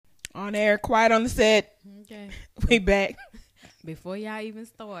On air, quiet on the set. Okay. We back. Before y'all even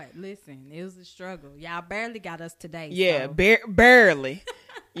start, listen, it was a struggle. Y'all barely got us today. Yeah, so. barely.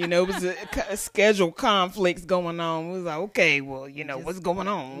 You know, it was a schedule conflicts going on. We was like, okay, well, you know, what's going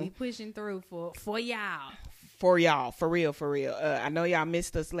on? We pushing through for y'all. For y'all, for real. I know y'all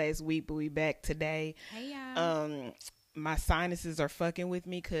missed us last week, but we back today. Hey, y'all. My sinuses are fucking with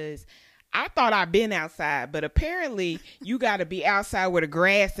me because I thought I'd been outside, but apparently you got to be outside where the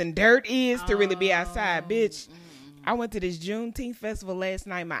grass and dirt is to really be outside, bitch. I went to this Juneteenth festival last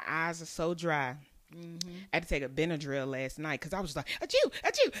night. My eyes are so dry. I had to take a Benadryl last night because I was like,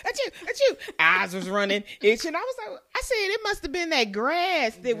 achoo. Eyes was running, itching. I was like, I said it must have been that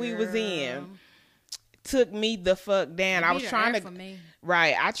grass that we was in. Took me the fuck down. I was trying to,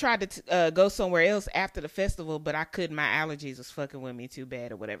 right. I tried to go somewhere else after the festival, but I couldn't. My allergies was fucking with me too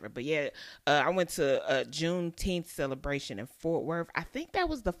bad or whatever. But yeah, I went to a Juneteenth celebration in Fort Worth. I think that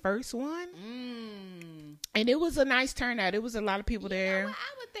was the first one. And it was a nice turnout. It was a lot of people there.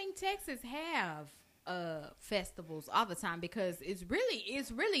 I would think Texas have festivals all the time because it's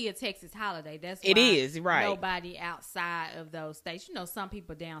really a Texas holiday. That's why it is, right. Nobody outside of those states. You know, some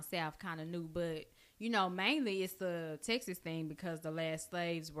people down south kind of knew, but you know, mainly it's the Texas thing because the last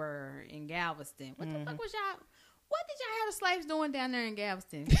slaves were in Galveston. What the fuck was y'all? What did y'all have the slaves doing down there in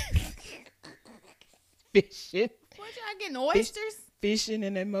Galveston? Fishing. What y'all getting oysters? Fishing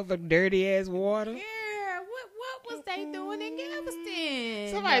in that motherfucking dirty ass water. Yeah. What was they doing in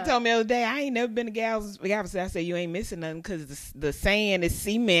Galveston? Somebody told me the other day I ain't never been to Galveston. I said you ain't missing nothing because the sand is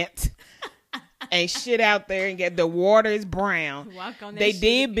cement. Ain't shit out there, and get the water is brown. They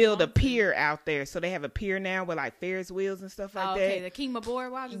did build a pier out there, so they have a pier now with like Ferris wheels and stuff like that. Okay, the Kima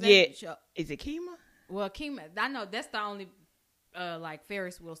Boardwalk. Is it Kima? Well, Kima, I know that's the only like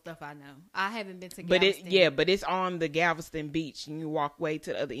Ferris wheel stuff I know. I haven't been to Galveston. But it's on the Galveston beach, and you walk way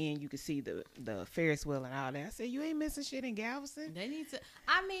to the other end, you can see the Ferris wheel and all that. I said you ain't missing shit in Galveston. They need to.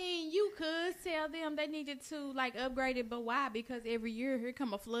 I mean, you could tell them they needed to like upgrade it, but why? Because every year here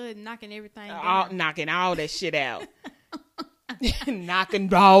come a flood and knocking everything down. Knocking all that shit out. Knocking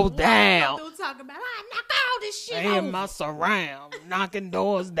doors down. Talking about knock all this shit out. And my surround. Knocking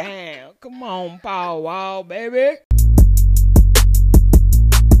doors down. Come on, Paul Wall, baby.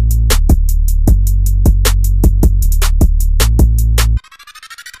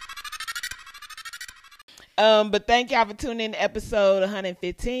 But thank y'all for tuning in to episode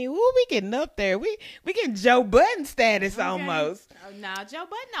 115. Ooh, we getting up there. We getting Joe Budden status almost. Oh, no, Joe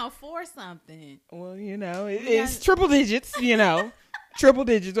Budden on 4 something. Well, you know, it's triple digits, you know. Triple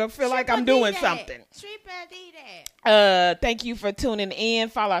digits. I feel like I'm doing something. Thank you for tuning in.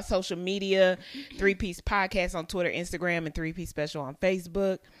 Follow our social media. 3-Piece Podcast on Twitter, Instagram, and 3-Piece Special on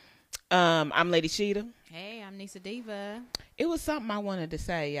Facebook. I'm Lady Sheeta. Hey, I'm Nisa Diva. It was something I wanted to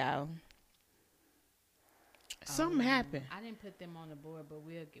say, y'all. Something happened. I didn't put them on the board, but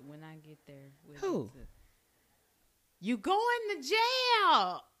we'll get when I get there. Who? You going to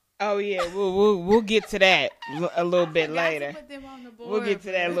jail? Oh yeah, we'll get to that a little bit later. Put them on the board, we'll get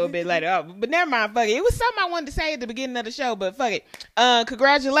to that a little bit later. Oh, but never mind. Fuck it. It was something I wanted to say at the beginning of the show, but fuck it.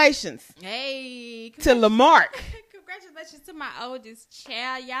 Congratulations. Hey. To Lamarck. Congratulations to my oldest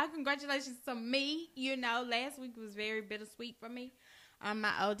child, y'all. Congratulations to me. You know, last week was very bittersweet for me.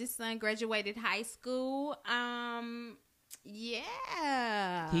 My oldest son graduated high school.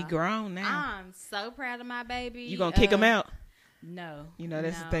 Yeah. He grown now. I'm so proud of my baby. You gonna kick him out? No. You know,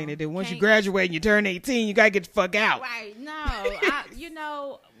 that's the thing they do. Once you graduate and you turn 18, you gotta get the fuck out. Right. No. You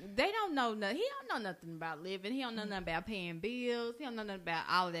know, they don't know nothing. He don't know nothing about living. He don't know nothing about paying bills. He don't know nothing about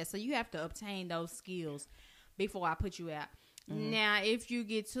all of that. So you have to obtain those skills before I put you out. Now, if you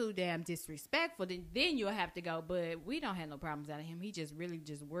get too damn disrespectful, then you'll have to go. But we don't have no problems out of him. He just really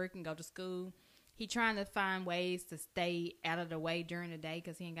just work and go to school. He trying to find ways to stay out of the way during the day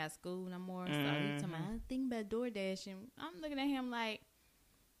because he ain't got school no more. So he's talking about, I think about DoorDash. And I'm looking at him like,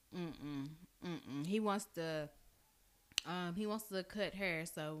 He wants to cut hair,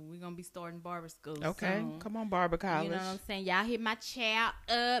 so we're gonna be starting barber school. Okay, soon. Come on, barber college. You know what I'm saying? Y'all hit my child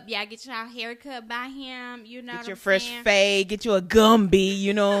up. Y'all get y'all haircut by him. You know, get your fresh fade. Get you a Gumby.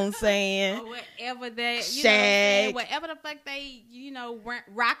 You know what I'm saying? Or whatever that. You Shag. know what I'm saying? Whatever the fuck they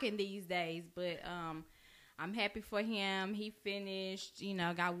rocking these days. But I'm happy for him. He finished. You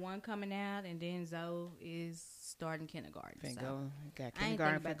know, got one coming out, and then Zoe is starting kindergarten. Got kindergarten. I ain't think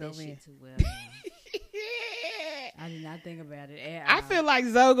about that shit too well. I did not think about it. I feel like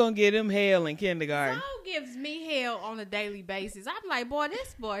Zoe gonna get him hell in kindergarten. Zoe gives me hell on a daily basis. I'm like, boy,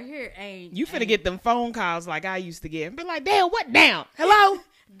 this boy here ain't. You finna get them phone calls like I used to get and be like, damn, what down? Hello?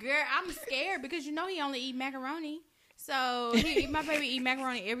 Girl, I'm scared because you know he only eat macaroni. So So my baby eat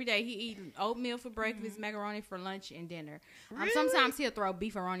macaroni every day. He eat oatmeal for breakfast, macaroni for lunch and dinner. Really? Sometimes he'll throw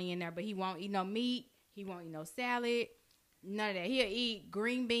beefaroni in there, but he won't eat no meat. He won't eat no salad. None of that. He'll eat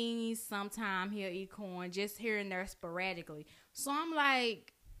green beans. Sometimes he'll eat corn, just here and there sporadically. So I'm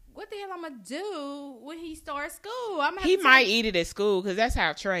like, what the hell I'm gonna do when he starts school? He might eat it at school because that's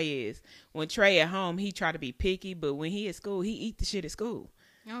how Trey is. When Trey at home, he try to be picky, but when he at school, he eat the shit at school.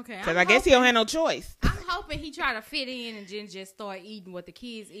 Okay. Because I guess he don't have no choice. I'm hoping he try to fit in and just start eating what the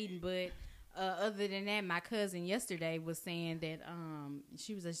kids eating. But other than that, my cousin yesterday was saying that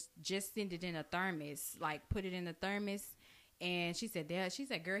she was just send it in a thermos, like put it in a thermos. And she said,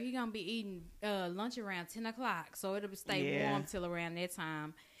 girl, he gonna be eating lunch around 10 o'clock, so it'll stay warm till around that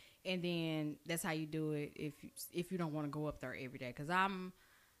time. And then that's how you do it if you don't want to go up there every day. Because I'm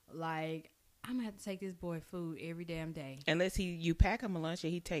like, I'm going to have to take this boy food every damn day. Unless you pack him a lunch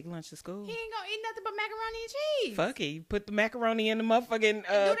and he take lunch to school. He ain't going to eat nothing but macaroni and cheese. Fuck it. You put the macaroni in the motherfucking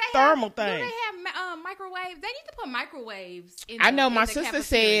thermal thing. Do they have microwaves? They need to put microwaves in I know my the sister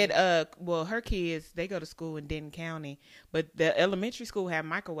said, her kids, they go to school in Denton County, but the elementary school have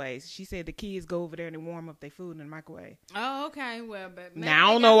microwaves. She said the kids go over there and they warm up their food in the microwave. Oh, okay. Well, but now,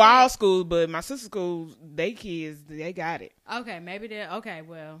 I don't know all schools, but my sister's school, they kids, they got it. Okay, maybe they're, okay,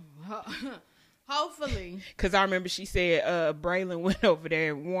 well... Hopefully. Because I remember she said Braylon went over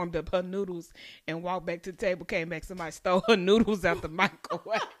there and warmed up her noodles and walked back to the table, came back, somebody stole her noodles out the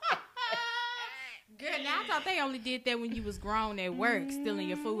microwave. Good. Now I thought they only did that when you was grown at work, stealing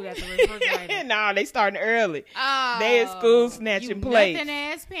your food at the refrigerator. No, they starting early. Oh, they at school snatching plates. Nothing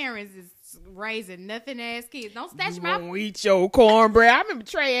ass parents is raising nothing ass kids. Don't snatch you my won't eat your cornbread. I remember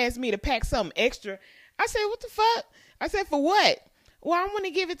Trey asked me to pack something extra. I said, what the fuck? I said, for what? Well, I want to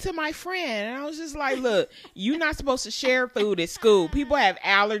give it to my friend. And I was just like, look, you're not supposed to share food at school. People have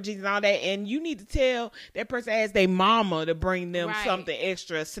allergies and all that. And you need to tell that person ask their mama to bring them something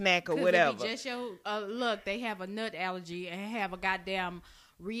extra, a snack or whatever. If you just show, look, they have a nut allergy and have a goddamn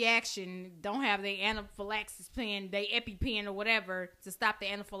reaction, don't have their anaphylaxis pen, they EpiPen or whatever to stop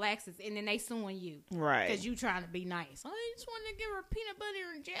the anaphylaxis, and then they suing you. Right. Because you trying to be nice. I just want to give her peanut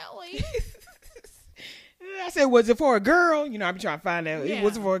butter and jelly. I said, was it for a girl? You know, I be trying to find out. Yeah. It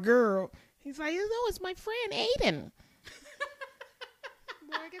was for a girl. He's like, no, it's my friend Aiden.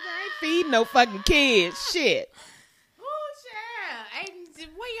 Boy, cause I ain't feeding no fucking kids. Shit. Oh, child. Aiden,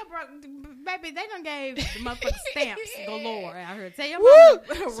 where you broke, baby, they done gave the motherfucking stamps galore out here. Tell your mama.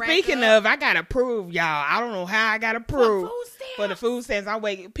 Speaking of, I got to prove, y'all. I don't know how I got to prove. For the food stamps.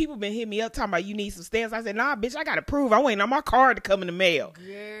 People been hitting me up talking about you need some stamps. I said, nah, bitch, I got to prove. I'm waiting on my card to come in the mail.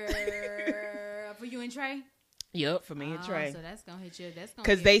 Girl. For you and Trey? Yep, for me and Trey. So that's going to hit you.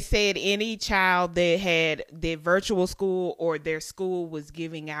 Because they said any child that had their virtual school or their school was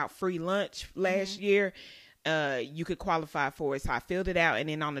giving out free lunch last year, you could qualify for it. So I filled it out, and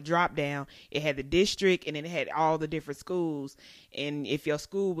then on the drop down, it had the district, and then it had all the different schools. And if your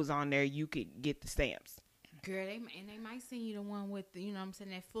school was on there, you could get the stamps. Girl, they might send you the one with, you know what I'm saying,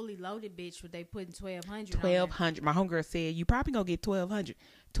 that fully loaded bitch where they putting 1,200 $1,200. My homegirl said, you probably going to get 1,200.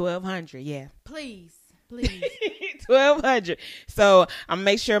 1,200, yeah. Please. 1,200. So I'm gonna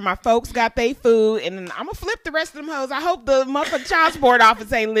make sure my folks got their food, and then I'm gonna flip the rest of them hoes. I hope the motherfucking child support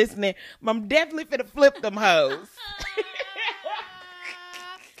office ain't listening, but I'm definitely finna flip them hoes.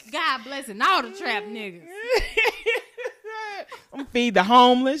 God blessing all the trap niggas. I'm gonna feed the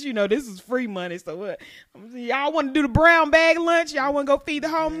homeless. You know, this is free money. So what? Y'all want to do the brown bag lunch? Y'all want to go feed the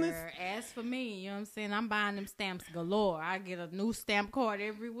homeless? As for me, you know what I'm saying? I'm buying them stamps galore. I get a new stamp card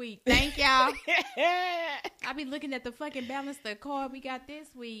every week. Thank y'all. I be looking at the fucking balance the card we got this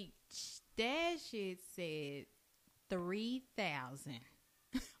week. That shit said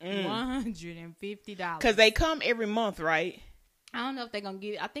 $3,150. Because they come every month, right? I don't know if they're going to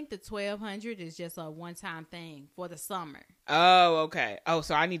give. I think the 1,200 is just a one-time thing for the summer. Oh, okay. Oh,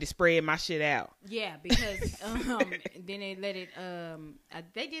 so I need to spread my shit out. Yeah, because then they let it,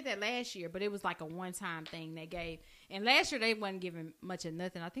 they did that last year, but it was like a one-time thing they gave. And last year they wasn't giving much of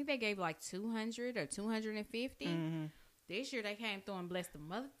nothing. I think they gave like 200 or 250. Mm-hmm. This year they came through and blessed the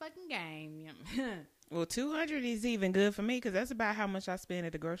motherfucking game. Well, 200 is even good for me because that's about how much I spend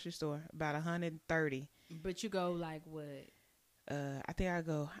at the grocery store. About 130. But you go like what? I think I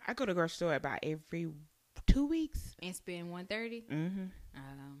go to the grocery store about every 2 weeks and spend 130. Mm-hmm.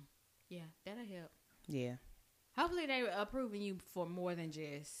 Yeah, that'll help. Yeah. Hopefully they were approving you for more than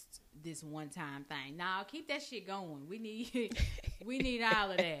just this one time thing. Now keep that shit going. We need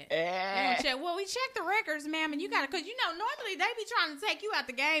all of that. We check the records, ma'am, and you gotta, cause you know normally they be trying to take you out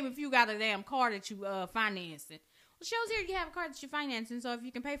the game if you got a damn car that you financing. Well, shows here you have a car that you're financing, so if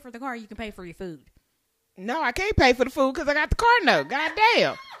you can pay for the car, you can pay for your food. No, I can't pay for the food because I got the car note.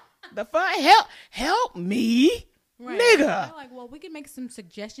 Goddamn. The fuck? Help me. Right. Nigga. I'm like, well, we can make some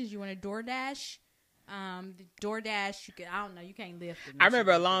suggestions. You want a DoorDash? The DoorDash, you can. I don't know. You can't lift it. I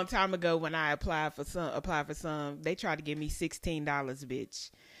remember a long time ago when I applied for some. They tried to give me $16, bitch.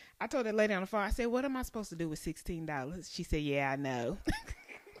 I told that lady on the phone. I said, "What am I supposed to do with $16?" She said, "Yeah, I know."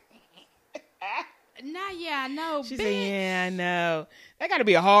 I know. She bitch. said, "Yeah, I know. That got to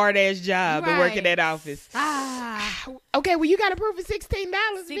be a hard ass job to work in that office." Okay, well, you got to prove for $16,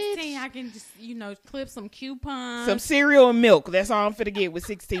 bitch. I can just clip some coupons, some cereal and milk. That's all I'm finna get with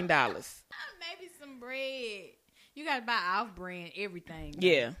 $16. Maybe some bread. You got to buy off brand everything.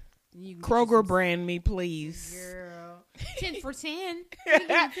 Yeah. Kroger brand me, please. Girl. 10 for 10.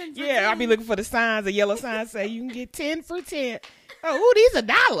 Yeah, I'll be looking for the signs. A yellow sign say you can get 10 for 10. Oh, these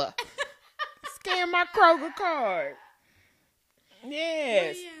 $1. Scan my Kroger card.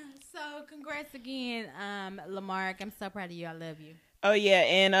 Yes. Oh, yeah. So congrats again, Lamarck. I'm so proud of you. I love you. Oh yeah,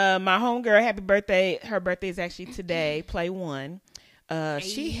 and my homegirl, happy birthday. Her birthday is actually today. Play one.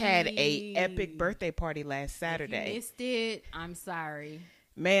 She had a epic birthday party last Saturday. If you missed it, I'm sorry.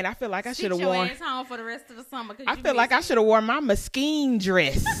 Man, I feel like I should have worn. Sit your ass home for the rest of the summer. I feel like I should have worn my Mesquite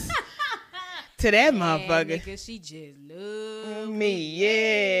dress to that motherfucker. Nigga, she just loved me.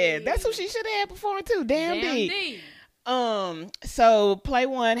 Yeah, that's who she should have had performing too. Damn deep. So Play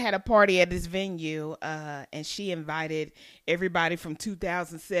One had a party at this venue, and she invited everybody from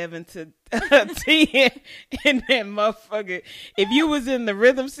 2007 to 10 in that motherfucker. If you was in the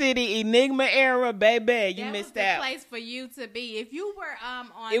Rhythm City Enigma era, baby, you missed out. That was the place for you to be. If you were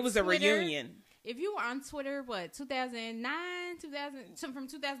on it was Twitter, a reunion. If you were on Twitter, 2009, from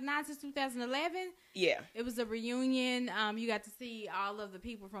 2009 to 2011? Yeah. It was a reunion. You got to see all of the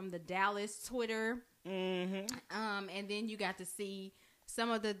people from the Dallas Twitter. Mm-hmm. And then you got to see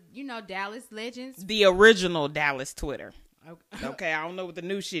some of the, Dallas legends. The original Dallas Twitter. Okay, I don't know what the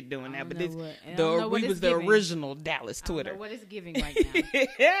new shit doing now, but we was the original Dallas Twitter. I don't know what it's giving right now.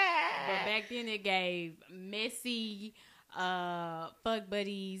 But back then it gave messy fuck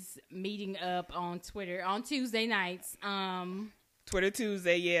buddies meeting up on Twitter on Tuesday nights. Twitter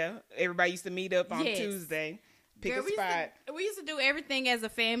Tuesday, yeah. Everybody used to meet up on Tuesday. Pick a spot. We used to do everything as a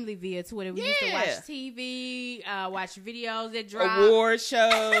family via Twitter. We used to watch TV, watch videos that drop. Award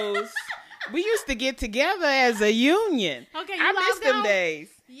shows. We used to get together as a union. Okay, I miss them days.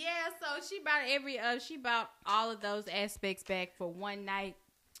 Yeah, so she brought all of those aspects back for one night.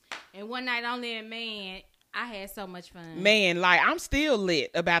 And one night only, and man, I had so much fun. Man, like, I'm still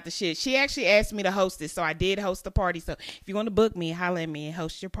lit about the shit. She actually asked me to host it, so I did host the party. So if you want to book me, holler at me and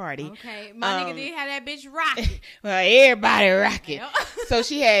host your party. Okay. My nigga did have that bitch rocking. Well, everybody rocking. Yep. So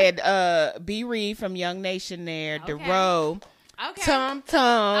she had B. Reed from Young Nation there, DeRoe. Okay. Tom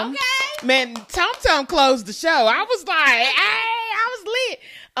Tom. Okay. Man, Tom Tom closed the show. I was like, hey, I was lit.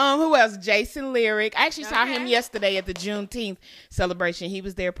 Who else? Jason Lyric. I actually saw him yesterday at the Juneteenth celebration. He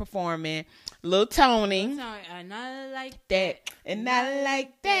was there performing. Lil Tony. And I like that. And I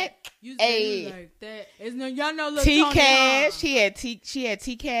like that. You like that. Y'all know Lil T Tony. Cash. She had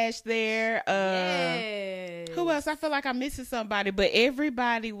T Cash there. Yes. Who else? I feel like I'm missing somebody, but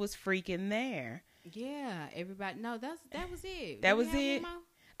everybody was freaking there. Yeah, everybody. No, that was it. That was it.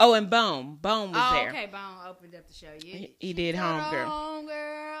 Oh, and Bone was there. Okay, Bone opened up the show. Yeah, he did Homegirl.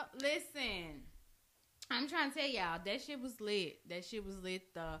 Homegirl, listen, I'm trying to tell y'all that shit was lit. That shit was lit.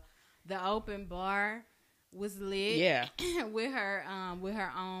 The open bar was lit. Yeah, with her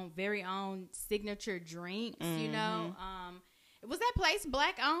own very own signature drinks. Mm-hmm. You know, was that place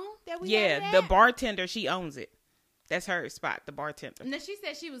black owned that we? Yeah, the bartender, she owns it. That's her spot, the bartender. No, she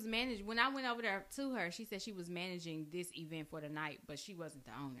said she was managing. When I went over there to her, she said she was managing this event for the night, but she wasn't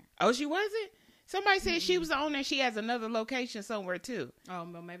the owner. Oh, she wasn't? Somebody said she was the owner. She has another location somewhere, too. Oh,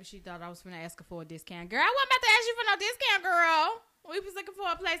 well, maybe she thought I was going to ask her for a discount. Girl, I wasn't about to ask you for no discount, girl. We was looking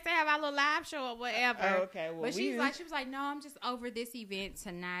for a place to have our little live show or whatever. Oh, okay. Well, but she was like, no, I'm just over this event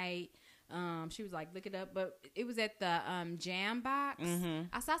tonight. She was like, look it up, but it was at the Jam Box. Mm-hmm.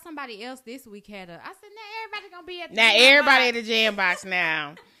 I saw somebody else this week had I said, now everybody gonna be at the Jam Box. At the Jam Box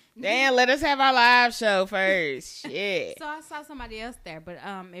now. Damn, let us have our live show first. Shit. So I saw somebody else there, but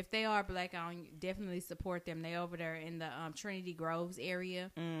if they are black owned, definitely support them. They over there in the Trinity Groves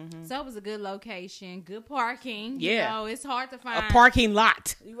area. Mm-hmm. So it was a good location, good parking. Yeah, you know, it's hard to find a parking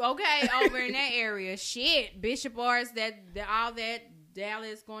lot. Okay, over in that area, shit, Bishop Arts, all that.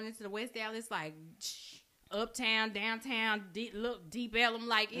 Dallas, going into the West Dallas, like uptown, downtown, deep Ellum,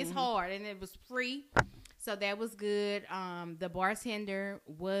 like it's hard, and it was free, so that was good. The bartender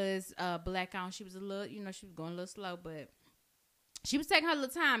was black on. She was a little, she was going a little slow, but she was taking her little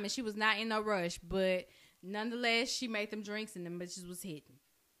time, and she was not in no rush. But nonetheless, she made them drinks and them bitches was hitting.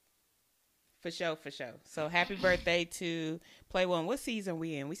 For sure. So happy birthday to Play One. What season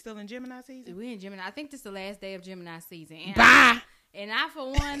we in? We still in Gemini season? We in Gemini. I think this is the last day of Gemini season. And Bye. I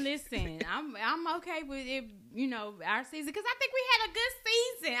for one, listen, I'm okay with it, our season, because I think we had a good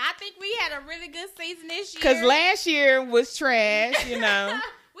season. I think we had a really good season this year. Because last year was trash, We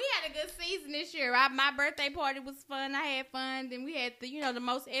had a good season this year. My birthday party was fun. I had fun. Then we had the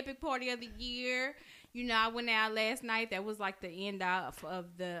most epic party of the year. I went out last night. That was like the end of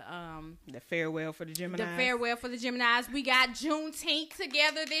the farewell for the Geminis. The farewell for the Geminis. We got Juneteenth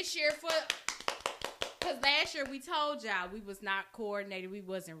together this year because last year we told y'all we was not coordinated. We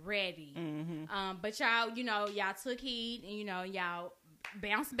wasn't ready. Mm-hmm. But y'all, y'all took heed and y'all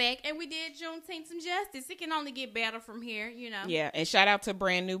bounced back, and we did Juneteenth some justice. It can only get better from here, Yeah, and shout out to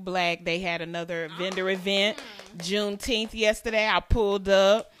Brand New Black. They had another vendor event Juneteenth yesterday. I pulled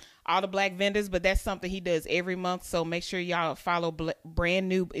up all the black vendors, but that's something he does every month. So make sure y'all follow Brand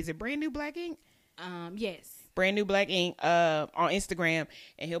New. Is it Brand New Black Inc? Yes. Brand New Black Inc. On Instagram,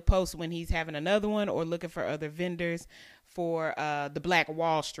 and he'll post when he's having another one or looking for other vendors for the Black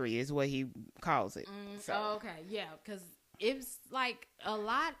Wall Street is what he calls it. Okay, yeah, because it's like a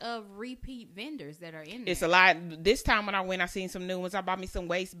lot of repeat vendors that are in there. It's a lot. This time when I went, I seen some new ones. I bought me some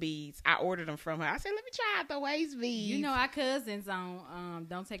waist beads. I ordered them from her. I said, let me try out the waist beads. Our cousins on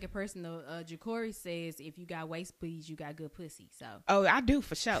Don't Take It Personal. Jacory says if you got waist beads, you got good pussy. So. Oh, I do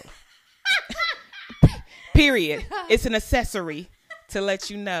for sure. Period. It's an accessory to let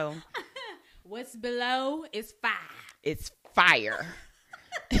you know. What's below is fire. It's fire.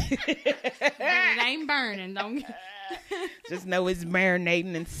 It ain't burning. Don't. Just know it's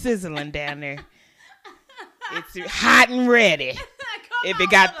marinating and sizzling down there. It's hot and ready.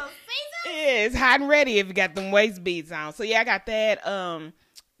 It's hot and ready if you got them waist beads on. So yeah, I got that.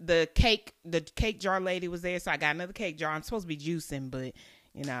 The cake jar lady was there, so I got another cake jar. I'm supposed to be juicing, but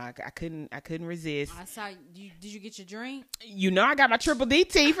I couldn't resist. I saw. Did you get your drink? I got my triple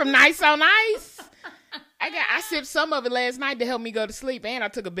DT from Nice on Ice. I sipped some of it last night to help me go to sleep, and I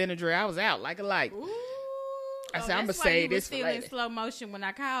took a Benadryl. I was out like a light. Ooh. I said, I'm gonna say this for later. later. In slow motion when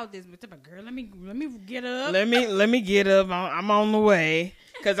I called this, but girl, let me get up. Let me get up. I'm on the way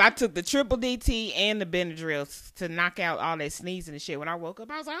because I took the triple DT and the Benadryl to knock out all that sneezing and shit. When I woke up,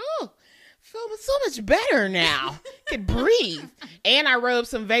 I was like, oh, feel so much better now. Could breathe. And I rubbed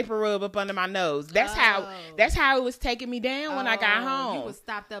some vapor rub up under my nose. That's how it was taking me down when I got home. You was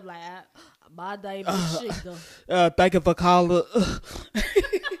stopped up like my day was shit. Thank you for calling.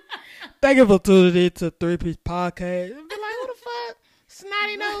 Thank you for tuning in to 3-Piece Podcast. Be like, who the fuck?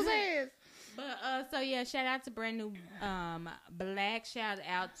 Snotty nose ass. But so yeah, shout out to Brand New Black. Shout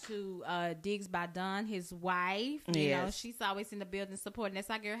out to Diggs by Dawn, his wife. She's always in the building supporting. That's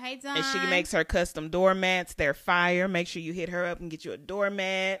our girl. Hey, Dawn. And she makes her custom doormats. They're fire. Make sure you hit her up and get you a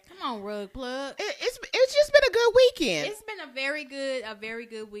doormat. Come on, rug plug. It's just been a good weekend. It's been a very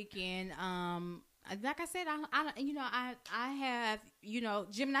good weekend. Like I said, I have,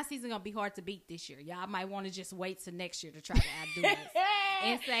 Gemini season gonna be hard to beat this year. Y'all might want to just wait till next year to try to outdo us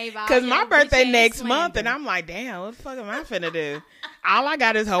and save all. Because my birthday next month, and I'm like, damn, what the fuck am I finna do? All I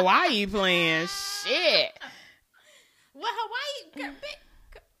got is Hawaii plans. Shit. Well, Hawaii.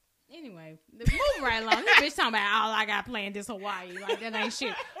 Anyway, move right along. This bitch talking about all I got planned is Hawaii. Like that ain't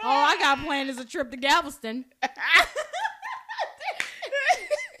shit. All I got planned is a trip to Galveston.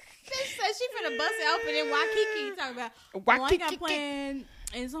 She finna bust it open in Waikiki talking about I got planned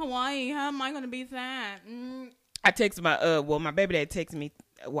in Hawaii. How am I gonna be fine? I text my baby daddy texted me.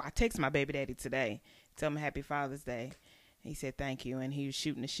 Well, I text my baby daddy today. Tell him Happy Father's Day. He said thank you, and he was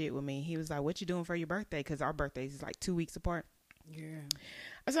shooting the shit with me. He was like, "What you doing for your birthday?" Because our birthdays is like 2 weeks apart. Yeah.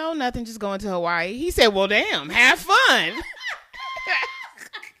 I said, "Oh, nothing. Just going to Hawaii." He said, "Well, damn, have fun."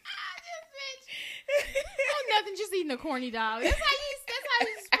 Nothing, just eating a corny dog. That's how you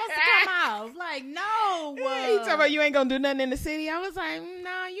supposed to come off. Like, no. He talking about you ain't gonna do nothing in the city. I was like, no,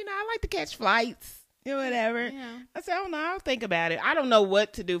 I like to catch flights. Whatever. Yeah. I said, oh no, I'll think about it. I don't know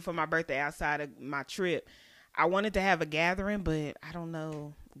what to do for my birthday outside of my trip. I wanted to have a gathering, but I don't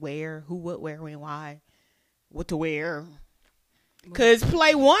know where, who, what, where, when, why, what to wear. Cause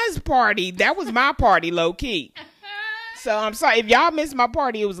Play One's party, that was my party, low key. So I'm sorry if y'all missed my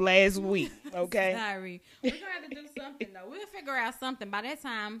party. It was last week. Okay. Sorry. We're gonna have to do something though. We'll figure out something. By that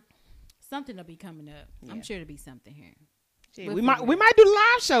time, something will be coming up. Yeah. I'm sure there'll be something here. Shit, we might do the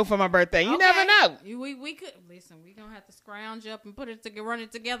live show for my birthday. You never know. We could listen. We gonna have to scrounge up and run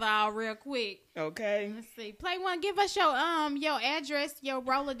it together all real quick. Okay. Let's see. Play One. Give us your address, your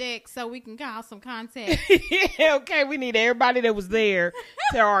Rolodex, so we can call some contact. Okay. We need everybody that was there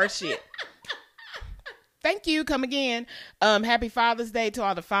to our shit. thank you. Come again. Happy Father's Day to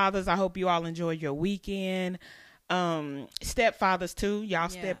all the fathers. I hope you all enjoyed your weekend. Stepfathers too. Y'all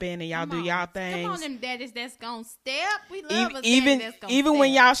step in and y'all do y'all things. Come on, them daddies that's gonna step. We love us daddies that's gonna even step.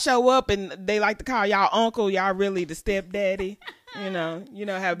 when y'all show up and they like to call y'all uncle, y'all really the stepdaddy. You know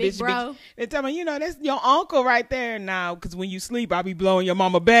how big bitches bro. They tell me, that's your uncle right there now. Because when you sleep, I'll be blowing your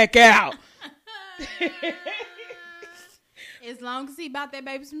mama back out. As long as he bought that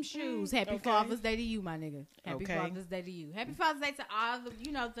baby some shoes. Happy Father's Day to you, my nigga. Happy Father's Day to you. Happy Father's Day to all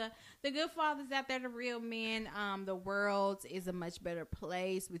the good fathers out there, the real men. The world is a much better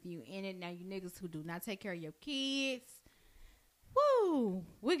place with you in it. Now, you niggas who do not take care of your kids. Woo!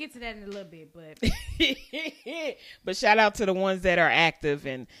 We'll get to that in a little bit, but shout out to the ones that are active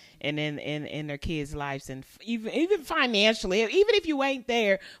and in their kids' lives, and even financially. Even if you ain't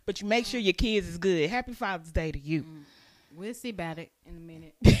there, but you make sure your kids is good. Happy Father's Day to you. We'll see about it in a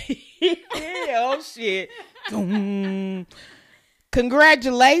minute. Oh shit!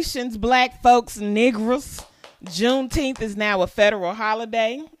 Congratulations, black folks and niggers. Juneteenth is now a federal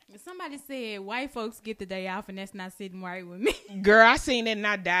holiday. Somebody said white folks get the day off, and that's not sitting right with me. Girl, I seen it and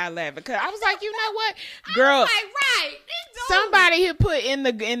I died laughing because I was like, you know what, girl? I was like, right. Somebody had put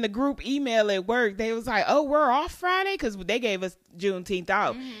in the group email at work. They was like, oh, we're off Friday because they gave us Juneteenth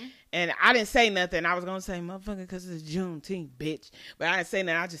off. Mm-hmm. And I didn't say nothing. I was going to say, motherfucker, because it's Juneteenth, bitch. But I didn't say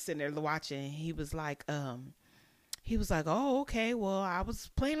nothing. I was just sitting there watching. He was like, oh, okay, well, I was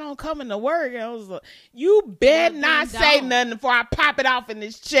planning on coming to work. And I was like, you better not say nothing before I pop it off in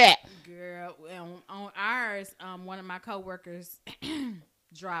this chat. Girl, on ours, one of my coworkers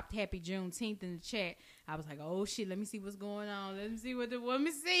dropped Happy Juneteenth in the chat. I was like, oh shit, let me see what's going on. Let me see what the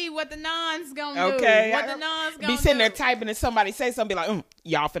nuns gonna do. What the nuns gonna be sitting there typing and somebody say something, be like,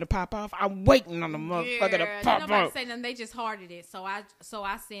 y'all finna pop off. I'm waiting on the motherfucker to pop off. Nobody say nothing. They just hearted it. So I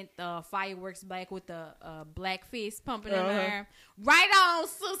sent the fireworks back with the black fist pumping in the air. Right on,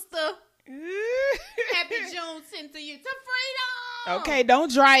 sister. Happy Juneteenth to you. To freedom. Okay,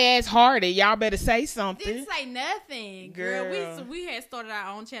 don't dry ass hearted. Y'all better say something. Didn't say nothing, girl. We had started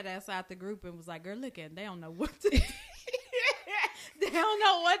our own chat outside the group and was like, girl, look at them. They don't know what to do. They don't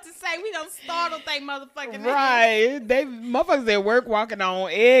know what to say. We don't startle they motherfucking right. They motherfuckers at work walking on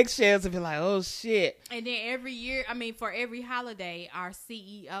eggshells and be like, oh shit. And then every year, for every holiday, our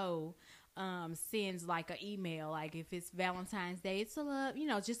CEO sends like an email, like if it's Valentine's Day, it's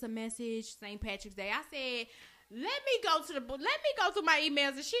just a message. St. Patrick's Day. I said, let me go through my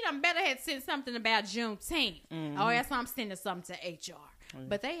emails, and she done better had sent something about Juneteenth. Mm-hmm. Oh, that's why I'm sending something to HR. Mm-hmm.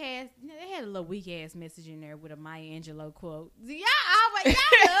 But they had a little weak ass message in there with a Maya Angelou quote. Y'all love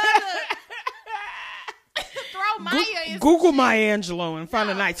to throw Maya in Google Maya Angelou and find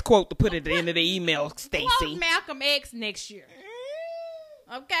a nice quote to put at the end of the email, Stacey. Quote Malcolm X next year.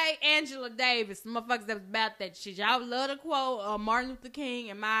 Okay, Angela Davis, motherfuckers that was about that shit. Y'all love to quote Martin Luther King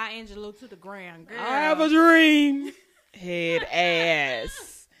and Maya Angelou to the ground. Girl. I have a dream. Head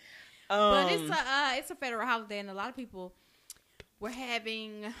ass. But it's a federal holiday, and a lot of people were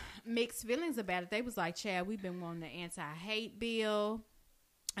having mixed feelings about it. They was like, Chad, we've been wanting the anti-hate bill.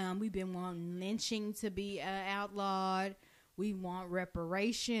 We've been wanting lynching to be outlawed. We want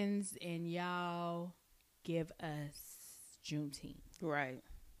reparations, and y'all give us Juneteenth. Right.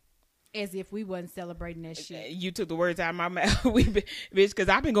 As if we wasn't celebrating that shit. You took the words out of my mouth. Bitch, because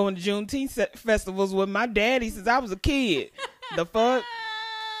I've been going to Juneteenth festivals with my daddy since I was a kid. The fuck?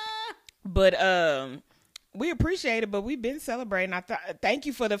 But we appreciate it, but we've been celebrating. Thank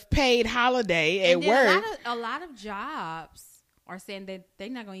you for the paid holiday at work. A lot of jobs are saying that they're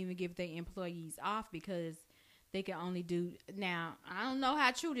not going to even give their employees off because they can only do, now, I don't know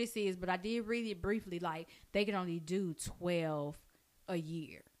how true this is, but I did read it briefly, like they can only do 12 a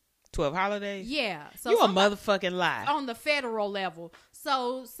year. 12 holidays? Yeah. So you a motherfucking lie. On the federal level.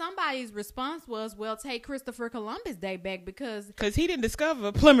 So somebody's response was, well, take Christopher Columbus Day back because he didn't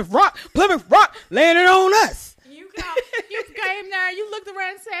discover Plymouth Rock landed on us. You came there, you looked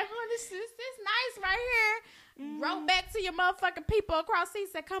around and said, this nice right here. Wrote back to your motherfucking people across the sea,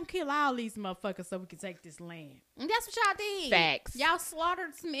 said, come kill all these motherfuckers so we can take this land. And that's what y'all did. Facts. Y'all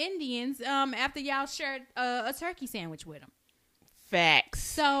slaughtered some Indians after y'all shared a turkey sandwich with them. Facts.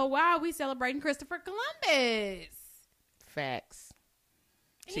 So why are we celebrating Christopher Columbus? Facts.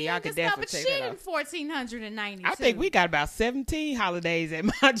 See, y'all could definitely take that off. In 1492. I think we got about 17 holidays at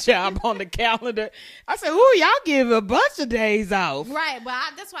my job on the calendar. I said, y'all give a bunch of days off. Right, but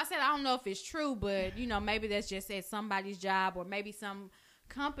that's why I said I don't know if it's true, but maybe that's just at somebody's job, or maybe some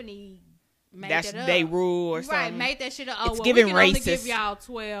company made that up. That's they rule or something. Right, made that shit up. It's giving we can racist. only give y'all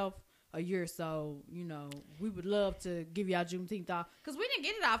 12 a year. So, we would love to give y'all Juneteenth off. Because we didn't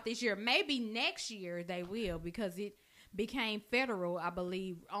get it off this year. Maybe next year they will, because it became federal, I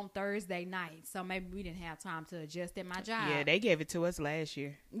believe, on Thursday night. So maybe we didn't have time to adjust at my job. Yeah, they gave it to us last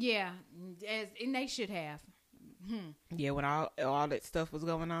year. Yeah, and they should have. Yeah, when all that stuff was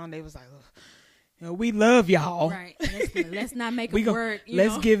going on, they was like, we love y'all. Right. Let's not make them work.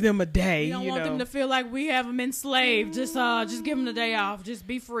 Let's give them a day. We don't want them to feel like we have them enslaved. Just give them the day off. Just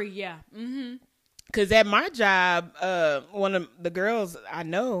be free. Yeah. Because at my job, one of the girls I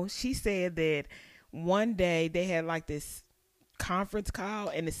know, she said that one day they had like this conference call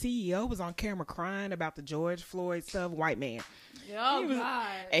and the CEO was on camera crying about the George Floyd stuff, white man. Oh, God.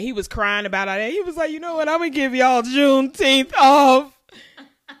 And he was crying about it. He was like, you know what? I'm going to give y'all Juneteenth off.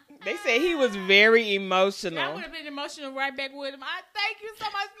 They said he was very emotional. I would have been emotional right back with him. I thank you so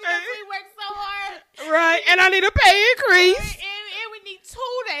much because we worked so hard. Right. And I need a pay increase. And we need 2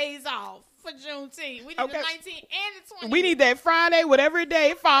 days off for Juneteenth. We need the 19th and the 20th. We need that Friday, whatever day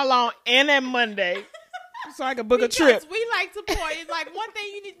it fall on, and that Monday. So I can book a trip. We like to party. Like, one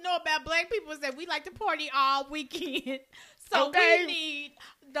thing you need to know about black people is that we like to party all weekend. So we need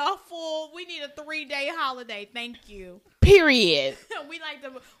we need a 3-day holiday. Thank you. Period.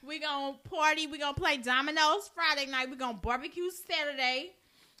 We gonna party. We gonna play dominoes Friday night. We gonna barbecue Saturday.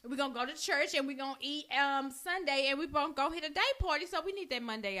 We gonna go to church and we gonna eat Sunday, and we gonna go hit a day party. So we need that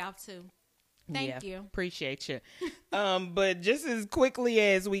Monday off too. Thank you. Appreciate you. But just as quickly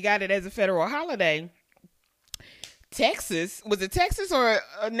as we got it as a federal holiday, Texas, was it Texas or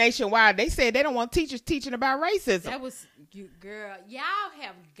nationwide? They said they don't want teachers teaching about racism. That was, girl, y'all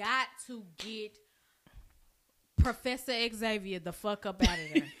have got to get Professor Xavier the fuck up out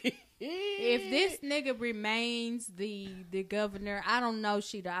of there. If this nigga remains the governor, I don't know,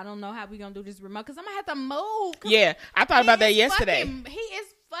 Sheeta. I don't know how we gonna do this remote, because I'm gonna have to move. Yeah, I thought about that yesterday. He is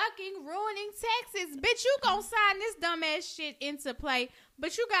fucking ruining Texas. Bitch, you gonna sign this dumbass shit into play.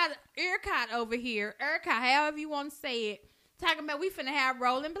 But you got ERCOT over here. ERCOT, however you want to say it. Talking about we finna have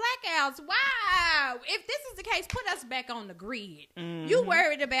rolling blackouts. Wow. If this is the case, put us back on the grid. You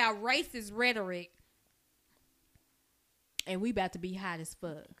worried about racist rhetoric. And we about to be hot as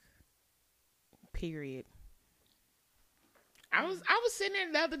fuck. Period. I was sitting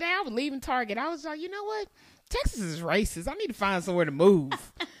there the other day. I was leaving Target. I was like, you know what? Texas is racist. I need to find somewhere to move.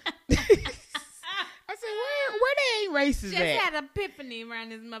 I said, where they ain't racist just at? Had an epiphany around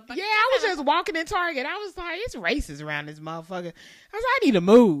this motherfucker. Yeah, I was just walking in Target. I was like, it's racist around this motherfucker. I was like, I need to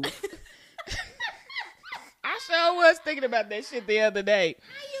move. I sure was thinking about that shit the other day.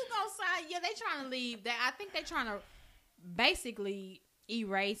 How you gonna sign? Yeah, they trying to leave that. I think they trying to basically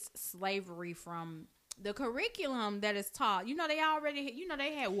erase slavery from the curriculum that is taught.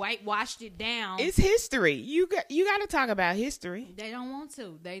 They had whitewashed it down. It's history. You got to talk about history. They don't want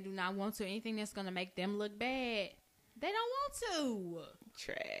to. They do not want to. Anything that's going to make them look bad. They don't want to.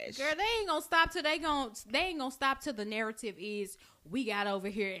 Trash. Girl, they ain't going to stop till they ain't going to stop till the narrative is we got over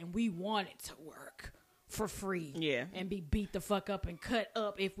here and we wanted to work for free. Yeah. And be beat the fuck up and cut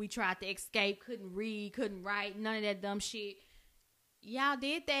up if we tried to escape, couldn't read, couldn't write, none of that dumb shit. Y'all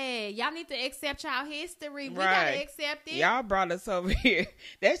did that. Y'all need to accept y'all history. We gotta accept it. Y'all brought us over here.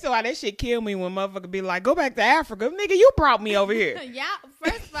 That's why that shit kill me when motherfucker be like, go back to Africa. Nigga, you brought me over here. Y'all,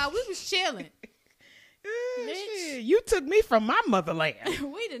 first of all, we was chilling. Shit, you took me from my motherland.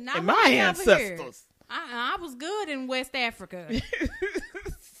 We did not. And my ancestors. I was good in West Africa.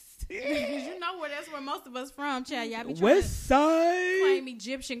 That's where most of us from, child. Y'all be trying West Side. Claim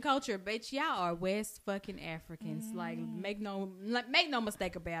Egyptian culture, bitch. Y'all are West fucking Africans. Like, make no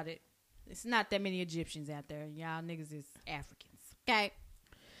mistake about it. It's not that many Egyptians out there. Y'all niggas is Africans. Okay.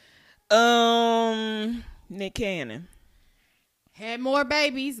 Nick Cannon had more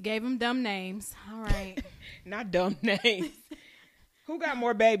babies. Gave him dumb names. All right. Not dumb names. Who got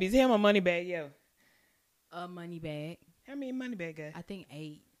more babies? Him or Moneybag Yo? Moneybag. How many Moneybag got? I think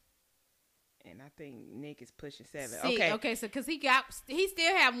 8. And I think Nick is pushing 7. Okay, so because he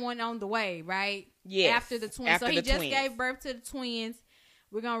still have one on the way, right? Yes. After the twins. So he just gave birth to the twins.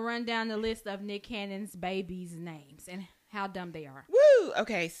 We're going to run down the list of Nick Cannon's babies' names and how dumb they are. Woo!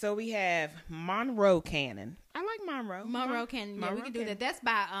 Okay, so we have Monroe Cannon. I like Monroe. Monroe Cannon. Yeah, we can do that. That's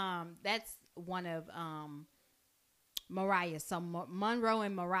by, that's one of Mariah's. So Monroe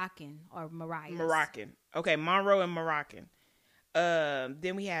and Moroccan or Mariah's. Moroccan. Okay, Monroe and Moroccan.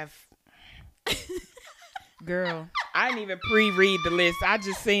 Then we have... Girl, I didn't even pre-read the list. I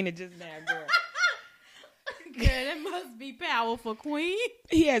just seen it just now, girl. Girl, that must be Powerful Queen.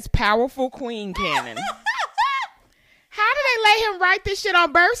 He has Powerful Queen Cannon. How did they let him write this shit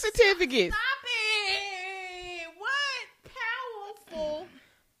on birth certificates? Stop it! What?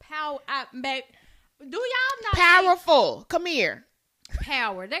 power. Babe, do y'all not Powerful. Come here.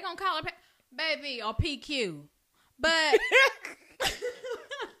 power? They gonna call it baby or PQ, but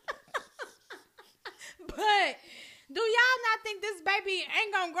but. Do y'all not think this baby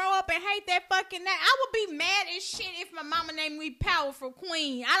ain't gonna grow up and hate that fucking name? I would be mad as shit if my mama named me Powerful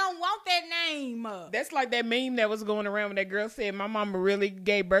Queen. I don't want that name. That's like that meme that was going around when that girl said, my mama really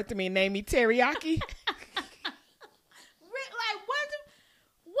gave birth to me and named me Teriyaki. Like,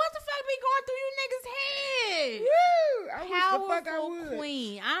 what the fuck be going through you niggas' head? Woo! I wish the fuck I Powerful would.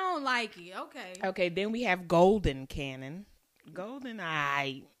 Queen. I don't like it. Okay. Okay, then we have Golden Cannon. Golden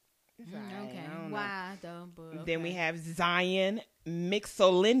Eye. Okay. Why though? But okay. Then we have Zion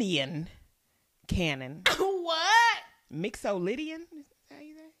Mixolydian Cannon. What? Mixolydian? Is that how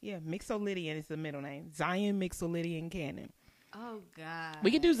you say? Yeah, Mixolydian is the middle name. Zion Mixolydian Cannon. Oh God.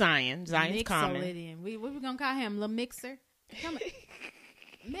 We can do Zion. Zion's common. What we gonna call him? Lil Mixer? Come on.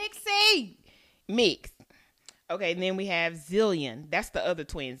 Mixie. Mix. Okay, and then we have Zillion. That's the other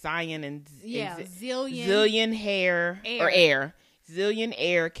twin. Zion and Zillion. Zillion Air. Zillion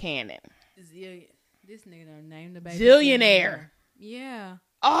Air Cannon. Zillion. This nigga done named the baby. Zillionaire. Yeah.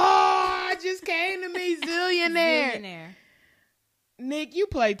 Oh, it just came to me. Zillionaire. Zillionaire. Nick, you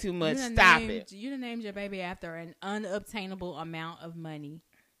play too much. Stop it. You done named your baby after an unobtainable amount of money.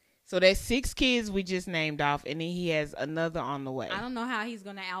 So there's 6 kids we just named off, and then he has another on the way. I don't know how he's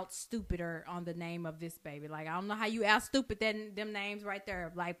gonna out stupid her on the name of this baby. Like, I don't know how you out stupid them names right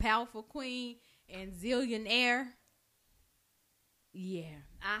there. Like Powerful Queen and Zillionaire. Yeah.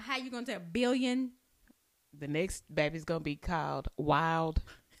 How you gonna tell billion? The next baby's gonna be called Wild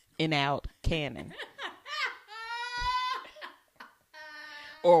and Out Cannon.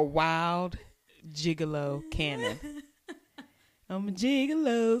 Or Wild Gigolo Cannon. I'm a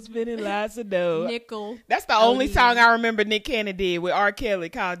gigolo, spending lots of dough. Nickel. That's the only song I remember Nick Cannon did with R. Kelly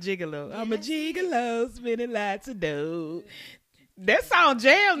called Gigolo. Yeah, I'm a gigolo, spending lots of dough. That song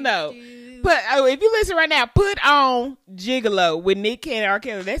jam though. But if you listen right now, put on Gigolo with Nick Cannon and R.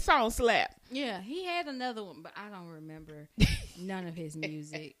 Kelly. That song slap. Yeah, he had another one, but I don't remember none of his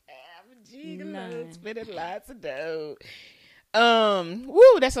music. I'm a gigolo, spending lots of dough.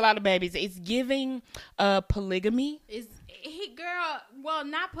 Woo, that's a lot of babies. It's giving polygamy. Well,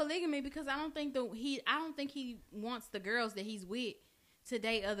 not polygamy, because I don't think he wants the girls that he's with to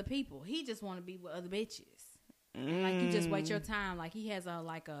date other people. He just want to be with other bitches. Like, you just wait your time. Like, he has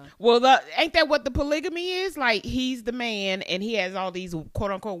ain't that what the polygamy is? Like, he's the man and he has all these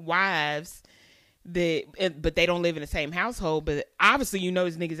quote unquote wives but they don't live in the same household. But obviously, you know,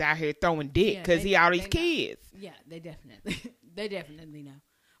 this niggas out here throwing dick because he all these kids. Yeah, they definitely know.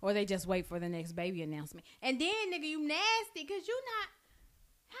 Or they just wait for the next baby announcement. And then, nigga, you nasty because you not.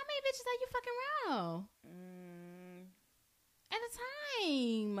 How many bitches are you fucking around at a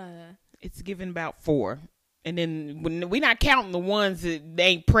time? It's given about 4. And then we're not counting the ones that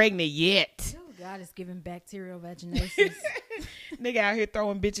ain't pregnant yet. Oh, God, it's giving bacterial vaginosis. Nigga out here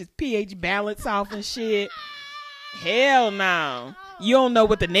throwing bitches pH balance off and shit. Hell no. You don't know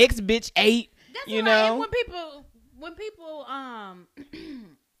what the next bitch ate. That's you know? When people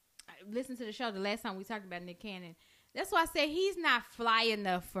listen to the show the last time we talked about Nick Cannon, that's why I said he's not fly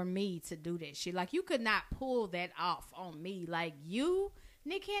enough for me to do that shit. Like, you could not pull that off on me. Like, you...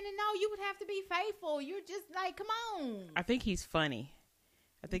 Nick Cannon, no, you would have to be faithful. You're just like, come on. I think he's funny.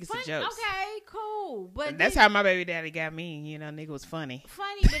 I think it's a joke. Okay, cool. But that's how my baby daddy got me. You know, nigga was funny.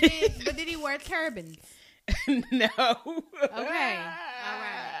 Funny, but did he wear turbans? No. Okay, all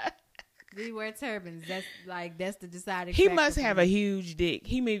right. Did he wear turbans? That's the deciding He factor. must have a huge dick.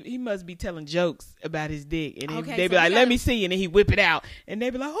 He must be telling jokes about his dick, and they be so like, "Let me see," and then he whip it out, and they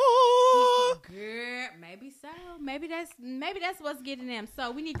be like, "Oh, girl, maybe so. Maybe that's what's getting them."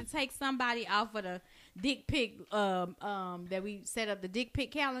 So we need to take somebody off of the dick pic that we set up the dick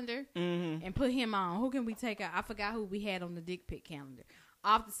pic calendar and put him on. Who can we take out? I forgot who we had on the dick pic calendar.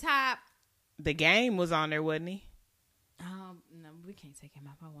 Off the top, The Game was on there, wasn't he? No, we can't take him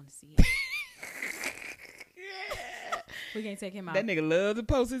off. I want to see it. We can't take him off. That nigga loves to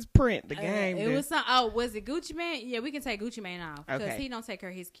post his print. The Game. It was was it Gucci Mane? Yeah, we can take Gucci Mane off because he don't take care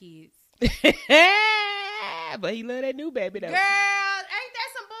of his kids. But he love that new baby though. Girl, ain't that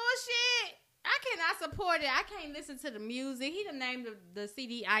some bullshit? I cannot support it. I can't listen to the music. He done named the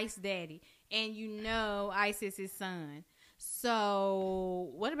CD Ice Daddy, and you know Ice is his son. So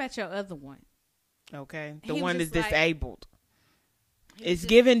what about your other one? Okay, the one that's disabled. It's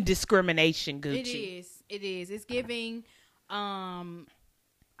giving discrimination, Gucci. It is. It's giving. I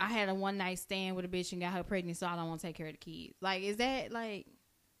had a one night stand with a bitch and got her pregnant, so I don't want to take care of the kids. Like, is that like?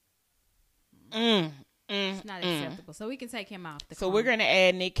 It's not acceptable. So we can take him off the So we're going to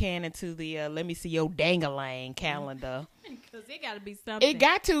add Nick Cannon to the let me see your dangalang calendar. Because it got to be something. It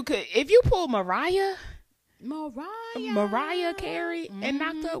got to. If you pull Mariah Carey and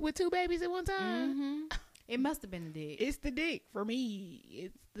knocked up with 2 babies at one time. It must have been the dick. It's the dick for me.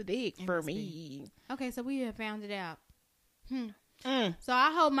 It's the dick for me. Okay, so we have found it out. So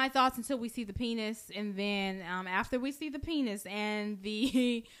I hold my thoughts until we see the penis, and then after we see the penis and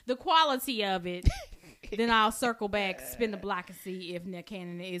the quality of it, then I'll circle back, spin the block, and see if Nick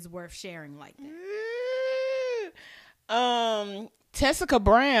Cannon is worth sharing like that. Tessica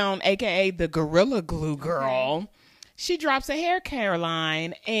Brown, aka the Gorilla Glue Girl, she drops a hair care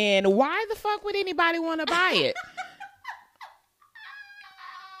line, and why the fuck would anybody want to buy it?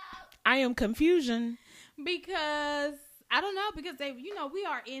 I am confusion. Because I don't know, because they, we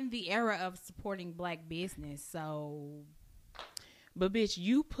are in the era of supporting black business, so. But bitch,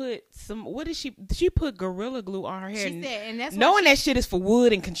 you put what did she put Gorilla Glue on her hair? She said, and that's knowing that shit is for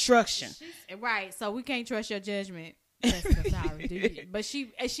wood and construction. Right, so we can't trust your judgment. Sorry, but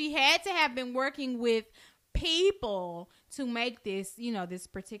she had to have been working with people to make this, this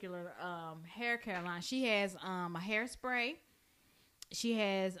particular hair care line. She has a hairspray, she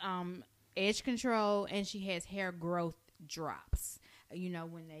has edge control, and she has hair growth drops.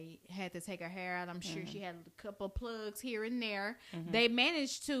 When they had to take her hair out, I'm sure she had a couple of plugs here and there. They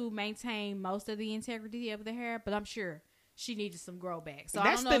managed to maintain most of the integrity of the hair, but I'm sure she needed some grow back. So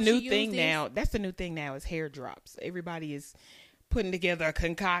that's the new thing now. That's the new thing now is hair drops. Everybody is putting together a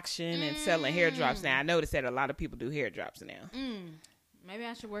concoction and selling hair drops now. I noticed that a lot of people do hair drops now. Maybe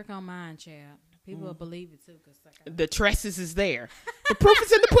I should work on mine, child. People will believe it too. Cause the tresses is there. The proof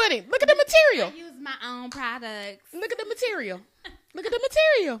is in the pudding. Look at the material. I use my own products. Look at the material. Look at the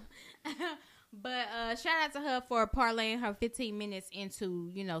material. But shout out to her for parlaying her 15 minutes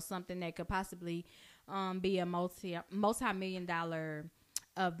into, something that could possibly be a multi-million-dollar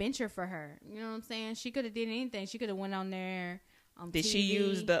venture for her. You know what I'm saying? She could have did anything. She could have went on there. Did TV. She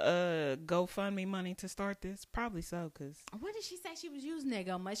use the GoFundMe money to start this? Probably so. Cause what did she say she was using that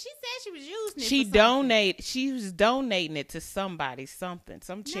money? She said she was using it. She was donating it to somebody, some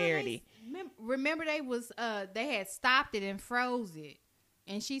charity. Remember they had stopped it and froze it,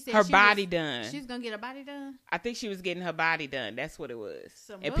 and she said her body done. She was gonna get her body done. I think she was getting her body done. That's what it was.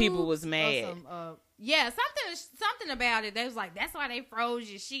 And people was mad. Something about it. They was like, that's why they froze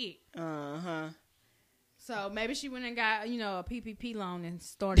your shit. So maybe she went and got, a PPP loan and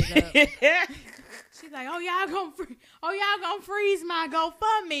started up. She's like, y'all gonna freeze my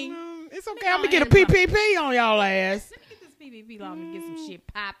GoFundMe. It's okay. I'm gonna get a PPP on y'all ass. Let me get this PPP loan and get some shit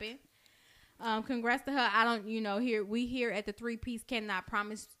popping. Congrats to her. We here at the 3-Piece cannot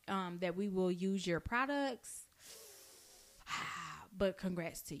promise that we will use your products, but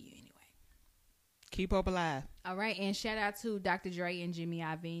congrats to you anyway. Keep hope alive. All right, and shout out to Dr. Dre and Jimmy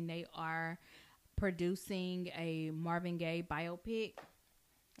Iovine. They are producing a Marvin Gaye biopic.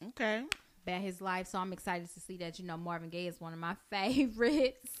 Okay. About his life. So I'm excited to see that, Marvin Gaye is one of my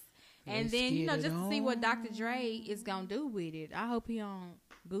favorites. And then, just to see what Dr. Dre is going to do with it. I hope he don't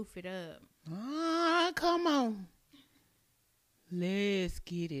goof it up. Come on. Let's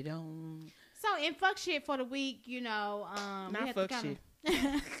get it on. So in fuck shit for the week, not fuck shit.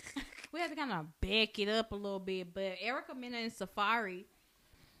 We have to kind of back it up a little bit. But Eric Mena and Safaree,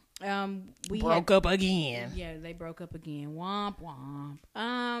 broke up again. Yeah, they broke up again. Womp womp.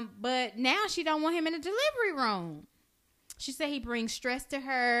 But now she don't want him in the delivery room. She said he brings stress to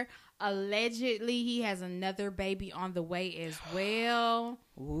her. Allegedly, he has another baby on the way as well.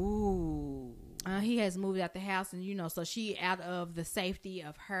 Ooh. He has moved out the house, and so she out of the safety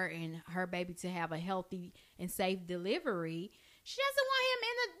of her and her baby to have a healthy and safe delivery. She doesn't want him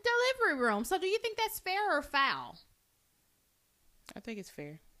in the delivery room. So, do you think that's fair or foul? I think it's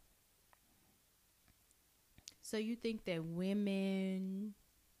fair. So you think that women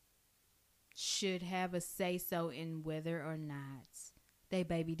should have a say-so in whether or not they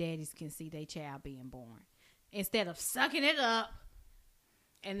baby daddies can see their child being born, instead of sucking it up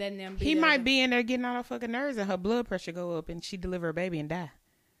and letting them be. He might be in there getting on her fucking nerves and her blood pressure go up and she deliver a baby and die.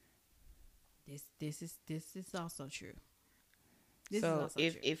 This is also true.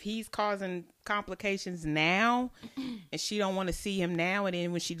 If he's causing complications now and she don't want to see him now, and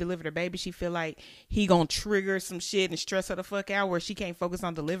then when she delivered her baby she feel like he gonna trigger some shit and stress her the fuck out where she can't focus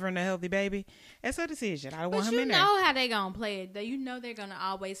on delivering a healthy baby, that's her decision. I don't want him in there. But you know how they gonna play it. They're gonna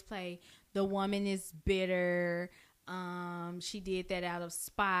always play the woman is bitter. She did that out of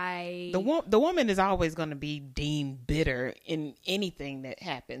spite. The woman is always gonna be deemed bitter in anything that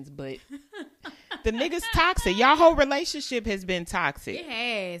happens, but The nigga's toxic. Y'all whole relationship has been toxic. It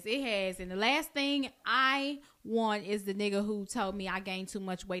has. And the last thing I want is the nigga who told me I gained too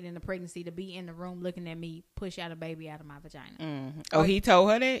much weight in the pregnancy to be in the room looking at me push out a baby out of my vagina. Mm-hmm. Oh, he told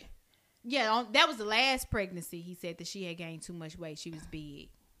her that? Yeah, that was the last pregnancy. He said that she had gained too much weight. She was big.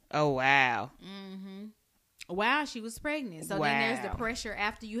 Oh, wow. Mm-hmm. While she was pregnant. So then there's the pressure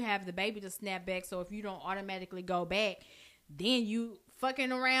after you have the baby to snap back. So if you don't automatically go back, then you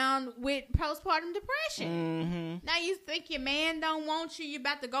fucking around with postpartum depression. Mm-hmm. Now you think your man don't want you. You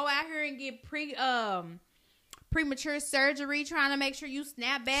about to go out here and get premature surgery trying to make sure you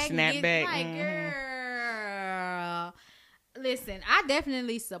snap back. Like, girl. Listen, I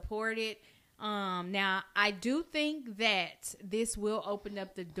definitely support it. Now, I do think that this will open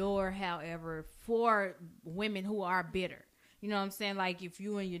up the door, however, for women who are bitter. You know what I'm saying? Like, if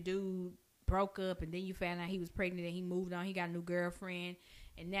you and your dude broke up and then you found out he was pregnant and he moved on, he got a new girlfriend,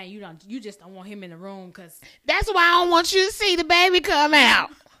 and now you just don't want him in the room because... That's why I don't want you to see the baby come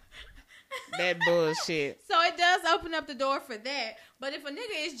out. That bullshit. So it does open up the door for that. But if a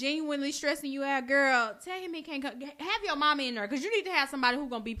nigga is genuinely stressing you out, girl, tell him he can't come. Have your mama in there because you need to have somebody who's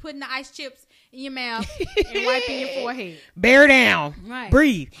going to be putting the ice chips in your mouth and wiping your forehead. Bear down. Right.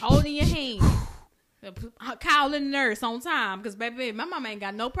 Breathe. Holding your hand. Calling the nurse on time because, baby, my mama ain't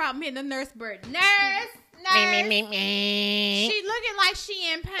got no problem hitting the nurse, but nurse. She looking like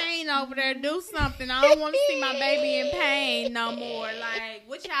she in pain over there. Do something. I don't want to see my baby in pain no more. Like,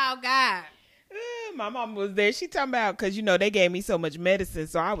 what y'all got? My mom was there. She talking about, because, you know, they gave me so much medicine,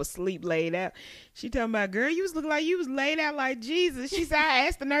 so I was sleep laid out. She talking about, girl, you was looking like you was laid out like Jesus. She said, I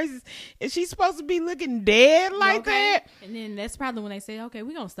asked the nurses, is she supposed to be looking dead like that? And then that's probably when they say, okay,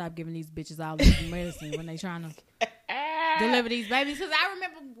 we're going to stop giving these bitches all this medicine when they trying to deliver these babies. Because I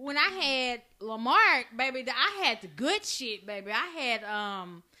remember when I had Lamar, baby, I had the good shit, baby. I had,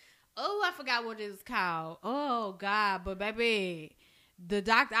 I forgot what it was called. Oh, God. But, baby... The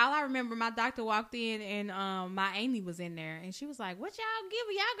doctor, all I remember, my doctor walked in and my auntie was in there and she was like, what y'all give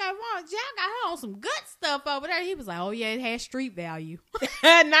her? Y'all got her on some good stuff over there. He was like, oh yeah, it has street value.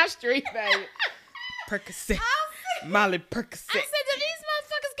 Not street value. Percocet. Molly Percocet. I said, did these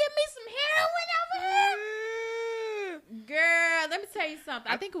motherfuckers give me some heroin over here? Girl, let me tell you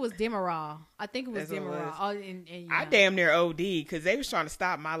something. I think it was Demerol. Oh, and I damn near OD because they was trying to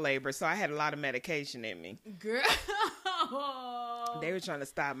stop my labor, so I had a lot of medication in me. Girl. They were trying to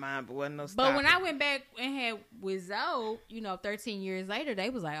stop mine, but wasn't no But stopping. when I went back and had with Zoe, 13 years later, they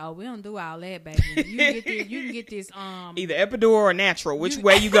was like, "Oh, we don't do all that, baby. You can get this either epidural or natural. Which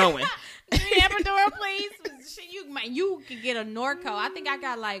way you going? Epidural, please. You can get a Norco. I think I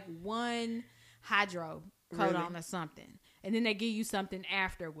got like one hydrocodone or something, and then they give you something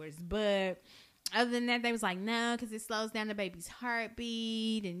afterwards. But other than that, they was like, no, because it slows down the baby's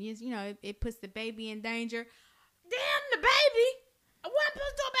heartbeat, and it puts the baby in danger. Damn the baby. What am I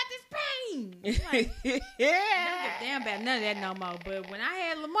supposed to do about this pain? Like, I don't give a damn about none of that no more. But when I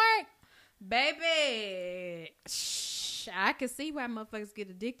had Lamar, baby, I could see why motherfuckers get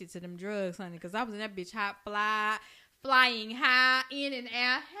addicted to them drugs, honey. Because I was in that bitch flying high, in and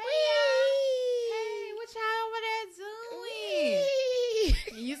out. Hey, what y'all over there doing?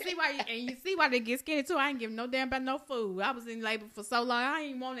 And you see why they get skinny too. I ain't giving no damn about no food. I was in labor for so long, I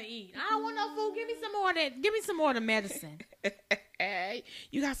ain't want to eat. I don't want no food. Give me some more of that. Give me some more of the medicine. Hey,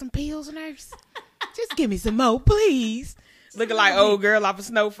 you got some pills, nurse? Just give me some more, please. Looking like old girl off a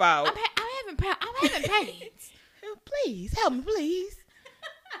snowfall. I'm having pains. Please help me, please.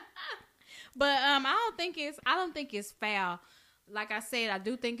 But I don't think it's foul. Like I said, I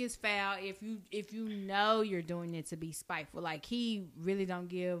do think it's foul if you know you're doing it to be spiteful. Like, he really don't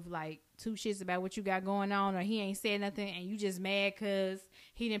give like two shits about what you got going on, or he ain't said nothing, and you just mad because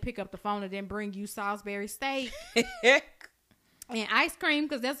he didn't pick up the phone and then bring you Salisbury steak and ice cream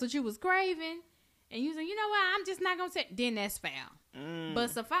because that's what you was craving, and you say, you know what, I'm just not gonna say. Then that's foul. But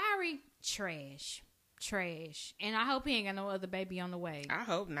Safaree, trash, and I hope he ain't got no other baby on the way. I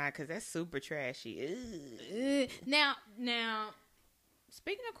hope not, because that's super trashy. Now,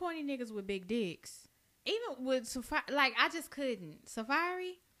 speaking of corny niggas with big dicks, even with Safaree, like, I just couldn't.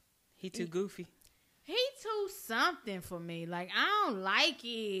 Safaree, he too goofy. He too something for me. Like, I don't like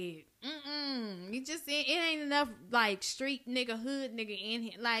it. It ain't enough, like, street nigga, hood nigga in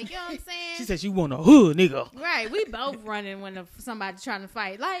here. Like, you know what I'm saying? She says you want a hood nigga. Right. We both running when somebody trying to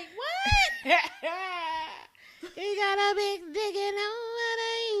fight. Like, what? He got a big dick and I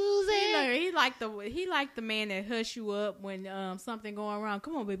wanna use it. He like the man that hush you up when something going wrong.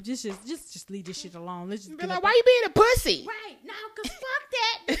 Come on, baby, just leave this shit alone. Let's just be like, why you being a pussy? Right. No, cause fuck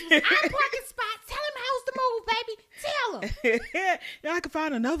that. This was our parking spot. Tell him house to move, baby. Tell Tell him. I could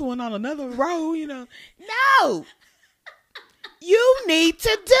find another one on another road, you know. No. You need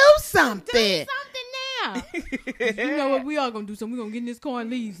to do something. Do something now. You know what? We all gonna do something. We gonna get in this car and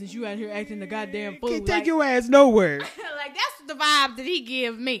leave since you out here acting the goddamn fool. Can't take your ass nowhere. Like, that's the vibe that he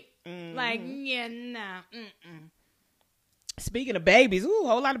give me. Mm-hmm. Like, yeah, nah. Speaking of babies, ooh, a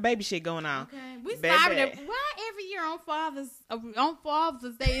whole lot of baby shit going on. Okay, we started it. Why every year on Father's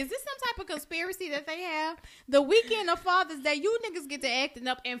Day? Is this some type of conspiracy that they have? The weekend of Father's Day, you niggas get to acting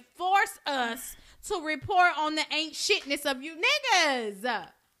up and force us to report on the ain't shitness of you niggas.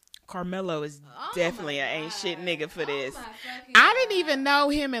 Carmelo is definitely an ain't shit nigga for this. I didn't even know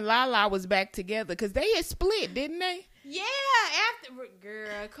him and Lala was back together because they had split, didn't they? Yeah,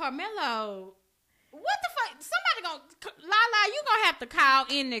 girl, Carmelo. What the fuck? Somebody Lala, you gonna have to call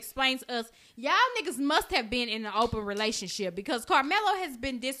in and explain to us. Y'all niggas must have been in an open relationship because Carmelo has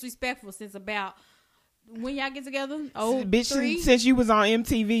been disrespectful since about when y'all get together. Oh, bitch, since you was on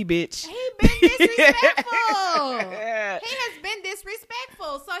MTV, bitch. He been disrespectful. He has been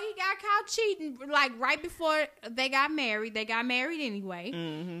disrespectful. So he got caught cheating like right before they got married. They got married anyway.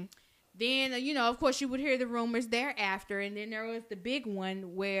 Mm-hmm. Then, you know, of course, you would hear the rumors thereafter. And then there was the big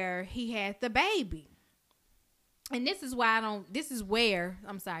one where he had the baby. And this is why I don't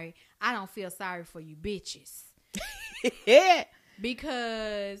feel sorry for you bitches. Yeah.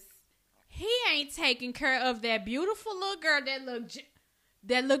 Because he ain't taking care of that beautiful little girl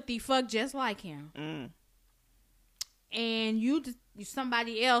that looked the fuck just like him. Mm. And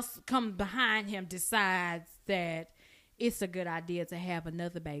somebody else come behind him decides that it's a good idea to have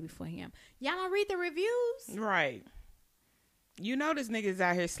another baby for him. Y'all don't read the reviews? Right. You know this nigga's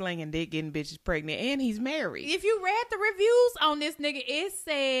out here slinging dick, getting bitches pregnant, and he's married. If you read the reviews on this nigga, it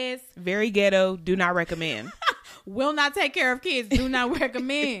says... very ghetto, do not recommend. Will not take care of kids, do not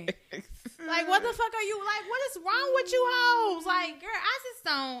recommend. Like, what the fuck are you... Like, what is wrong with you hoes? Like, girl,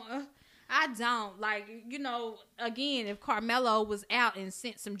 I don't. Like, you know, again, if Carmelo was out and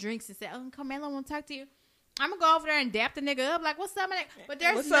sent some drinks and said, oh, Carmelo want to talk to you, I'm going to go over there and dap the nigga up. Like, what's up, man? But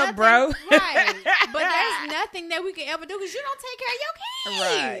there's what's nothing, up, bro? Right. But there's nothing that we can ever do because you don't take care of your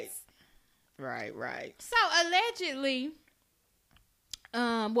kids. Right. So, allegedly,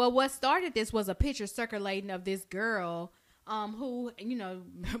 what started this was a picture circulating of this girl who, you know,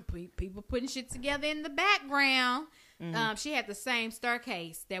 people putting shit together in the background. Mm-hmm. She had the same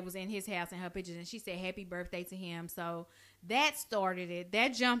staircase that was in his house in her pictures, and she said happy birthday to him. So, that started it. That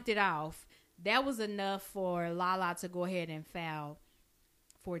jumped it off. That was enough for Lala to go ahead and file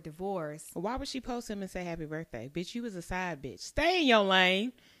for divorce. Why would she post him and say happy birthday? Bitch, you was a side bitch. Stay in your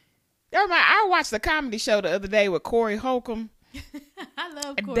lane. I watched a comedy show the other day with Corey Holcomb. I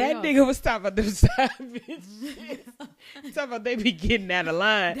love Corey that Holcomb. Nigga was talking about them side bitches. Talking about they be getting out of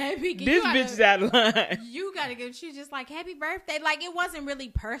line. This bitch is out of line. You gotta give. She's just like happy birthday. Like it wasn't really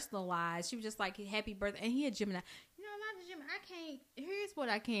personalized. She was just like happy birthday. And he a Gemini. You know, a lot of Gemini. I can't. Here's what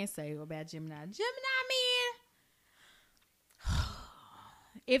I can say about Gemini. Gemini men.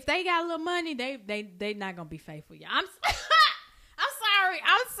 If they got a little money, they not gonna be faithful. Yeah, I'm sorry.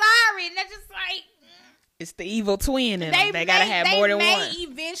 And they're just like. It's the evil twin in them. They gotta have more than one. They may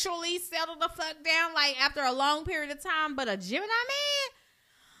eventually settle the fuck down, like after a long period of time. But a Gemini man,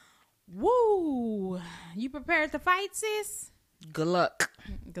 woo! You prepared to fight, sis? Good luck.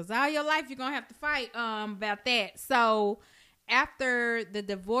 Because all your life you're gonna have to fight about that. So after the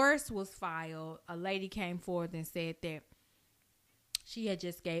divorce was filed, a lady came forth and said that she had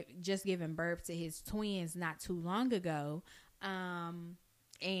just given birth to his twins not too long ago.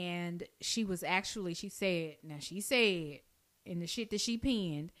 And she said in the shit that she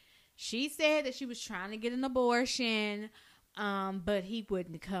penned, she said that she was trying to get an abortion, but he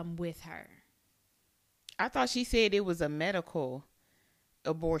wouldn't come with her. I thought she said it was a medical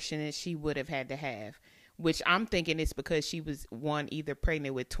abortion that she would have had to have, which I'm thinking it's because she was either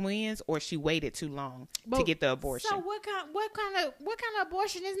pregnant with twins or she waited too long to get the abortion. So what kind of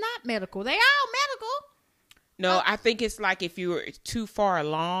abortion is not medical? They all medical. No, I think it's like if you're too far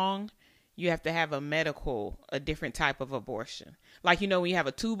along, you have to have a different type of abortion. Like, you know, when you have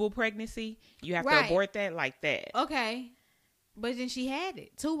a tubal pregnancy, you have to abort that like that. Okay. But then she had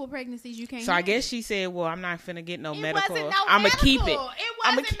it. Tubal pregnancies, you can't. So I guess she said, well, I'm not finna get no medical. I'm going to keep it. It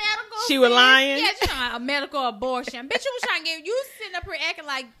wasn't medical. She was lying? Yeah, she a medical abortion. Bitch, you was trying to get, you sitting up here acting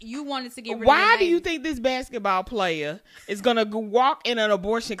like you wanted to get rid of Why do you think this basketball player is going to walk in an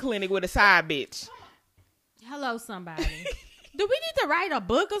abortion clinic with a side bitch? Hello, somebody. Do we need to write a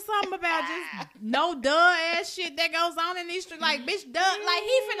book or something about just no duh ass shit that goes on in these streets? Like, bitch, duh. Like,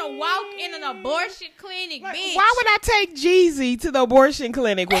 he finna walk in an abortion clinic, like, bitch. Why would I take Jeezy to the abortion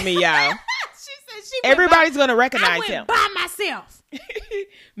clinic with me, y'all? She said Everybody's going to recognize him. By myself.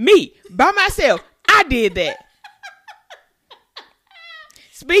 Me, by myself. I did that.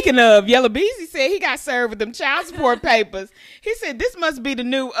 Speaking of, Yellow Beezy said he got served with them child support papers. He said this must be the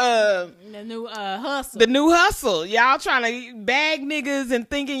new hustle. The new hustle. Y'all trying to bag niggas and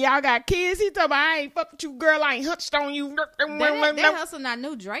thinking y'all got kids. He talking about, I ain't fuck with you, girl. I ain't hunched on you. That hustle not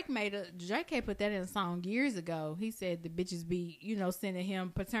new. Drake had put that in a song years ago. He said the bitches be, sending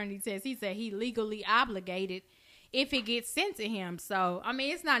him paternity tests. He said he legally obligated if it gets sent to him. So, I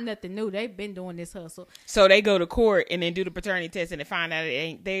mean, it's not nothing new. They've been doing this hustle. So they go to court and then do the paternity test and they find out it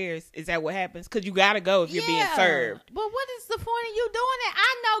ain't theirs. Is that what happens? Because you got to go if you're being served. But what is the point of you doing that?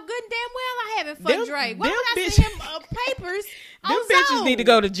 I know good and damn well I haven't fucked Drake. Why would I send him papers on Them bitches Zoom? need to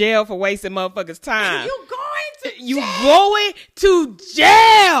go to jail for wasting motherfuckers' time. You going to jail? You going to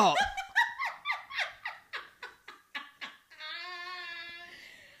jail.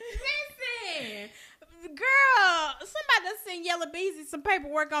 Girl, somebody done sent Yellow Beezy some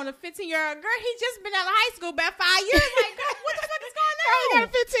paperwork on a 15-year-old girl. He just been out of high school about 5 years. Like, girl, what the fuck is going on? He got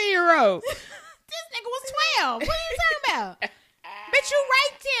a 15-year-old. This nigga was 12. What are you talking about? Bitch, you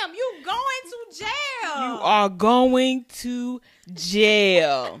raped him. You going to jail. You are going to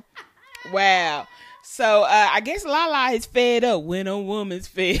jail. Wow. So I guess Lala is fed up when a woman's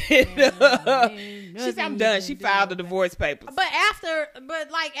fed up. She said, I'm done. She filed the divorce papers. But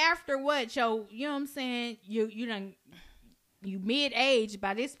after what, yo, you know what I'm saying? You mid-age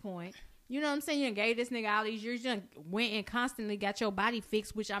by this point. You know what I'm saying? You done gave this nigga all these years. You done went and constantly got your body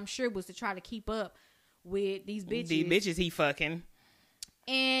fixed, which I'm sure was to try to keep up with these bitches. The bitches he fucking.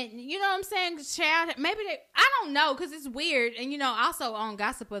 And you know what I'm saying? Child, maybe I don't know, because it's weird. And also on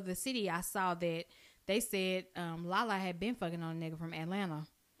Gossip of the City, I saw that they said Lala had been fucking on a nigga from Atlanta.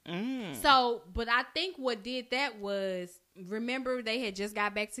 So, but I think what did that was, remember they had just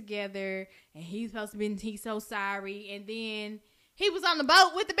got back together and he's supposed to be, he's so sorry. And then he was on the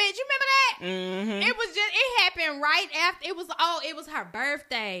boat with the bitch. You remember that? Mm-hmm. It happened right after, it was her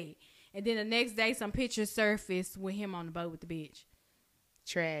birthday. And then the next day some pictures surfaced with him on the boat with the bitch.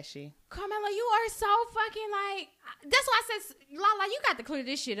 Trashy. Carmelo, you are so fucking that's why I said, Lala, you got to clear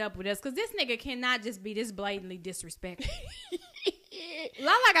this shit up with us, because this nigga cannot just be this blatantly disrespectful.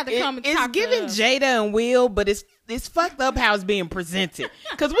 Lala got to come and talk It's giving Jada and Will, but it's fucked up how it's being presented.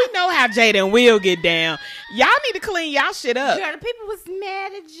 Because we know how Jada and Will get down. Y'all need to clean y'all shit up. Girl, the people was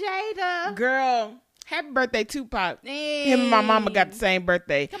mad at Jada. Girl, happy birthday, Tupac. Hey. Him and my mama got the same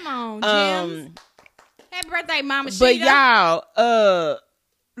birthday. Come on, Jim. Happy birthday, Mama Sheeta. But y'all,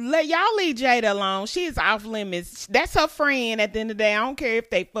 let y'all leave Jada alone. She is off limits. That's her friend at the end of the day. I don't care if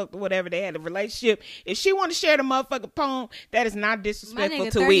they fucked or whatever, they had a relationship. If she want to share the motherfucking poem, that is not disrespectful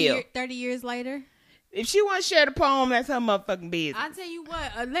to Will. 30 years later. If she want to share the poem, that's her motherfucking business. I tell you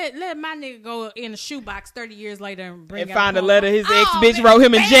what, let my nigga go in a shoebox 30 years later and bring and out find a a letter his ex-bitch man. wrote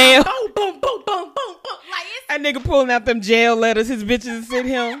him in jail. Boom, boom, boom, boom, boom, boom. Like, that nigga pulling out them jail letters his bitches sent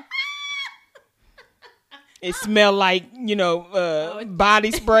him. It smell like,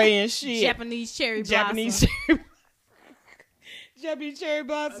 body spray and shit. Japanese cherry blossom. Japanese cherry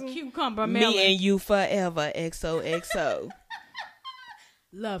blossom. A cucumber melon. Me and you forever. XOXO.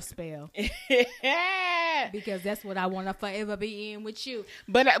 Love spell. Because that's what I want to forever be in with you.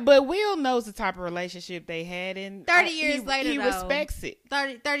 But Will knows the type of relationship they had, and 30 years later, he respects it.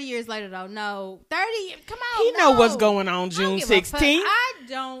 30 years later, though, no. 30, come on, he know what's going on June 16th. I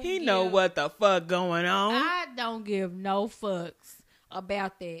don't He know what the fuck going on. I don't give no fucks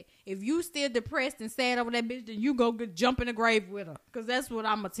about that. If you still depressed and sad over that bitch, then you go jump in the grave with her. Because that's what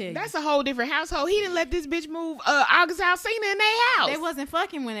I'm going to tell you. That's a whole different household. He didn't let this bitch move August Alsina in their house. They wasn't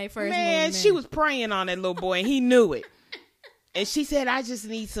fucking when they first moved. Man, she was praying on that little boy and he knew it. And she said, I just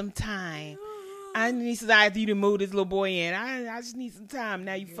need some time. I need some time for you to move this little boy in. I just need some time.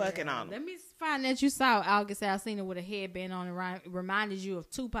 Now you fucking on him. Let me find that you saw August Alsina with a headband on and reminded you of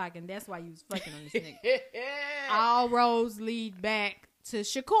Tupac, and that's why you was fucking on this nigga. All roads lead back to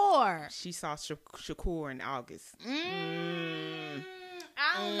Shakur. She saw Shakur in August. I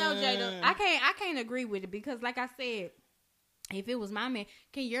don't know, Jada. I can't agree with it, because like I said, if it was my man,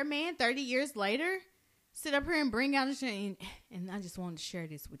 can your man 30 years later sit up here and bring out a shit? And I just wanted to share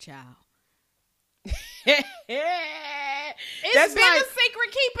this with y'all. It's that's been like, a secret.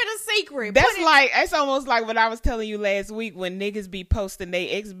 Keep it a secret. That's almost like what I was telling you last week when niggas be posting their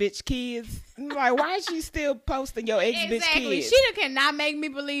ex-bitch kids. I'm like, why is she still posting your ex-bitch kids? She cannot make me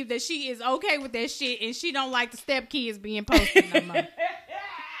believe that she is okay with that shit and she don't like the step kids being posted no more.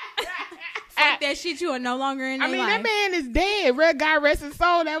 Fuck that shit, you are no longer in their life. That man is dead. Red guy rest his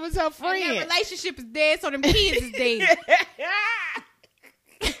soul. That was her friend. And that relationship is dead, so them kids is dead.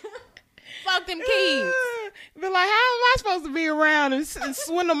 Fuck them kids. Be like, how am I supposed to be around and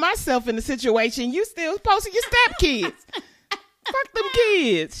swindle myself in the situation? You still posting your stepkids. Fuck them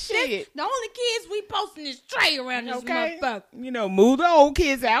kids. Shit. The only kids we posting is Trey around this motherfucker. You know, move the old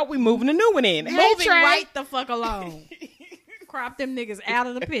kids out. We moving the new one in. Moving right the fuck along. Crop them niggas out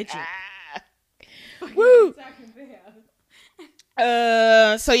of the picture. Woo.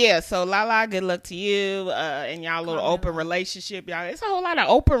 So Lala, good luck to you and y'all little open relationship. Y'all, it's a whole lot of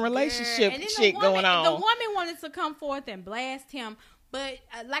open relationship shit going on. The woman wanted to come forth and blast him, but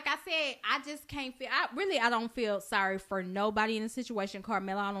like I said, I just can't feel. I don't feel sorry for nobody in the situation.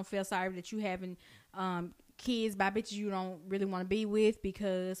 Carmelo, I don't feel sorry that you having kids by bitches you don't really want to be with,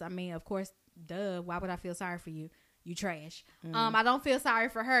 because I mean, of course, duh. Why would I feel sorry for you? You trash. I don't feel sorry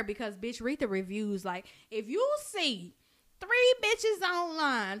for her because, bitch, read the reviews. Like, if you see 3 bitches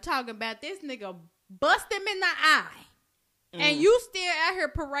online talking about this nigga bust him in the eye, and you still out here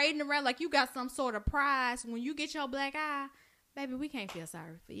parading around like you got some sort of prize when you get your black eye, baby, we can't feel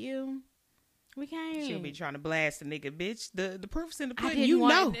sorry for you. We can't. She'll be trying to blast the nigga, bitch. The proof's in the pudding. You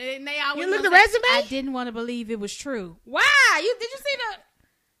look at the resume. I didn't want to believe it was true. Why? Did you see the?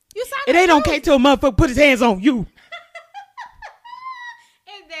 You saw it ain't okay till a motherfucker put his hands on you.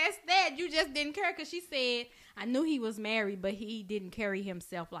 And that's that. You just didn't care because she said, I knew he was married, but he didn't carry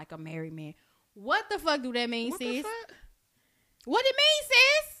himself like a married man. What the fuck do that mean, sis? What it mean,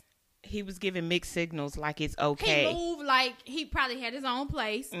 sis? He was giving mixed signals like it's okay. He moved like he probably had his own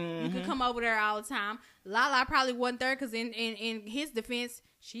place. You could come over there all the time. Lala probably wasn't there because in his defense,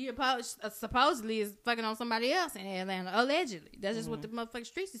 she supposedly is fucking on somebody else in Atlanta. Allegedly. That's just what the motherfucking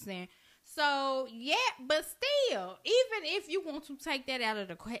streets is saying. So, yeah, but still, even if you want to take that out of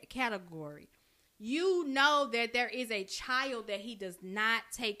the category, you know that there is a child that he does not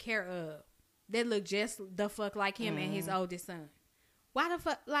take care of that look just the fuck like him and his oldest son. Why the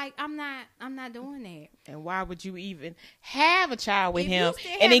fuck? Like, I'm not doing that. And why would you even have a child with him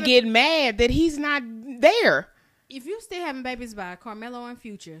and then get mad that he's not there? If you still having babies by Carmelo and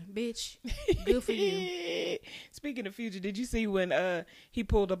Future, bitch, good for you. Speaking of Future, did you see when he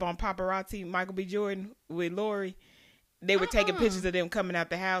pulled up on paparazzi Michael B. Jordan with Lori? They were taking pictures of them coming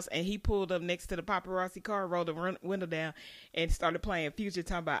out the house, and he pulled up next to the paparazzi car, rolled the window down, and started playing Future,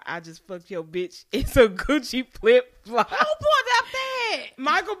 talking about, I just fucked your bitch. It's a Gucci flip-flop. Who pulled up that?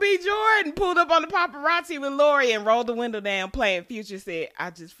 Michael B. Jordan pulled up on the paparazzi with Lori and rolled the window down, playing Future, said, I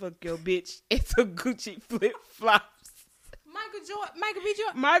just fucked your bitch. It's a Gucci flip-flop. Michael B.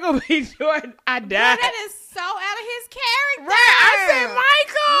 Jordan. Michael B. Jordan, I died. Bro, that is so out of his character. Right, I said,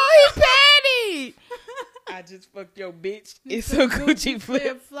 Michael, he's petty. I just fucked your bitch. It's a Gucci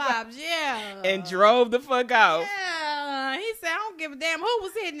flip-flops, yeah. And drove the fuck out. Yeah. He said, I don't give a damn who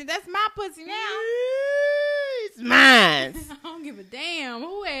was hitting it. That's my pussy now. It's mine. I don't give a damn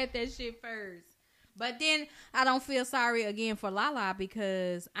who had that shit first. But then I don't feel sorry again for Lala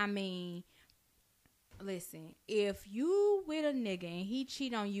because, I mean, listen, if you with a nigga and he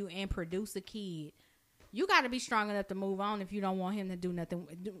cheat on you and produce a kid, you got to be strong enough to move on if you don't want him to do nothing,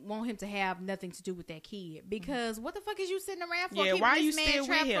 want him to have nothing to do with that kid. Because what the fuck is you sitting around for? Yeah, why are you still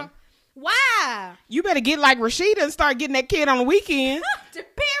with him? Why? You better get like Rashida and start getting that kid on the weekend.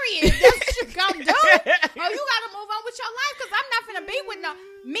 Period. That's what you gonna do. Or you gotta move on with your life because I'm not finna be with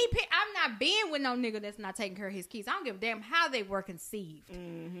I'm not being with no nigga that's not taking care of his kids. I don't give a damn how they were conceived.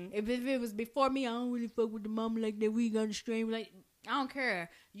 If it was before me, I don't really fuck with the mama like that. We gonna stream like. I don't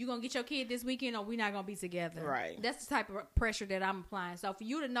care. You gonna get your kid this weekend or we not gonna be together. Right. That's the type of pressure that I'm applying. So for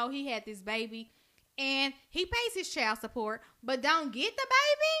you to know he had this baby and he pays his child support, but don't get the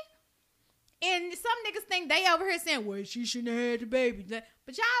baby. And some niggas think they over here saying, well, she shouldn't have had the baby.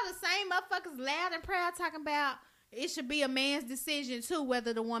 But y'all the same motherfuckers loud and proud talking about it should be a man's decision too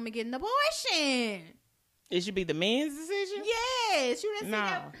whether the woman get an abortion. It should be the man's decision? Yes. You didn't see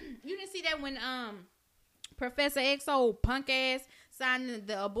that. You didn't see that when Professor XO punk ass signed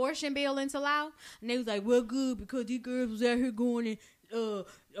the abortion bill into law, and they was like, well, good, because these girls was out here going and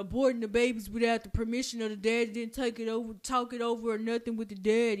aborting the babies without the permission of the daddy, didn't talk it over or nothing with the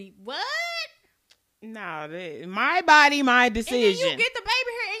daddy. What? No, my body, my decision. And then you get the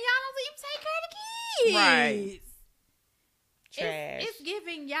baby here, and y'all don't think you take care of the kids. Right. Trash. It's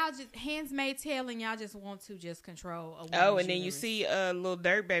giving y'all just handsmaid tale, and y'all just want to just control a woman's and then uterus. you see little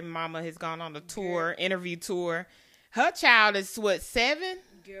DaBaby mama has gone on a tour, interview tour. Her child is what, 7?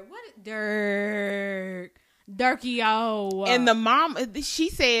 Girl, what Dirky-o. And the mom, she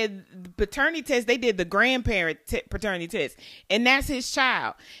said the paternity test, they did the grandparent paternity test, and that's his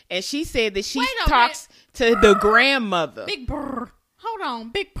child. And she said that she talks to the grandmother. Big brr. Hold on,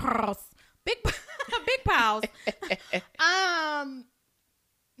 big pause. Big pause.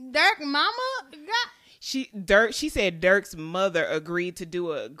 Dirk mama She said Dirk's mother agreed to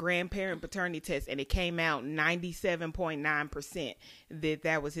do a grandparent paternity test, and it came out 97.9%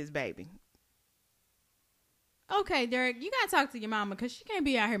 that was his baby. Okay, Dirk, you gotta talk to your mama because she can't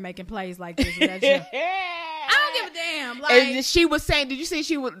be out here making plays like this without you. I don't give a damn. Like, and she was saying, did you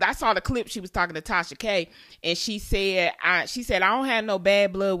see I saw the clip, she was talking to Tasha K, and she said I don't have no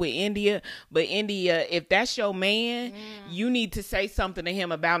bad blood with India, but India, if that's your man, you need to say something to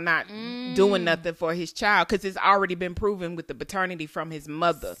him about not doing nothing for his child, because it's already been proven with the paternity from his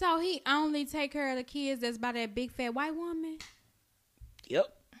mother. So he only take care of the kids that's by that big fat white woman?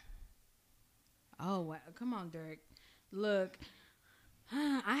 Yep. Oh, wow. Come on, Dirk. Look,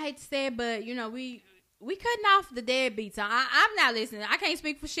 I hate to say it, but, you know, we cutting off the deadbeats. I'm not listening. I can't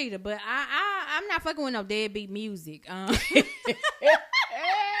speak for Sheeta, but I'm not fucking with no deadbeat music. That's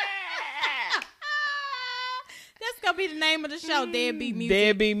going to be the name of the show, Deadbeat Music.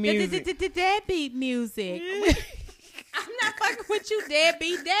 Deadbeat Music. Deadbeat Music. I'm not fucking with you,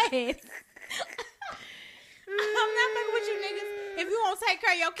 deadbeat dads. I'm not fucking with you niggas. If you won't take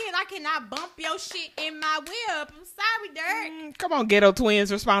care of your kid, I cannot bump your shit in my whip. I'm sorry, Dirk. Come on, Ghetto Twins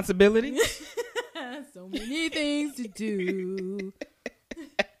responsibility. So many things to do.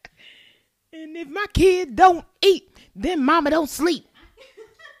 And if my kid don't eat, then mama don't sleep.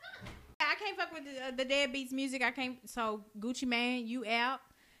 I can't fuck with the Deadbeats music. I can't. So Gucci Man, you out.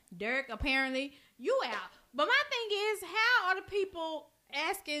 Dirk, apparently, you out. But my thing is, how are the people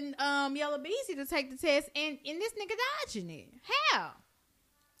asking Yellow Beezy to take the test and this nigga dodging it? How?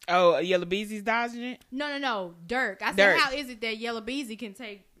 Oh, Yellow Beezy's dodging it? No. Dirk. I said, Dirk. how is it that Yellow Beezy can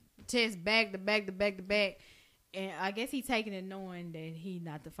take tests back to back to back to back? And I guess he taking it knowing that he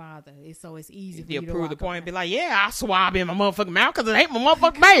not the father. So it's easy for you to prove the walk point up and be like, yeah, I'll swab in my motherfucking mouth because it ain't my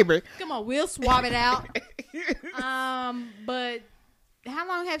motherfucking baby. Come on, we'll swab it out. But how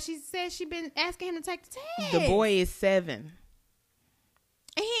long have she said she been asking him to take the test? The boy is 7.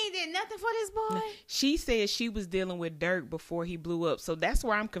 And he ain't did nothing for this boy? She said she was dealing with Dirk before he blew up. So that's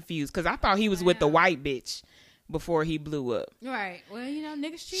where I'm confused, because I thought he was with the white bitch before he blew up. Right. Well, you know,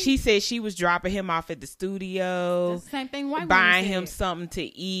 niggas cheat. She said she was dropping him off at the studio. That's the same thing white buying women him said. something to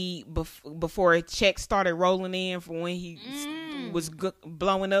eat before a check started rolling in for when he was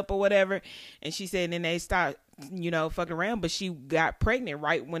blowing up or whatever. And she said then they stopped, fucking around, but she got pregnant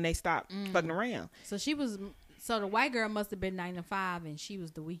right when they stopped fucking around. So the white girl must have been 9 to 5 and she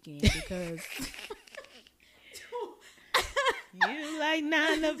was the weekend because you like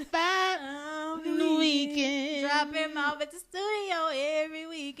 9 to 5 on the weekend. Drop him off at the studio every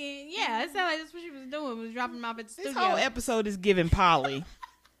weekend. Yeah, it sounded like that's what she was doing, was dropping him off at the studio. This whole episode is giving Polly.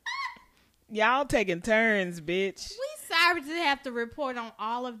 Y'all taking turns, bitch. We sorry to have to report on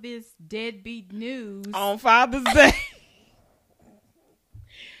all of this deadbeat news on Father's Day.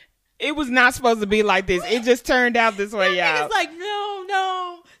 It was not supposed to be like this. It just turned out this way, y'all. It's like,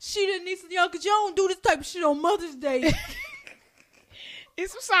 no, she didn't need to, because y'all don't do this type of shit on Mother's Day.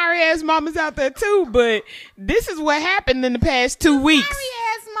 It's some sorry ass mamas out there too, but this is what happened in the past 2 weeks. Sorry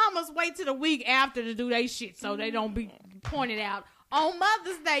ass mamas wait till the week after to do they shit so they don't be pointed out on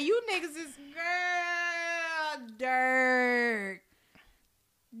Mother's Day. You niggas is Dirk.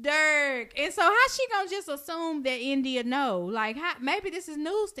 And so how she gonna just assume that India know? Like, maybe this is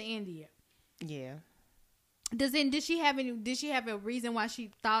news to India. Yeah. Did she have a reason why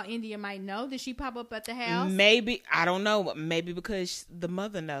she thought India might know? Did she pop up at the house? Maybe, I don't know. Maybe because the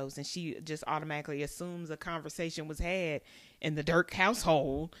mother knows and she just automatically assumes a conversation was had in the Dirk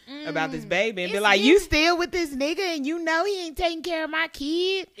household about this baby and be like, you still with this nigga and you know he ain't taking care of my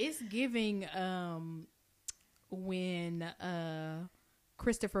kid? It's giving when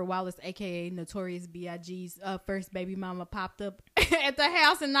Christopher Wallace, aka Notorious B.I.G.'s first baby mama, popped up at the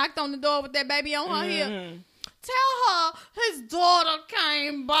house and knocked on the door with that baby on her hip. Tell her his daughter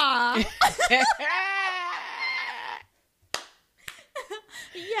came by.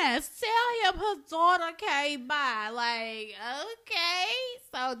 Yes, tell him his daughter came by. Like, okay.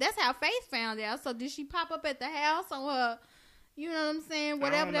 So that's how Faith found out. So did she pop up at the house on her, you know what I'm saying?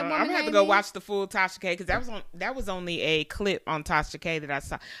 Whatever that woman I'm gonna have to go watch the full Tasha K, because that was only a clip on Tasha K that I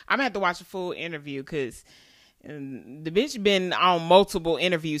saw. I'm gonna have to watch the full interview because the bitch been on multiple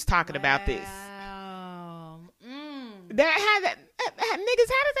interviews talking about this. Niggas, how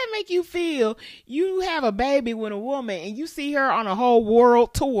does that make you feel? You have a baby with a woman and you see her on a whole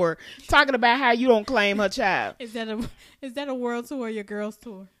world tour talking about how you don't claim her child. Is that a world tour or your girls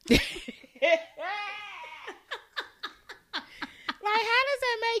tour? Like, how does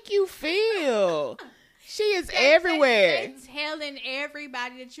that make you feel? She is everywhere. They telling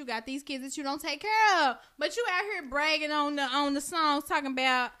everybody that you got these kids that you don't take care of, but you out here bragging on the songs talking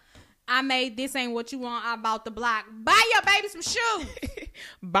about I made this ain't what you want. I bought the block. Buy your baby some shoes.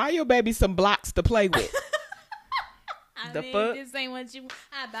 Buy your baby some blocks to play with. Fuck? This ain't what you want.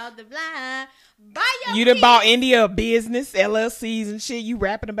 I bought the block. Buy your You done bought India business, LLCs and shit. You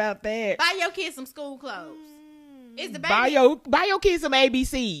rapping about that. Buy your kids some school clothes. Is the baby buy your kids some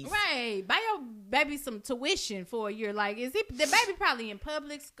ABCs. Right. Buy your baby some tuition for a year. Like, is the baby probably in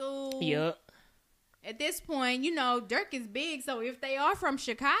public school? Yep. At this point, you know, Dirk is big. So if they are from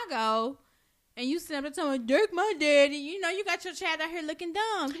Chicago and you sit up and tell me, Dirk, my daddy, you know, you got your child out here looking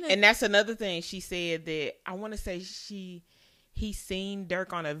dumb. And that's another thing. She said that, I want to say he seen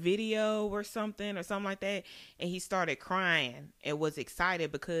Dirk on a video or something like that. And he started crying and was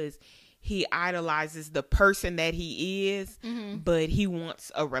excited because he idolizes the person that he is, but he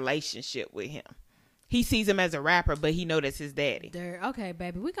wants a relationship with him. He sees him as a rapper, but he know that's his daddy. Dirk, okay,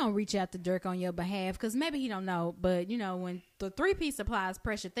 baby, we're going to reach out to Dirk on your behalf because maybe he don't know. But, you know, when the 3-piece supplies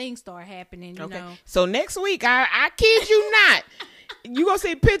pressure, things start happening, you know. So next week, I kid you not, you going to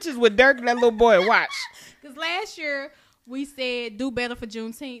see pictures with Dirk and that little boy. Watch. Because last year, we said do better for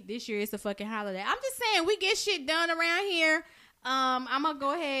Juneteenth. This year, it's a fucking holiday. I'm just saying, we get shit done around here. I'm going to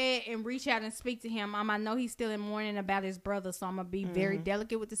go ahead and reach out and speak to him. I know he's still in mourning about his brother, so I'm going to be very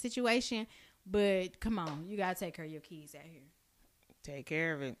delicate with the situation. But come on, you gotta take care of your kids out here. Take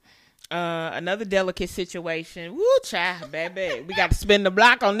care of it. Another delicate situation. Woo, child, baby. We got to spin the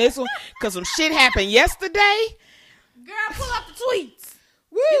block on this one because some shit happened yesterday. Girl, pull up the tweets.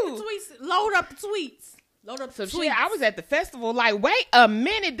 Woo. Get the tweets. Load up the tweets. Load up the tweets. Shit, I was at the festival like, wait a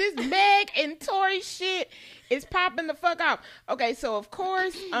minute. This Meg and Tory shit is popping the fuck out. Okay, so of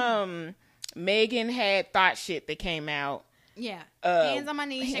course, Megan had Thought Shit that came out. Yeah. Hands on my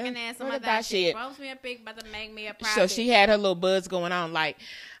knees, shaking ass on my thigh shit. Rolls me a pic, about to make me a private. So she had her little buzz going on. Like,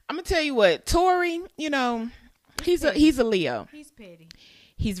 I'm going to tell you what, Tory, you know, he's a Leo. He's petty.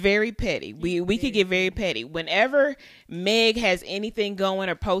 He's very petty. We could get very petty. Whenever Meg has anything going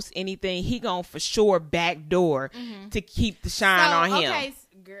or posts anything, he gonna for sure backdoor to keep the shine on him. Okay,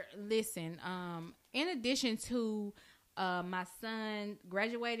 girl, listen. In addition to my son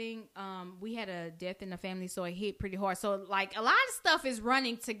graduating, we had a death in the family, so it hit pretty hard. So like a lot of stuff is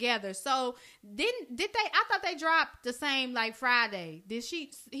running together. So did they? I thought they dropped the same like Friday. Did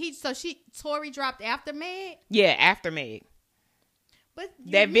Tory dropped after Meg? Yeah, after Meg. But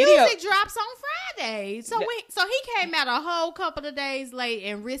that video usually drops on Friday. So he came out a whole couple of days late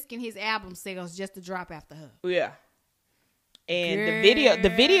and risking his album sales just to drop after her. Yeah. And the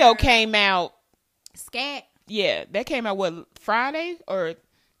video came out Scat. Yeah, that came out what, Friday or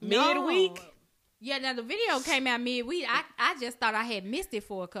midweek? No. Yeah, now the video came out midweek. I just thought I had missed it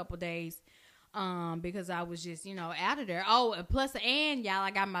for a couple days. Because I was just, you know, out of there. Oh, and y'all,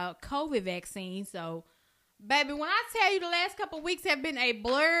 I got my COVID vaccine, so baby, when I tell you the last couple of weeks have been a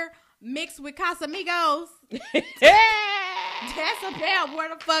blur mixed with Casamigos, that's about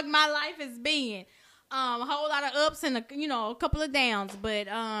where the fuck my life has been. A whole lot of ups and a couple of downs. But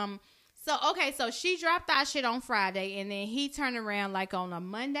so she dropped that shit on Friday, and then he turned around like on a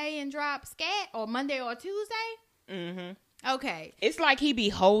Monday and dropped Scat, or Monday or Tuesday. Mm-hmm. Okay. It's like he be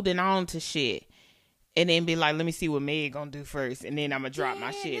holding on to shit. And then be like, let me see what Meg gonna do first, and then I'm gonna drop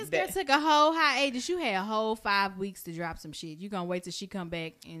my shit. This girl took a whole hiatus. You had a whole 5 weeks to drop some shit. You gonna wait till she come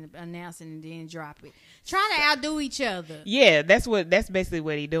back and announce it and then drop it. Trying to outdo each other. Yeah, that's basically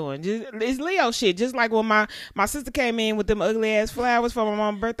what he doing. It's Leo shit. Just like when my sister came in with them ugly ass flowers for my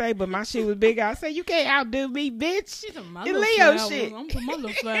mom's birthday, but my shit was big. I said, you can't outdo me, bitch. It's Leo shit. I'm putting my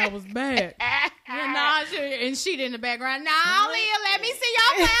little flowers back. And she in the background. Nah, Leah, let me see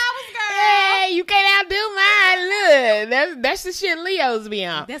your flowers, girl. Hey, you can't outdo mine. Look, that's the shit Leos be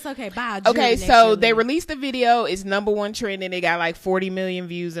on. That's okay. Bye. Okay, so they released the video. It's #1 trending. It got like 40 million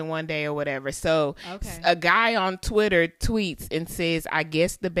views in one day or whatever. So a guy on Twitter tweets and says, I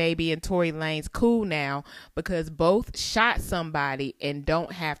guess DaBaby and Tory Lanez cool now because both shot somebody and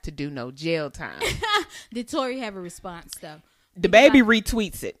don't have to do no jail time. Did Tory have a response though? DaBaby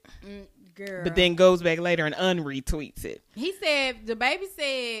retweets it. Girl. But then goes back later and unretweets it. He said, DaBaby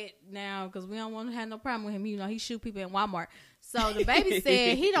said, now, because we don't want to have no problem with him, you know, he shoot people in Walmart. So DaBaby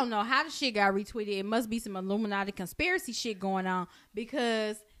said he don't know how the shit got retweeted. It must be some Illuminati conspiracy shit going on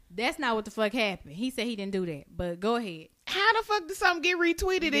because that's not what the fuck happened. He said he didn't do that, but go ahead. How the fuck did something get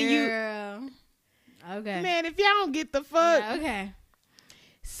retweeted and you? Okay. Man, if y'all don't get the fuck. Yeah, okay.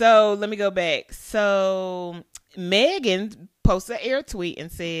 So let me go back. So Megan posts an air tweet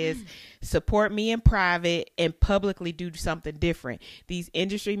and says, support me in private and publicly do something different. These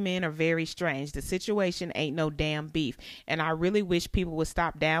industry men are very strange. The situation ain't no damn beef. And I really wish people would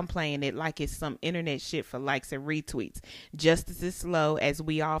stop downplaying it like it's some internet shit for likes and retweets. Justice is slow, as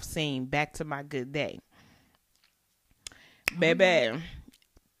we all seen. Back to my good day. Baby.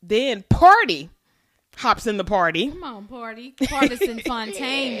 Then Party hops in the party. Come on, Party. Partisan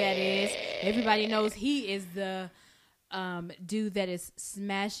Fontaine, that is. Everybody knows he is the dude that is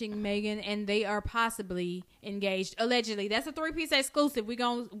smashing Megan, and they are possibly engaged. Allegedly. That's a 3-piece exclusive. We're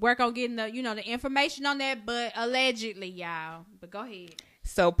going to work on getting the information on that, but allegedly, y'all. But go ahead.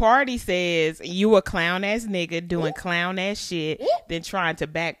 So Party says, you a clown ass nigga doing clown ass shit, then trying to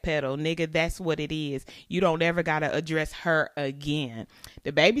backpedal. Nigga, that's what it is. You don't ever gotta address her again.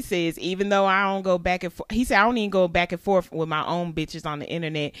 DaBaby says, even though I don't go back and forth, he said, I don't even go back and forth with my own bitches on the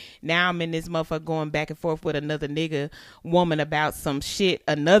internet. Now I'm in this motherfucker going back and forth with another nigga woman about some shit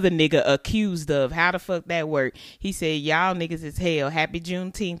another nigga accused of. How the fuck that work? He said, y'all niggas is hell. Happy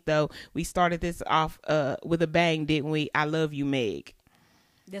Juneteenth though. We started this off with a bang, didn't we? I love you, Meg.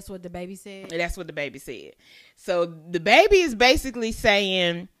 That's what DaBaby said? That's what DaBaby said. So DaBaby is basically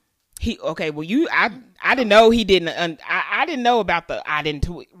saying I didn't know he didn't I didn't know about I didn't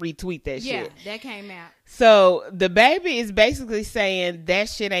retweet that shit. Yeah, that came out. So DaBaby is basically saying that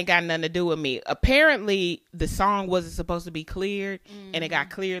shit ain't got nothing to do with me. Apparently the song wasn't supposed to be cleared, and it got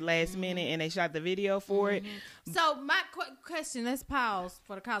cleared last minute, and they shot the video for it. So my question, let's pause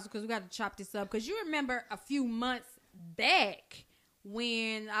for the cause because we got to chop this up, because you remember a few months back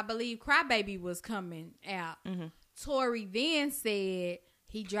when I believe Crybaby was coming out, Tory then said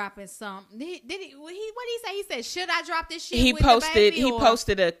he dropping something. What did he say? He said, should I drop this shit? He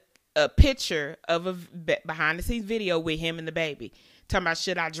posted a picture of a behind the scenes video with him and DaBaby talking about,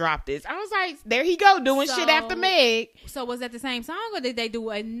 should I drop this? I was like, there he go doing shit after Meg. So was that the same song, or did they do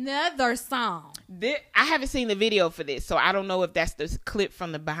another song? I haven't seen the video for this, so I don't know if that's the clip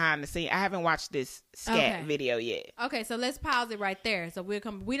from the behind the scene. I haven't watched this scat video yet. Okay, so let's pause it right there. So we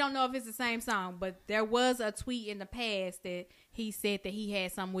don't know if it's the same song, but there was a tweet in the past that he said that he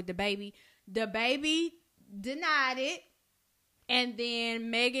had something with DaBaby. DaBaby denied it. And then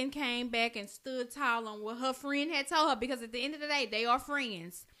Megan came back and stood tall on what her friend had told her, because at the end of the day, they are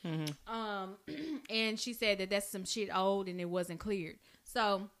friends. And she said that that's some shit old and it wasn't cleared.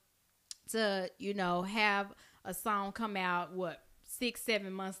 So to, have a song come out, 6-7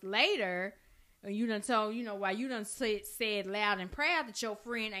 months later, and you done told, why you done said loud and proud that your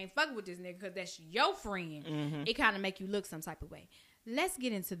friend ain't fucking with this nigga because that's your friend. It kind of make you look some type of way. Let's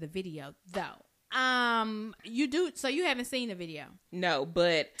get into the video though. You haven't seen the video? No,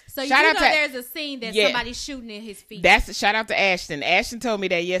 but so there's a scene that somebody's shooting at his feet. That's shout out to Ashton. Ashton told me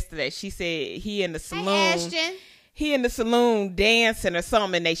that yesterday. She said he in the saloon. Hey, Ashton. He in the saloon dancing or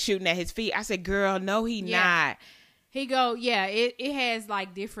something, and they shooting at his feet. I said, girl, no, he not. He go, it has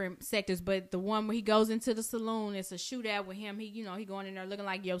like different sectors, but the one where he goes into the saloon, it's a shootout with him. He going in there looking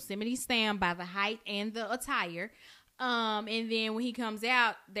like Yosemite Sam by the height and the attire. And then when he comes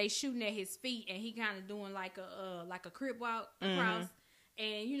out, they shooting at his feet, and he kind of doing like a crip walk across,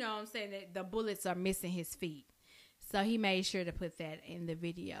 and what I'm saying, that the bullets are missing his feet. So he made sure to put that in the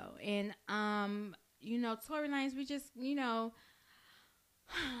video. And Tory Lanez, we just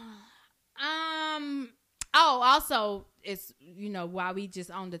also it's while we just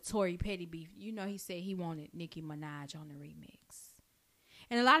on the Tory Petty beef, he said he wanted Nicki Minaj on the remix.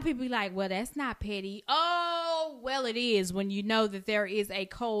 And a lot of people be like, well, that's not petty. Oh, well, it is when you know that there is a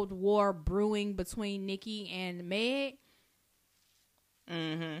Cold War brewing between Nicki and Meg.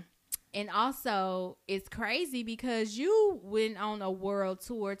 And also, it's crazy because you went on a world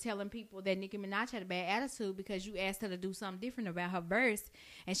tour telling people that Nicki Minaj had a bad attitude because you asked her to do something different about her verse.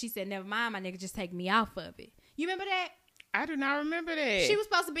 And she said, never mind, my nigga, just take me off of it. You remember that? I do not remember that. She was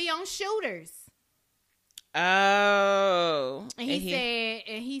supposed to be on Shooters. Oh. And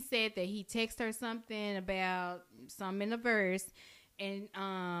he said that he texted her something about something in the verse, and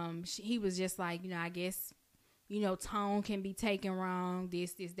he was just like, I guess, tone can be taken wrong,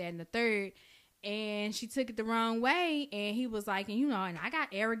 this, that, and the third. And she took it the wrong way, and he was like, and I got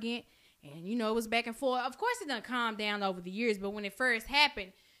arrogant, and it was back and forth. Of course it done calmed down over the years, but when it first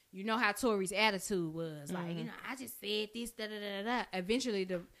happened, how Tory's attitude was. Like, I just said this, da-da-da-da. Eventually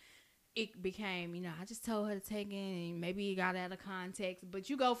it became, I just told her to take it, and maybe it got out of context. But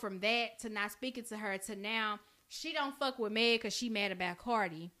you go from that to not speaking to her to now she don't fuck with Meg because she mad about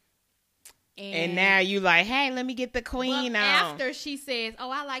Cardi. And now you like, hey, let me get the queen on. After she says, oh,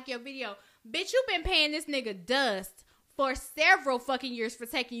 I like your video. Bitch, you been paying this nigga dust for several fucking years for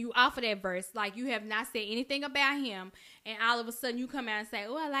taking you off of that verse. Like, you have not said anything about him, and all of a sudden you come out and say,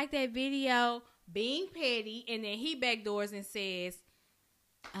 oh, I like that video, being petty, and then he backdoors and says,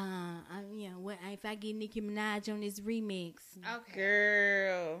 if I get Nicki Minaj on this remix. Okay.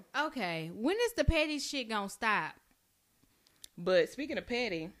 Girl. Okay. When is the petty shit gonna stop? But speaking of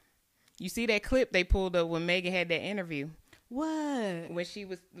petty, you see that clip they pulled up when Megan had that interview? What?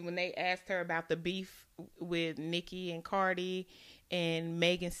 When they asked her about the beef with Nicki and Cardi, and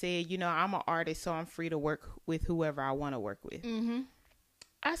Megan said, I'm an artist, so I'm free to work with whoever I want to work with. Mm-hmm.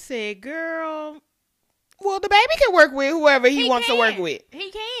 I said, girl, well, DaBaby can work with whoever he wants to work with.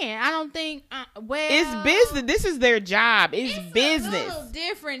 He can. I don't think. It's business. This is their job. It's business. A little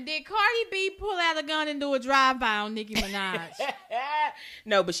different. Did Cardi B pull out a gun and do a drive-by on Nicki Minaj?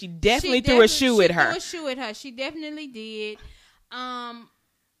 No, but she definitely threw a shoe at her. She definitely did.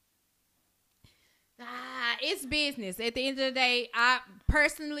 It's business. At the end of the day, I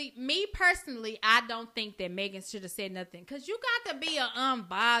personally, I don't think that Megan should have said nothing. Because you got to be an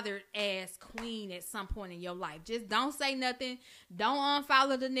unbothered ass queen at some point in your life. Just don't say nothing. Don't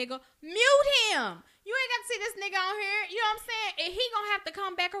unfollow the nigga. Mute him. You ain't got to see this nigga on here. You know what I'm saying? And he gonna have to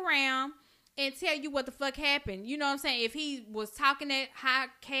come back around and tell you what the fuck happened. You know what I'm saying? If he was talking that high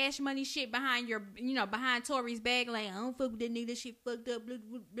cash money shit behind behind Tory's back, like, I don't fuck with that nigga, that shit fucked up, blah,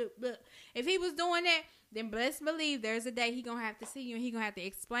 blah, blah, blah. If he was doing that, then best believe there's a day he gonna have to see you and he gonna have to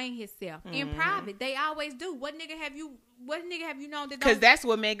explain himself in private. They always do. What nigga have you known that? Because that's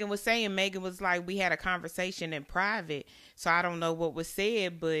what Megan was saying. Megan was like, we had a conversation in private, so I don't know what was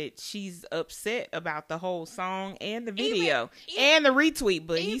said, but she's upset about the whole song and the video and the retweet.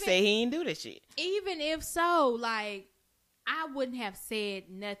 But he said he ain't do this shit. Even if so, like, I wouldn't have said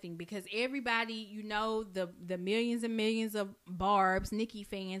nothing because everybody, the millions and millions of Barb's Nicki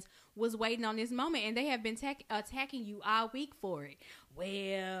fans was waiting on this moment, and they have been attacking you all week for it.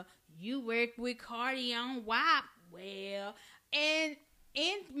 Well, you worked with Cardi on WAP. Well, and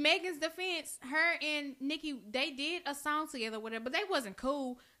in Megan's defense, her and Nicki, they did a song together, whatever, but they wasn't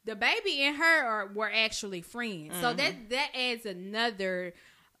cool. DaBaby and her were actually friends, so that adds another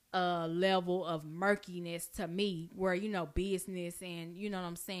level of murkiness to me, where business and what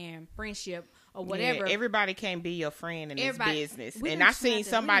I'm saying, friendship or whatever. Yeah, everybody can't be your friend in this business. And I seen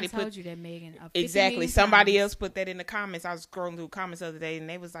somebody told you that, Megan. Exactly. Somebody else put that in the comments. I was scrolling through comments the other day, and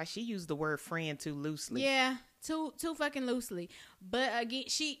they was like, she used the word friend too loosely. Yeah, too fucking loosely. But again,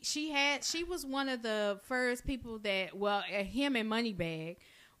 she was one of the first people that, him and Moneybag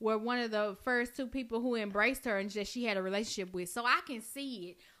were one of the first two people who embraced her and that she had a relationship with. So I can see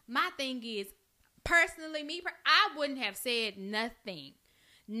it. My thing is, personally, I wouldn't have said nothing.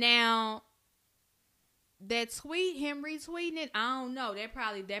 Now, that tweet, him retweeting it, I don't know. That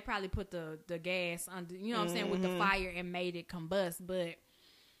probably put the gas under, what I'm saying, with the fire and made it combust. But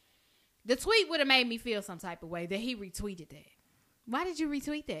the tweet would have made me feel some type of way that he retweeted that. Why did you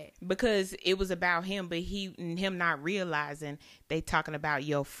retweet that? Because it was about him, but him not realizing they talking about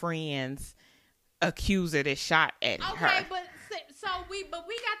your friend's accuser that shot at her. Okay, but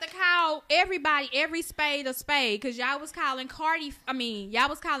we got to call everybody, every spade a spade, because y'all was calling y'all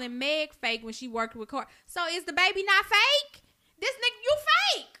was calling Meg fake when she worked with Cardi. So is DaBaby not fake? This nigga, you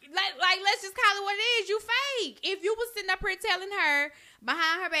fake. Like, let's just call it what it is. You fake. If you was sitting up here telling her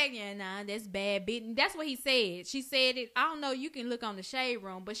behind her back, that's bad bitch. That's what he said. She said it. I don't know. You can look on the shade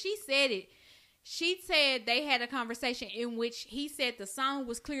room, but she said it. She said they had a conversation in which he said the song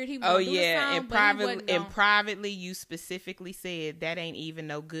was cleared. He was gonna do the song, and privately, you specifically said that ain't even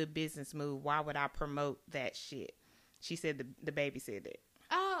no good business move. Why would I promote that shit? She said DaBaby said that.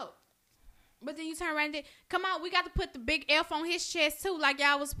 Oh, but then you turn around and did, come on, we got to put the big F on his chest too, like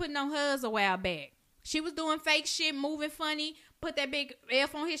y'all was putting on hers a while back. She was doing fake shit, moving funny. Put that big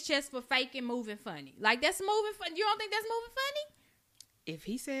F on his chest for fake and moving funny. Like, that's moving funny. You don't think that's moving funny? If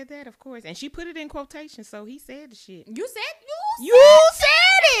he said that, of course. And she put it in quotation, so he said the shit. You said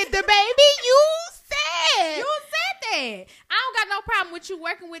it, DaBaby. You said that. I don't got no problem with you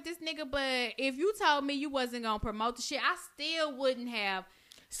working with this nigga, but if you told me you wasn't gonna promote the shit, I still wouldn't have.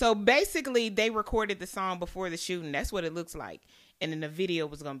 So basically, they recorded the song before the shooting. That's what it looks like. And then the video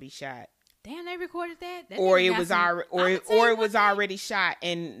was gonna be shot. Damn, they recorded that? Or it was already shot,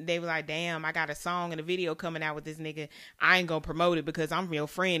 and they were like, damn, I got a song and a video coming out with this nigga. I ain't gonna promote it because I'm your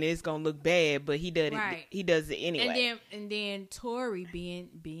friend. It's gonna look bad, but he does it. He does it anyway. And then Tory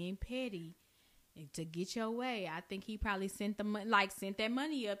being petty to get your way. I think he probably sent that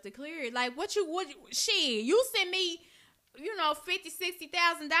money up to clear it. Like, shit, you sent me, $50,000,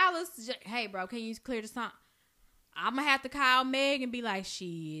 $60,000. Hey, bro, can you clear the song? I'm going to have to call Meg and be like,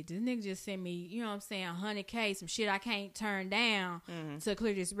 shit, this nigga just sent me, you know what I'm saying, 100K, some shit I can't turn down to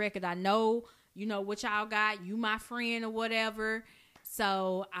clear this record. I know, you know, what y'all got. You my friend or whatever.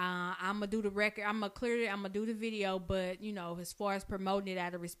 So I'm going to do the record. I'm going to clear it. I'm going to do the video. But, you know, as far as promoting it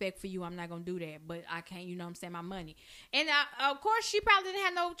out of respect for you, I'm not going to do that. But I can't, you know what I'm saying, my money. And, of course, she probably didn't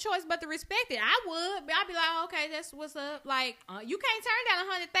have no choice but to respect it. I would. But I'd be like, okay, that's what's up. Like, you can't turn down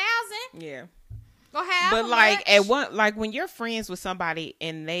 100,000. Yeah. Go have But, much. at one, like, when you're friends with somebody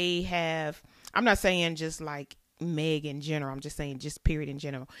and they have, I'm not saying just, like, Meg in general. I'm just saying just period in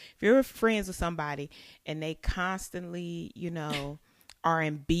general. If you're friends with somebody and they constantly, you know, are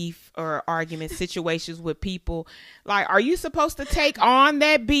in beef or argument situations with people, like, are you supposed to take on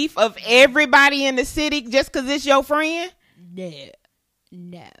that beef of everybody in the city just because it's your friend?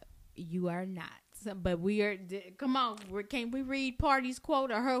 No, you are not. But we are, come on, can we read Party's quote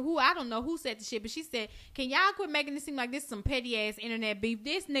or her, who, I don't know who said the shit, but she said, can y'all quit making it seem like this some petty ass internet beef?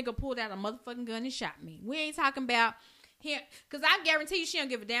 This nigga pulled out a motherfucking gun and shot me. We ain't talking about him, because I guarantee you she don't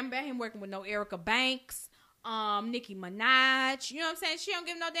give a damn about him working with no Erica Banks, Nicki Minaj, you know what I'm saying? She don't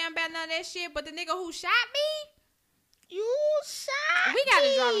give no damn about none of that shit. But the nigga who shot me, you shot we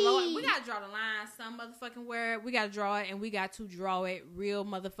gotta draw the line. We gotta draw the line some motherfucking where we gotta draw it, and we got to draw it real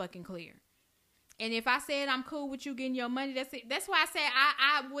motherfucking clear. And if I said I'm cool with you getting your money, that's it. That's why I said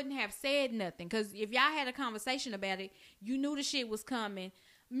I wouldn't have said nothing. Because if y'all had a conversation about it, you knew the shit was coming.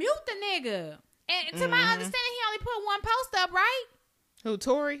 Mute the nigga. And to my understanding, he only put one post up, right? Who,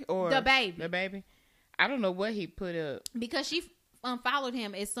 Tory or DaBaby? DaBaby. I don't know what he put up. Because she unfollowed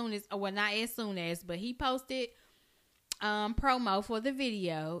him as soon as, well, not as soon as, but he posted promo for the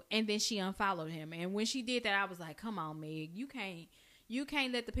video, and then she unfollowed him. And when she did that, I was like, come on, Meg, you can't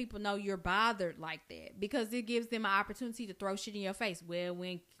let the people know you're bothered like that, because it gives them an opportunity to throw shit in your face. Well,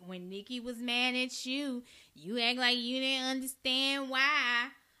 when Nikki was mad at you, you act like you didn't understand why.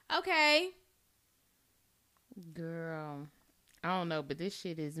 Okay. Girl, I don't know, but this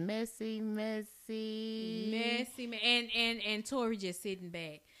shit is messy. And Tory just sitting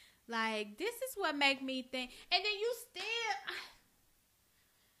back. Like, this is what make me think. And then you still,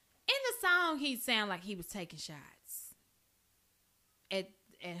 in the song, he sound like he was taking shots at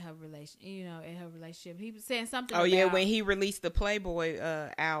her relation, you know, at her relationship. He was saying something. Oh, yeah, when he released the Playboy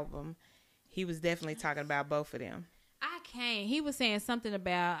album, he was definitely talking about both of them. I can't. He was saying something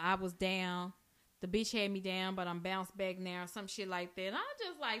about, I was down, the bitch had me down, but I'm bounced back now, some shit like that. And I'm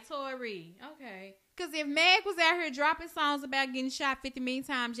just like, Tory, okay. Because if Meg was out here dropping songs about getting shot 50 million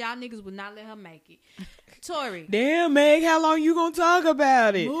times, y'all niggas would not let her make it. Tory. Damn, Meg, how long you gonna talk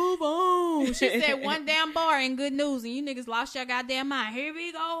about it? Move on. She said one damn bar and good news, and you niggas lost your goddamn mind. Here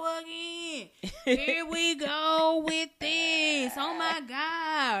we go again. Here we go with this. Oh my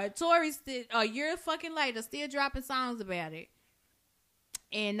God. Tory still, a year fucking later, still dropping songs about it.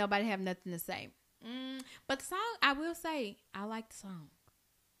 And nobody have nothing to say. But the song, I will say, I like the song.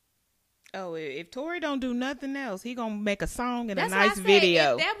 Oh, if Tory don't do nothing else, he gonna make a song and That's a nice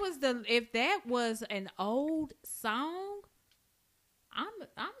video. If that was an old song, I'm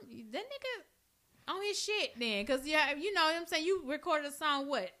that nigga on his shit then. Cause yeah, you know what I'm saying, you recorded a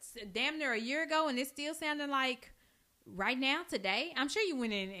song damn near a year ago, and it's still sounding like right now today. I'm sure you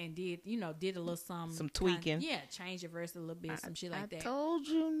went in and did a little some tweaking. Change your verse a little bit, some shit like that. I told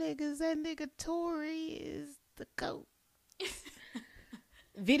you niggas that nigga Tory is the GOAT.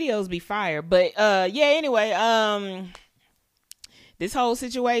 Videos be fire, but anyway, this whole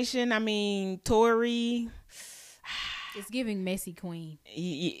situation, I mean, Tory, it's giving messy queen.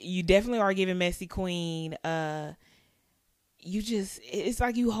 You definitely are giving messy queen. It's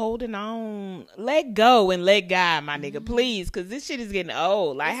like you holding on. Let go and let God, my nigga, please, because this shit is getting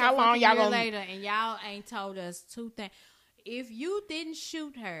old. Like, how long y'all gonna later, and y'all ain't told us two things. If you didn't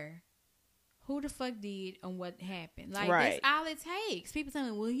shoot her, who the fuck did and what happened? Like, right. That's all it takes. People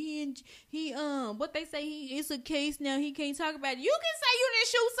telling me, well, what they say, it's a case now, he can't talk about it. You can say you didn't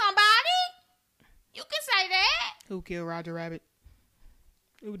shoot somebody. You can say that. Who killed Roger Rabbit?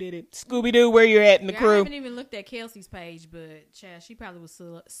 Who did it? Scooby-Doo, where you at in the crew? I haven't even looked at Kelsey's page, but child, she probably was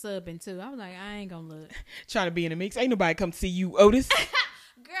subbing too. I was like, I ain't gonna look. Trying to be in the mix. Ain't nobody come see you, Otis.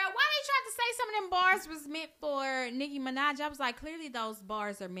 Girl, why they tried to say some of them bars was meant for Nicki Minaj? I was like, clearly those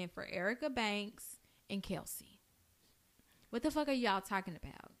bars are meant for Erica Banks and Kelsey. What the fuck are y'all talking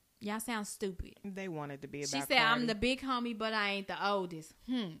about? Y'all sound stupid. They wanted to be about She said, Cardi. I'm the big homie, but I ain't the oldest.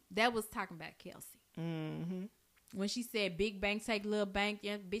 That was talking about Kelsey. Mm-hmm. When she said big bank take little bank,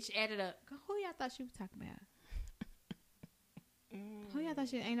 yeah, bitch added up. Who y'all thought she was talking about? Who y'all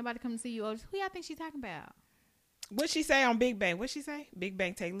thought ain't nobody come to see you, Otis? Who y'all think she talking about? What she say on Big Bang? What she say? Big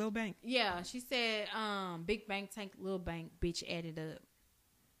Bang take Lil Bank. Yeah, she said, Big Bang take Lil Bank, bitch, add it up.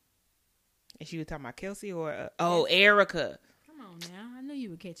 And she was talking about Kelsey or Erica. Come on now, I knew you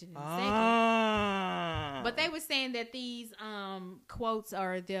would catch it in a second. But they were saying that these quotes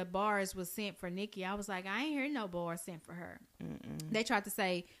or the bars was sent for Nikki. I was like, I ain't hear no bars sent for her. Mm-mm. They tried to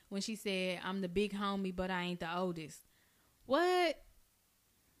say when she said, "I'm the big homie, but I ain't the oldest." What?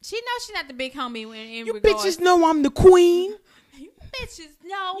 She knows she's not the big homie. In you regards, bitches know I'm the queen. You bitches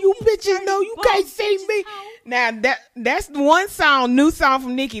know. You bitches know you can't see me. Now that's one new song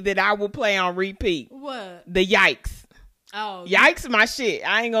from Nicki that I will play on repeat. What? The Yikes. Oh, Yikes, my shit.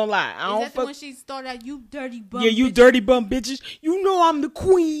 I ain't gonna lie. Is that the when she started out, you dirty bum? Yeah, you bitches. Dirty bum bitches. You know I'm the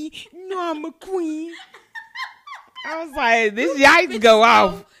queen. You know I'm a queen. I was like, this Yikes go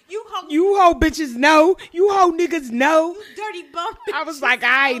off. You hoe bitches know. You hoe niggas know. You dirty bum bitches. I was like, all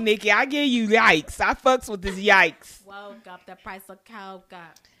right, Nikki, I give you Yikes. I fucks with this Yikes. Whoa, got the price of cow,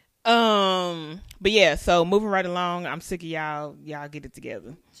 got. But yeah, so moving right along, I'm sick of y'all. Y'all get it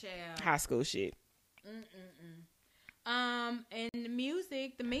together. Child. High school shit. And the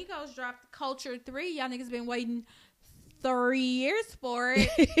music, the Migos dropped Culture 3. Y'all niggas been waiting 3 years for it.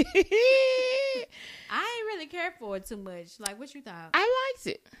 I ain't really care for it too much. Like, what you thought? I liked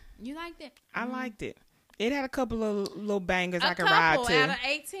it. You liked it? I liked it. It had a couple of little bangers I could ride to. Out of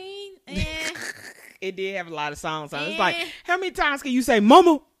 18? It did have a lot of songs on it. It's like, how many times can you say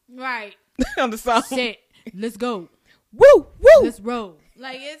mama? Right. On the song. Set. Let's go. Woo, woo. Let's roll.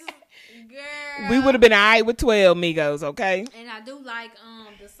 Like, it's, girl. We would have been all right with 12 Migos, okay? And I do like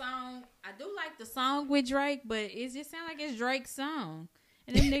the song. I do like the song with Drake, but it just sounds like it's Drake's song.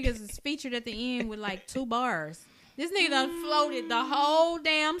 And them niggas is featured at the end with like 2 bars. This nigga done floated the whole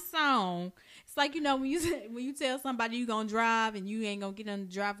damn song. It's like, you know, when you tell somebody you gonna drive and you ain't gonna get on the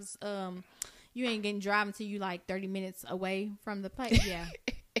driver's you ain't getting drive until you like 30 minutes away from the place. Yeah.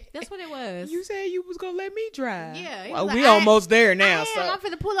 That's what it was. You said you was gonna let me drive. Yeah. Well, we almost there now. I'm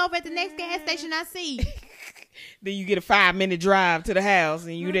finna pull over at the next gas station I see. Then you get a 5-minute drive to the house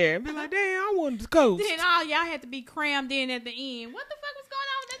and you there. Be like, damn, I wanted to coast. Then all y'all had to be crammed in at the end. What the fuck was going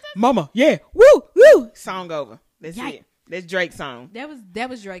on with that? Mama, yeah, woo, woo. Song over. That's it. That's Drake's song. That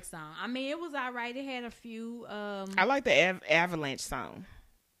was Drake's song. I mean, it was alright. It had a few. I like the Avalanche song.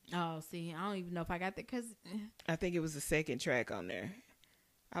 Oh, see, I don't even know if I got that because I think it was the second track on there.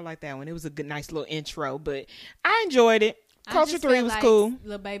 I like that one. It was a good, nice little intro, but I enjoyed it. Culture 3 was cool.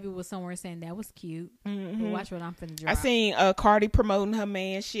 DaBaby was somewhere saying that was cute. Mm-hmm. But watch what I'm finna drop. I seen Cardi promoting her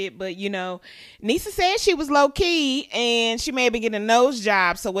man shit, but you know, Nisa said she was low key and she may have been getting a nose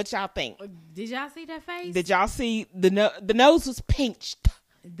job. So what y'all think? Did y'all see that face? Did y'all see the nose was pinched?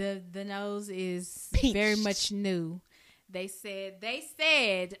 The nose is pinched. Very much new. They said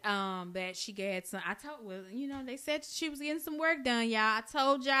that she got some. They said she was getting some work done, y'all. I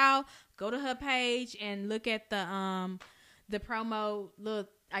told y'all go to her page and look at the promo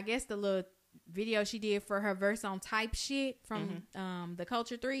the little video she did for her verse on Type Shit from the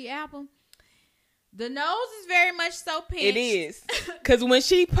Culture 3 album. The nose is very much so pinched. It is. Because when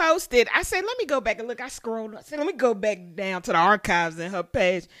she posted, I said, let me go back and look. I scrolled. I said, let me go back down to the archives in her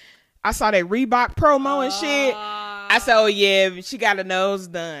page. I saw that Reebok promo and shit. I said, oh yeah, she got her nose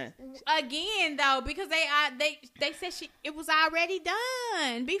done. Again, though, because they said it was already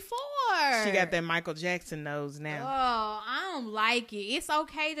done before. She got that Michael Jackson nose now. Oh, I don't like it. It's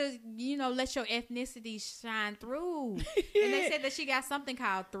okay to, let your ethnicity shine through. And they said that she got something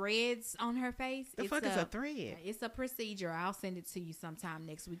called threads on her face. The fuck is a thread? It's a procedure. I'll send it to you sometime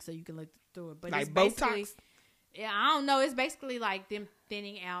next week so you can look through it. But like it's basically, Botox? Yeah, I don't know. It's basically like them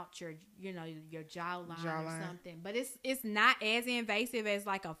thinning out your jawline or something. But it's not as invasive as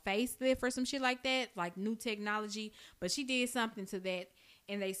like a facelift or some shit like that, like new technology. But she did something to that,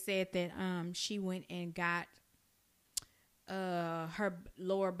 and they said that she went and got her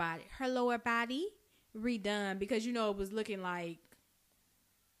lower body redone because it was looking like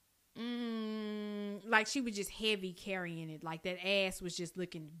she was just heavy carrying it. Like that ass was just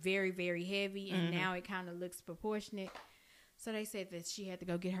looking very, very heavy, and now it kind of looks proportionate. So they said that she had to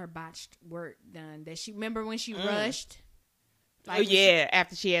go get her botched work done. That she remember when she rushed.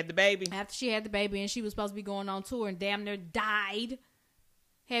 After she had the baby. After she had the baby, and she was supposed to be going on tour, and damn near died,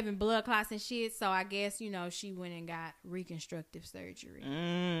 having blood clots and shit. So I guess she went and got reconstructive surgery.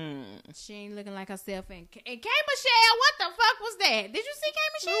 She ain't looking like herself. And K Michelle, what the fuck was that? Did you see K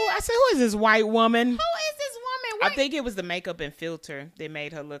Michelle? Ooh, I said, who is this white woman? Who is this woman? I think it was the makeup and filter that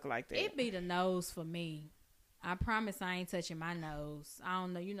made her look like that. It be the nose for me. I promise I ain't touching my nose. I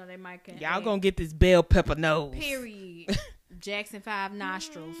don't know. They might. Y'all gonna get this bell pepper nose. Period. Jackson 5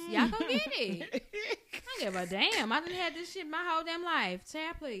 nostrils. Y'all gonna get it. I'm give a damn. I done had this shit my whole damn life.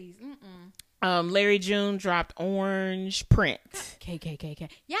 Child, please. Larry June dropped Orange Print. KKKK.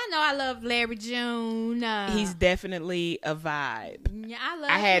 Y'all know I love Larry June. He's definitely a vibe. Yeah,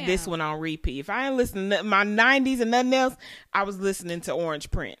 I had him. this one on repeat. If I ain't listening to my 90s and nothing else, I was listening to Orange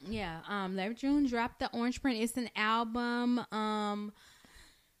Print. Yeah, Larry June dropped the Orange Print. It's an album.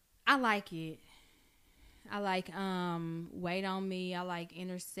 I like it. I like Wait on Me. I like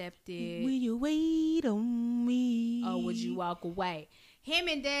Intercepted. Will you wait on me? Or Would You Walk Away? Him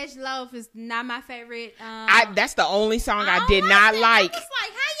and Dash Loaf is not my favorite. That's the only song I did not like. I was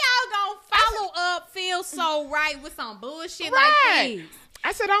like, how y'all gonna follow up Feel So Right with some bullshit like this?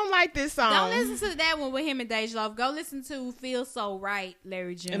 I said, I don't like this song. Don't listen to that one with him and Dash Loaf. Go listen to Feel So Right,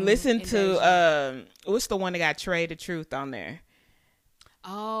 Larry June. And listen to, what's the one that got Trey the Truth on there?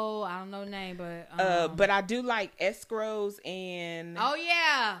 Oh, I don't know the name, but... but I do like Escrows and... Oh,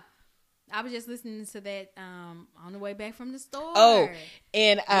 yeah. I was just listening to that on the way back from the store. Oh,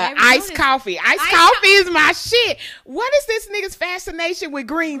 and iced coffee. Iced coffee is my shit. What is this nigga's fascination with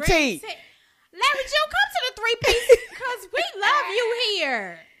green tea? Larry June, come to the 3-piece because we love you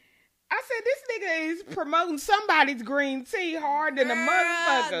here. I said, this nigga is promoting somebody's green tea harder than a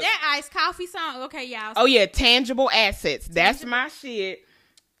motherfucker. That iced coffee song. Okay, y'all. Oh, yeah. Tangible Assets. That's my shit.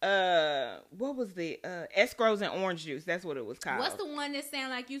 What was the Escrows and Orange Juice? That's what it was called. What's the one that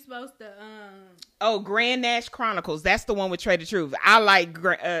sound like you supposed to Grand Nash Chronicles. That's the one with Trey the Truth. I like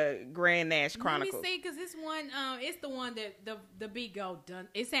Grand Nash Chronicles. Let me see, because this one it's the one that the beat go dun.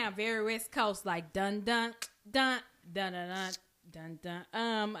 It sound very West Coast, like dun dun dun dun dun dun dun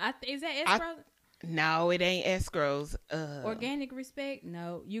dun. Is that Escrows? No, it ain't Escrows. Organic Respect?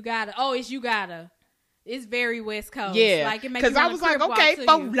 No, You Gotta. Oh, it's You Gotta. It's very West Coast. Yeah, like it makes you I was like, okay,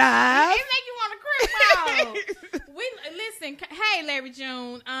 for live. It make you want to crip walk. Listen. Hey, Larry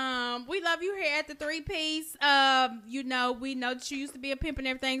June. We love you here at the 3-piece. We know that you used to be a pimp and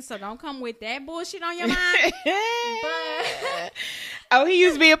everything, so don't come with that bullshit on your mind. Oh, he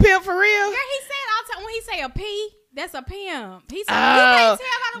used to be a pimp for real? Yeah, he said all the time when he say a P, that's a pimp. He said, you can't tell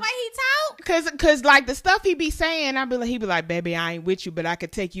by the way he talk. Cause like the stuff he be saying, he be like, baby, I ain't with you, but I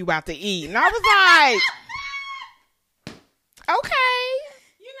could take you out to eat. And I was like, okay.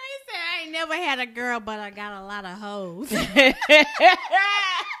 You know, he said, I ain't never had a girl, but I got a lot of hoes.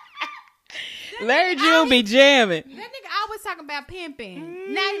 Larry June be jamming. That nigga always talking about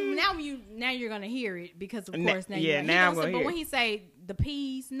pimping. Now you're gonna hear it because of course now I'm gonna hear. But when he say the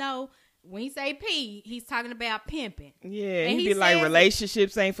P's, when he say P, he's talking about pimping. Yeah, and he be like,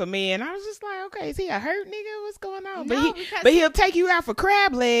 relationships ain't for me. And I was just like, okay, is he a hurt nigga? What's going on? No, but he'll take you out for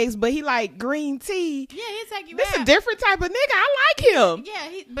crab legs, but he like green tea. Yeah, he'll take you this out. This a different type of nigga. I like him.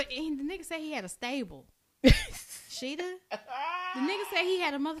 Yeah, but the nigga said he had a stable. Sheeta? The nigga said he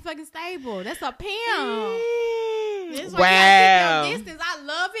had a motherfucking stable. That's a pimp. That's why you gotta keep your distance. I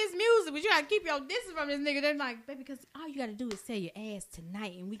love his music, but you gotta keep your distance from this nigga. They're like, baby, because all you gotta do is sell your ass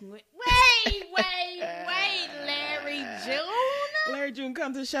tonight and we can wait, Larry June. Larry June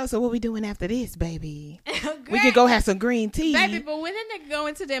come to the show. So what we doing after this, baby? We could go have some green tea. Baby, but when that nigga go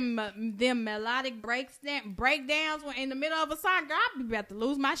into them melodic breakdowns in the middle of a song, girl, I'd be about to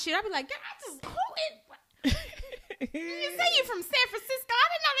lose my shit. I'd be like, girl, you say you from San Francisco. I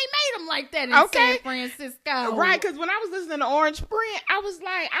didn't know they made them like that in San Francisco. Right, because when I was listening to Orange Print, I was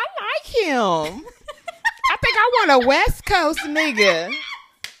like, I like him. I think I want a West Coast nigga.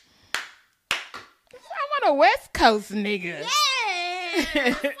 I want a West Coast nigga. Yeah.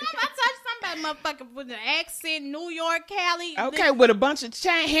 I touched somebody motherfucker with an accent, New York, Cali. Okay, with a bunch of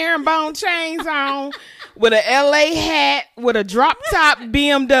herringbone chains on, with an LA hat, with a drop top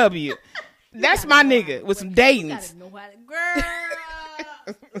BMW. That's my nigga with some Dayton's. Know how to, girl.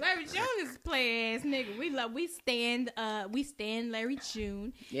 Larry June is a play ass nigga. We stand Larry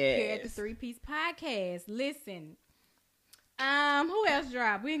June here at the 3-piece podcast. Listen, who else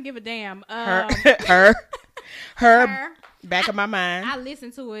dropped? We didn't give a damn. Her. Back of my mind. I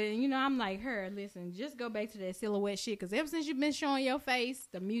listened to it, and I'm like, listen, just go back to that silhouette shit, because ever since you've been showing your face,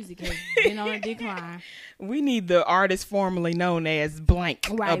 the music has been on a decline. We need the artist formerly known as Blank,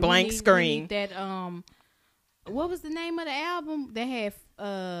 right, a blank screen. We need that, what was the name of the album? They had,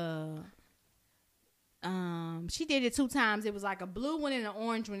 she did it 2 times. It was like a blue one and an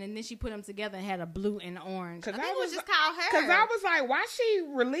orange one, and then she put them together and had a blue and an orange. I think it was just called Her. Because I was like, why she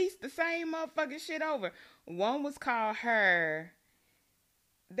released the same motherfucking shit over? One was called Her.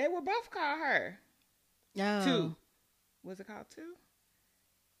 They were both called Her. Oh. 2. Was it called 2?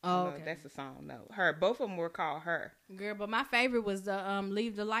 Oh, okay. That's the song. No, Her. Both of them were called Her. Girl, but my favorite was the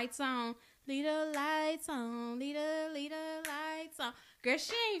Leave the Lights On. Leave the lights on. Leave the lights on. Girl,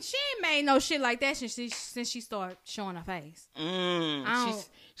 she ain't made no shit like that since she started showing her face.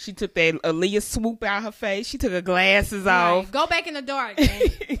 She took that Aaliyah swoop out her face. She took her glasses off. Go back in the dark, man.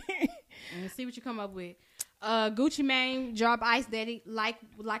 And see what you come up with. Gucci Mane drop Ice Daddy. Like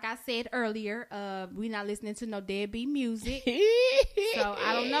I said earlier, we not listening to no Deadbeat music. So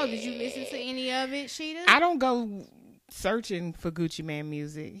I don't know. Did you listen to any of it, Sheeta? I don't go searching for Gucci Mane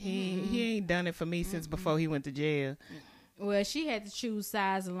music. He ain't done it for me since before he went to jail. Well, she had to choose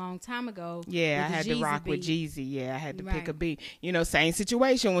sides a long time ago. Yeah, I had to rock with Jeezy. Yeah, I had to pick a beat. You know, same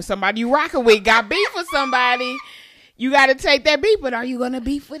situation. When somebody you rocking with got beef with somebody, you got to take that beef. But are you going to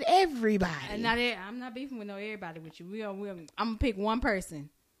beef with everybody? I'm not beefing with everybody with you. I'm going to pick one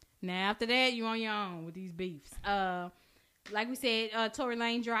person. Now, after that, you on your own with these beefs. Like we said, Tory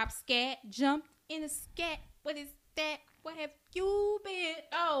Lane dropped Scat. Jumped in a scat. What is that? What have you been?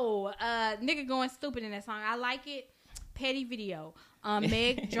 Oh, nigga going stupid in that song. I like it. Petty video.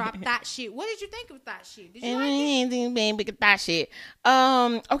 Meg dropped Thought Shit. What did you think of Thought Shit? Did you like it? Thought Shit.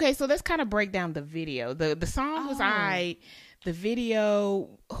 Okay, so let's kind of break down the video. The song was the video.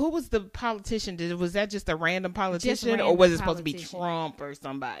 Who was the politician? Was that just a random politician, or was it supposed to be Trump or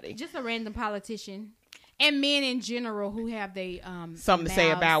somebody? Just a random politician. And men in general who have something to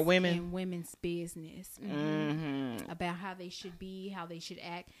say about women and women's business, about how they should be, how they should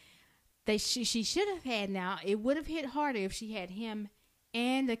act. She should have had. Now it would have hit harder if she had him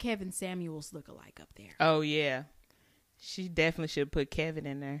and the Kevin Samuels lookalike up there. Oh yeah, she definitely should put Kevin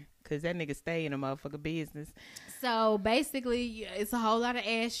in there because that nigga stay in a motherfucker business. So basically, it's a whole lot of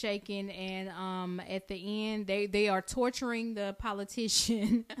ass shaking, and at the end, they are torturing the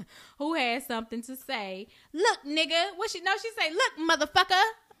politician who has something to say. Look, nigga, what she say? Look, motherfucker.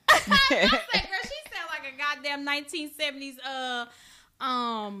 I say, girl, she sound like a goddamn 1970s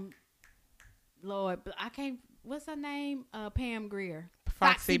Lord, but I can't. What's her name? Pam Grier.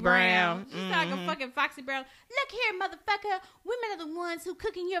 Foxy Brown. She's like a fucking Foxy Brown. Look here, motherfucker. Women are the ones who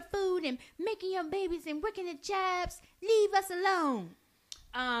cooking your food and making your babies and working the jobs. Leave us alone.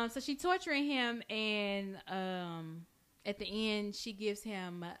 So she torturing him, and at the end, she gives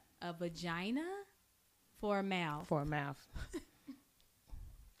him a vagina for a mouth. For a mouth.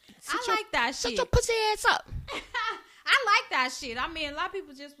 I like that shit. Shut your pussy ass up. I like that shit. I mean, a lot of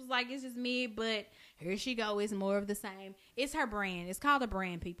people just was like, it's just me, but here she go. It's more of the same. It's her brand. It's called a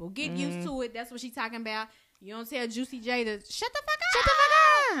brand, people. Get used to it. That's what she's talking about. You don't tell Juicy J to shut the fuck up. Shut the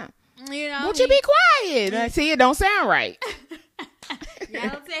fuck up. You know, won't you be quiet? See, it don't sound right. Y'all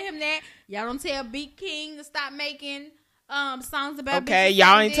don't tell him that. Y'all don't tell Beat King to stop making songs about. Okay,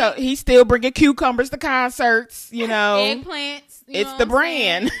 y'all ain't tell. He's still bringing cucumbers to concerts. You know, eggplants. It's the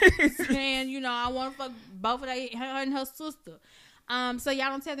brand. And you know, I want to fuck both of her and her sister. So y'all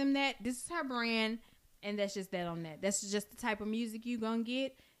don't tell them that. This is her brand, and that's just that on that. That's just the type of music you gonna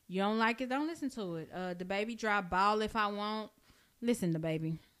get. You don't like it, don't listen to it. DaBaby drop Ball If I Want. Listen,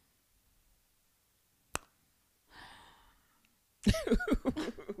 DaBaby.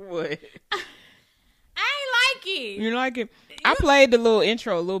 What? I ain't like it. You like it? I played the little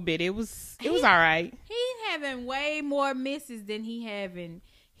intro a little bit. It was all right. He's having way more misses than he having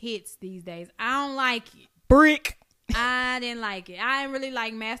hits these days. I don't like it. Brick. I didn't like it. I didn't really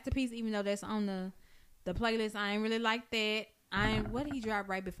like Masterpiece, even though that's on the playlist. I ain't really like that. What did he drop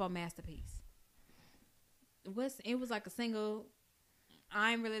right before Masterpiece? It was like a single.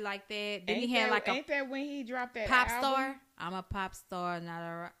 I ain't really like that. Then he had like ain't that when he dropped that Pop album? Star? I'm a pop star, not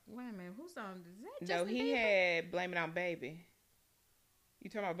a. Wait a minute, whose song is that? No, Justin he Bieber? had Blame It On Baby. You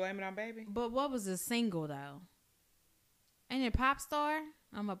talking about Blame It On Baby? But what was the single though? Ain't it Pop Star?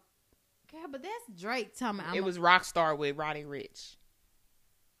 God, but that's Drake talking about. It was Rockstar with Roddy Ricch.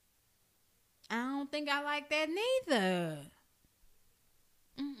 I don't think I like that neither.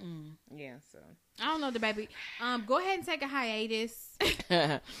 Yeah, so I don't know, DaBaby. Go ahead and take a hiatus.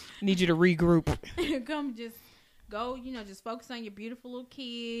 Need you to regroup. Come, just go. You know, just focus on your beautiful little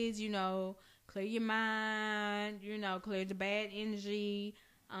kids. You know, clear your mind. You know, clear the bad energy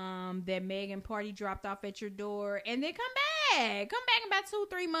that Megan party dropped off at your door, and then come back. Come back in about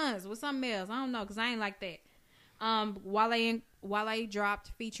 2-3 months with something else. I don't know, cause I ain't like that. Wale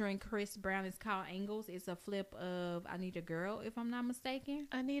dropped featuring Chris Brown. It's called Angles. It's a flip of I Need a Girl, if I'm not mistaken.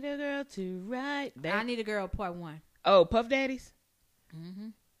 I need a girl to ride that. I Need a Girl Part 1. Oh, Puff Daddies?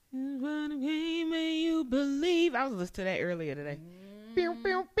 Mm-hmm. What may you believe? I was listening to that earlier today. Pew,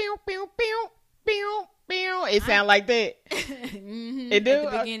 pew, pew, pew, pew, pew, pew. It sound like that. Mm-hmm. It do?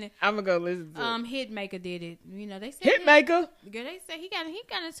 At the beginning. I'm going to go listen to it. Hitmaker did it. You know, they said Hitmaker? Girl, they said he got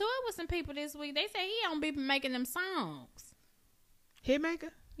into it with some people this week. They say he don't be making them songs. Hitmaker?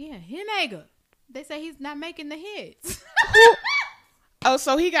 Yeah, Hitmaker. They say he's not making the hits. Oh,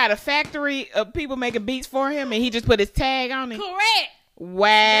 so he got a factory of people making beats for him, and he just put his tag on it? Correct. Wow.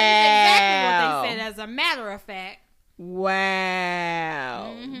 That is exactly what they said, as a matter of fact.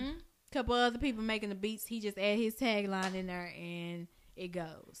 Wow. Couple other people making the beats. He just add his tagline in there, and it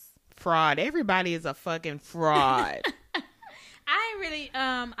goes. Fraud. Everybody is a fucking fraud.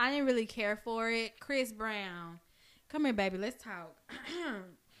 I didn't really care for it. Chris Brown. Come here, baby. Let's talk.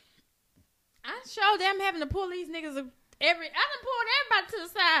 I showed them having to pull these niggas. I done pulled everybody to the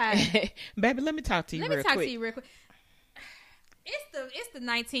side. Baby, let me talk to you real quick. Let me talk to you real quick. It's the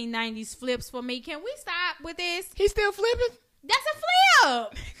 1990s flips for me. Can we stop with this? He's still flipping? That's a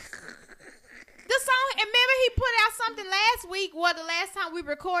flip. The song, and remember he put out something last week, the last time we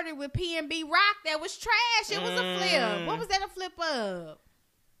recorded with P&B Rock that was trash. It was a flip. What was that a flip of?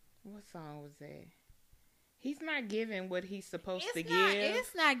 What song was that? He's not giving what he's supposed to give.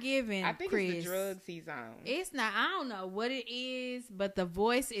 It's not giving, I think Chris. it's the drugs he's on. It's not. I don't know what it is, but the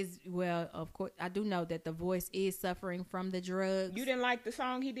voice is, well, of course, I do know that the voice is suffering from the drugs. You didn't like the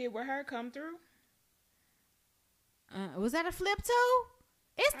song he did with her, Come Through? Was that a flip too?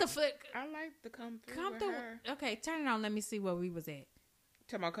 It's the flip. I like the Come Through. Come with Through. Her. Okay, turn it on. Let me see where we was at.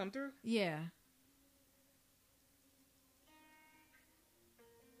 Talking about Come Through? Yeah.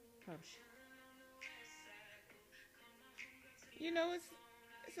 Oh, shit. You know,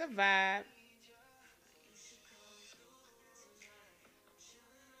 it's a vibe.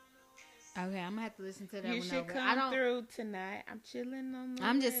 Okay, I'm gonna have to listen to that You one should over. come through tonight. I'm chilling on the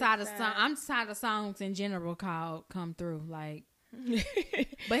I'm just tired of side. I'm tired of songs in general called "Come Through." Like,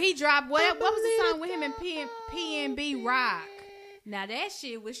 but he dropped what was the song with him and P&B Rock? Now that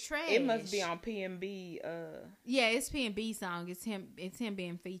shit was trash. It must be on P&B. Yeah, it's P&B song. It's him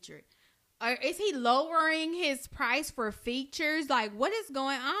being featured. Or is he lowering his price for features? Like, what is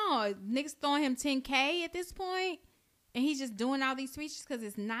going on? Niggas throwing him $10K at this point, and he's just doing all these features because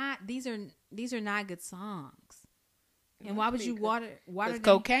it's not. These are not good songs. And why would you water? Because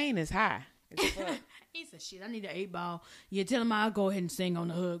cocaine is high. He said, "Shit, I need an 8-ball." You tell him I'll go ahead and sing on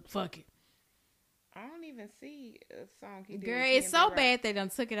the hook. Fuck it. I don't even see a song he did. Girl, it's so bad they done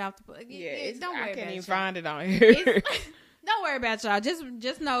took it off the. Yeah, don't worry I can't even y'all. find it on here. Don't worry about y'all.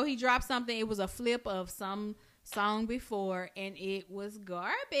 Just know he dropped something. It was a flip of some song before, and it was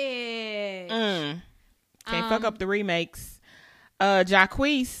garbage. Can't fuck up the remakes.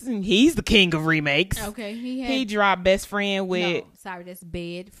 Jacquees, he's the king of remakes. Okay, he dropped Best Friend with. No, sorry, that's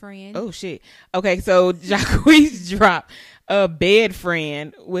Bed Friend. Oh shit. Okay, so Jacquees dropped a Bed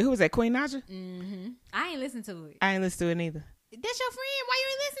Friend with, who was that? Queen Naja. I ain't listen to it. I ain't listen to it neither. That's your friend. Why you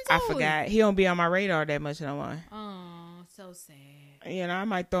ain't listen to it? I forgot. He don't be on my radar that much no more. Oh, so sad. You know, I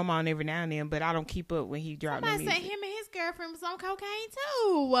might throw him on every now and then, but I don't keep up when he drops music. Somebody said him and his girlfriend was on cocaine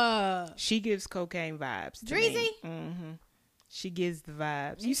too. She gives cocaine vibes. Dreezy? Mm-hmm. She gives the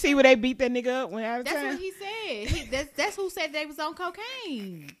vibes. You see where they beat that nigga up when out of That's time? what he said. That's who said they was on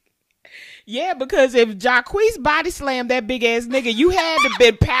cocaine. Yeah, because if Jacquees body slammed that big ass nigga, you had to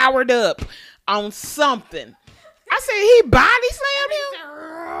been powered up on something. I said he body slammed him.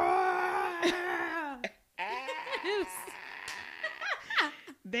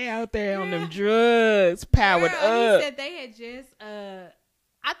 They out there on them drugs, powered up. He said they had just.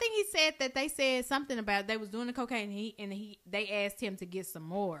 I think he said that they said something about they was doing the cocaine. They asked him to get some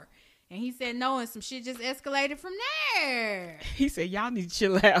more, and he said no, and some shit just escalated from there. He said y'all need to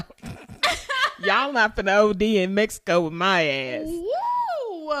chill out. Y'all not finna OD in Mexico with my ass. Woo!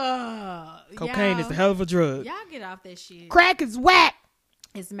 Cocaine is a hell of a drug. Y'all get off that shit. Crack is whack.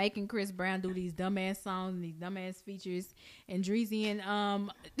 It's making Chris Brown do these dumbass songs and these dumbass features, and Dreezy and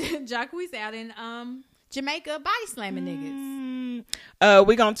Jacquees out in Jamaica body slamming niggas.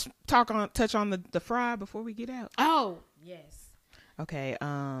 We gonna touch on the fry before we get out. Oh yes. Okay.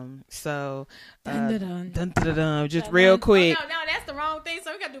 So Dun, dun, dun, just real quick. Oh, no, that's the wrong thing.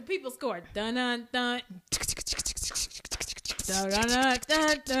 So we gotta do people score. Dun dun dun. Dun dun dun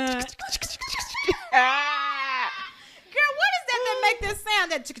dun dun. Girl, what is that make this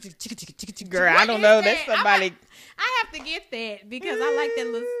sound? That girl, I don't know. That's somebody. I have to get that because I like that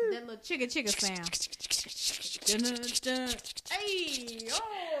little chicka sound. Hey,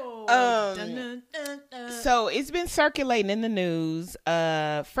 So it's been circulating in the news.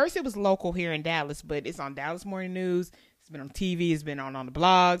 First it was local here in Dallas, but it's on Dallas Morning News. It's been on TV. It's been on the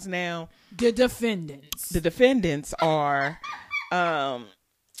blogs now. The defendants are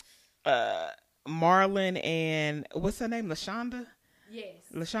Marlon and what's her name? LaShonda? Yes.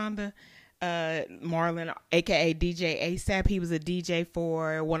 LaShonda. Marlon, aka DJ ASAP. He was a DJ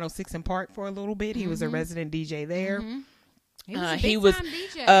for 106 in Park for a little bit. He was a resident DJ there. He was a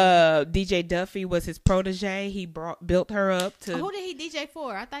big time DJ. DJ Duffy was his protege. He built her up to. Who did he DJ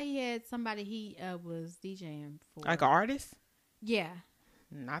for? I thought he had somebody he was DJing for. Like an artist? Yeah.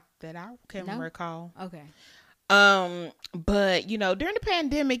 Not that I can recall. Okay. But during the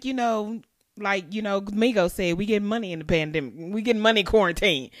pandemic, like Migos said, we get money in the pandemic. We get money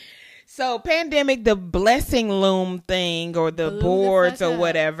quarantine. So pandemic, the blessing loom thing or the boards or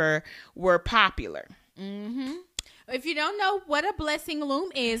whatever were popular. Mm-hmm. If you don't know what a blessing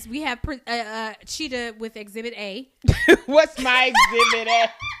loom is, we have Cheetah with Exhibit A. What's my Exhibit A?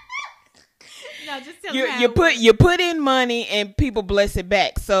 No, just tell you put in money and people bless it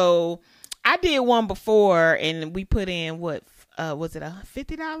back. So I did one before and we put in what was it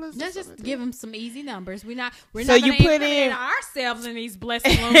 $50? Let's just give them some easy numbers. We're not so going to put in ourselves in these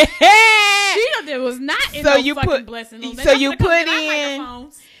blessing looms. Cheetah was not in those fucking blessing looms. So you put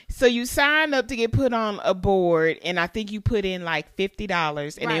in. So you sign up to get put on a board, and I think you put in like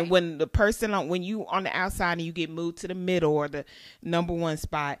 $50, and then when the person when you on the outside and you get moved to the middle or the number one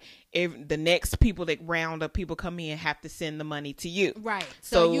spot, the next people that round up people come in have to send the money to you. Right.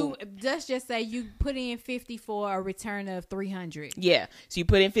 So you just say you put in 50 for a return of 300. Yeah. So you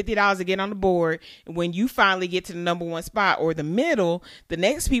put in $50 to get on the board. When you finally get to the number one spot or the middle, the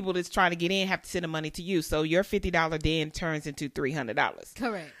next people that's trying to get in have to send the money to you. So your $50 then turns into $300.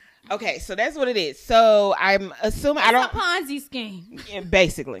 Correct. Okay, so that's what it is. So I'm assuming it's a Ponzi scheme. Yeah,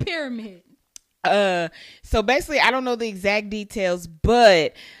 basically. Pyramid. So basically, I don't know the exact details,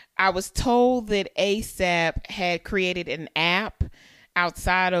 but I was told that ASAP had created an app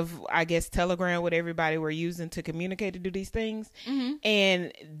outside of, I guess, Telegram, what everybody were using to communicate to do these things. Mm-hmm.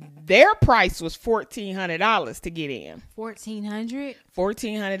 And their price was $1,400 to get in. $1,400?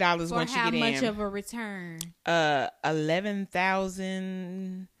 $1,400 once you get in. For how much of a return?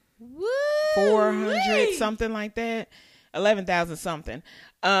 11,400, something like that. 11,000 something.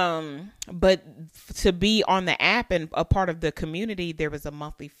 But to be on the app and a part of the community, there was a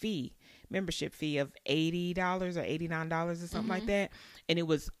monthly membership fee of $80 or $89 or something like that. And it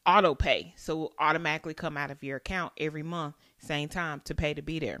was auto pay. So it will automatically come out of your account every month, same time to pay to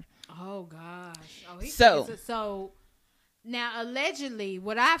be there. Oh gosh. So now allegedly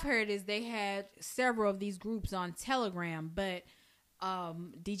what I've heard is they had several of these groups on Telegram, but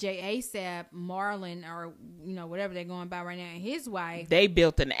DJ ASAP, Marlon, or whatever they're going by right now, and his wife, they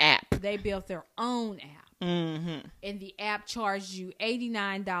built an app. They built their own app, and the app charged you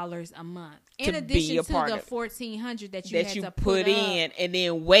 $89 a month, in addition to the $1,400 that you had to put in, and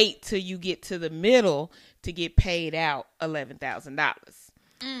then wait till you get to the middle to get paid out $11,000.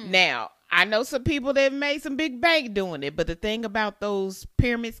 Now, I know some people that made some big bank doing it, but the thing about those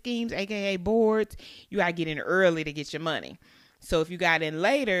pyramid schemes, aka boards, you gotta get in early to get your money. So if you got in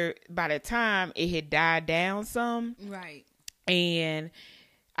later, by the time it had died down some. Right. And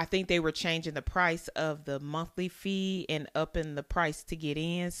I think they were changing the price of the monthly fee and upping the price to get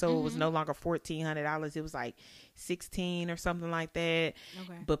in. So it was no longer $1,400. It was like $1,600 or something like that.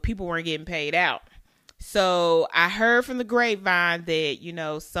 Okay. But people weren't getting paid out. So I heard from the grapevine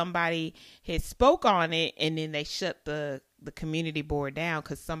that, somebody had spoke on it and then they shut the community board down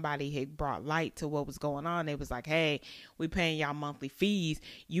because somebody had brought light to what was going on. They was like, hey, we paying y'all monthly fees.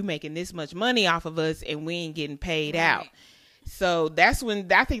 You making this much money off of us and we ain't getting paid out. So that's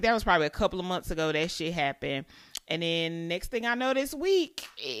when, I think that was probably a couple of months ago that shit happened. And then next thing I know this week,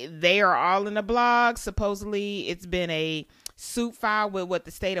 they are all in the blog. Supposedly it's been a suit filed with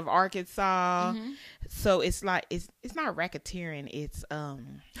the state of Arkansas. So it's like, it's not racketeering. It's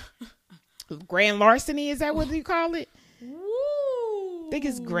grand larceny. Is that what you call it? Woo. I think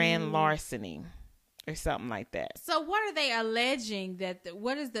it's grand larceny or something like that. So what are they alleging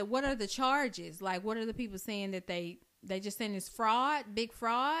what are the charges? Like, what are the people saying that they just saying it's fraud, big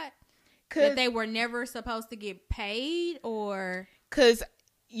fraud? That they were never supposed to get paid, or? Because,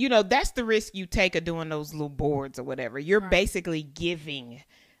 that's the risk you take of doing those little boards or whatever. You're basically giving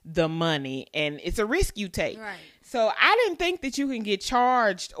the money and it's a risk you take. Right. So I didn't think that you can get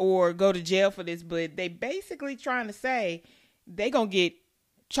charged or go to jail for this, but they basically trying to say they gonna get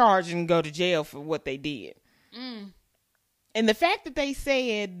charged and go to jail for what they did. And the fact that they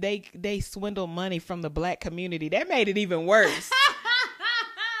said they swindle money from the black community, that made it even worse.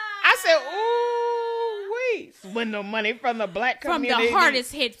 I said, ooh, wait, swindle money from the black community. From the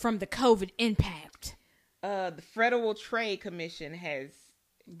hardest hit from the COVID impact. The Federal Trade Commission has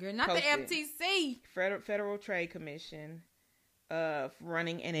Girl, not posted. The FTC. Federal Trade Commission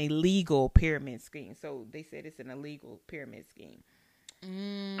running an illegal pyramid scheme. So they said it's an illegal pyramid scheme.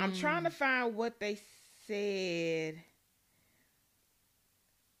 I'm trying to find what they said.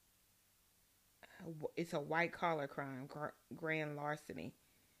 it's a white collar crime, grand larceny.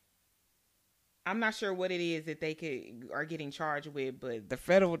 I'm not sure what it is that they are getting charged with, but the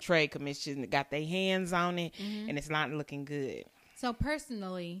Federal Trade Commission got their hands on it, and it's not looking good. So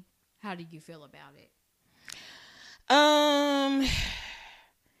personally, how do you feel about it? I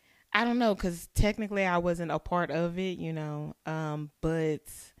don't know, because technically I wasn't a part of it, but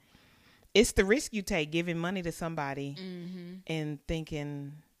it's the risk you take giving money to somebody and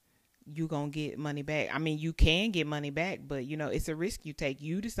thinking you gonna get money back. I mean, you can get money back, but it's a risk you take.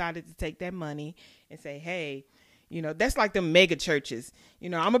 You decided to take that money and say, hey, that's like the mega churches.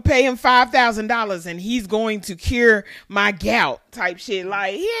 I'm gonna pay him $5,000 and he's going to cure my gout type shit.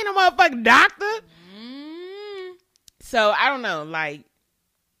 Like, he ain't a motherfucking doctor. So I don't know, like,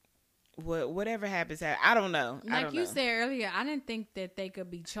 whatever happens, I don't know. Like you said earlier, I didn't think that they could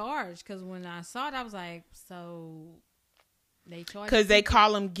be charged, because when I saw it, I was like, so they charge? Because they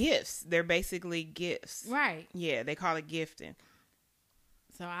call them gifts. They're basically gifts, right? Yeah, they call it gifting.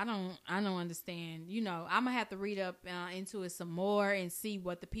 So I don't understand. I'm gonna have to read up into it some more and see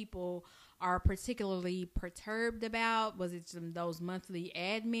what the people are particularly perturbed about. Was it those monthly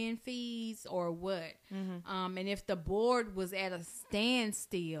admin fees or what? And if the board was at a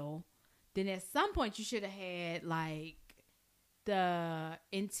standstill, then at some point you should have had like the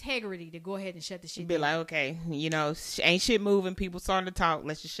integrity to go ahead and shut the shit down. Be like, okay, ain't shit moving. People starting to talk.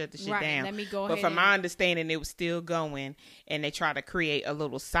 Let's just shut the shit down. Let me go ahead. But from my understanding, it was still going, and they tried to create a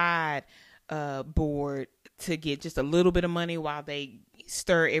little side board to get just a little bit of money while they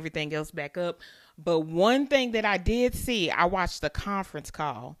stir everything else back up. But one thing that I did see, I watched the conference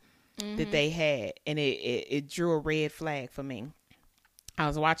call that they had, and it drew a red flag for me. I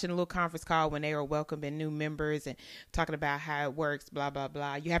was watching a little conference call when they were welcoming new members and talking about how it works, blah, blah,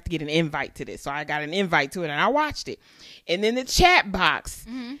 blah. You have to get an invite to this. So I got an invite to it, and I watched it. And then the chat box,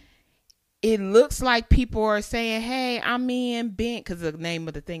 it looks like people are saying, hey, I'm in Bent, because the name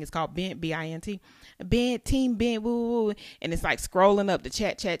of the thing is called Bent, B-I-N-T. Bent, Team Bent, woo, woo. And it's like scrolling up the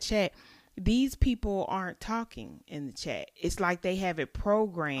chat. These people aren't talking in the chat. It's like they have it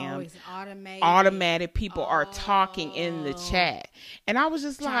programmed. Oh, it's automated. Automatic people are talking in the chat. And I was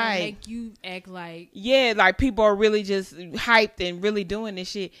just trying like, to make you act like, yeah, like people are really just hyped and really doing this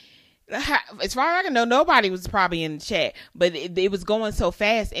shit. As far as I can know, nobody was probably in the chat, but it was going so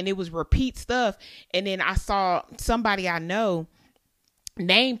fast and it was repeat stuff. And then I saw somebody I know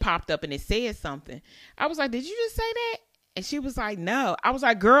name popped up and it said something. I was like, did you just say that? And she was like, no. I was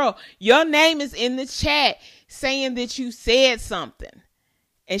like, girl, your name is in the chat saying that you said something.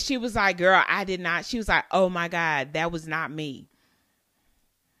 And she was like, girl, I did not. She was like, oh my God, that was not me.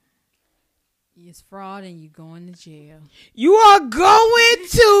 It's fraud and you're going to jail. You are going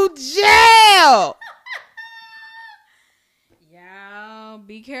to jail. Y'all,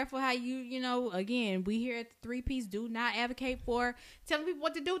 be careful how again, we here at the 3-Piece do not advocate for telling people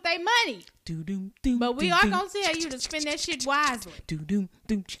what to do with their money. But we are going to tell you to spend that shit wisely.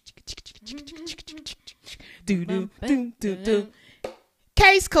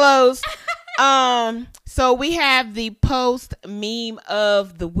 Case closed. So we have the post meme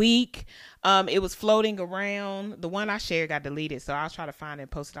of the week. It was floating around. The one I shared got deleted, so I'll try to find it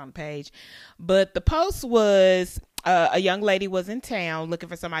and post it on the page. But the post was a young lady was in town looking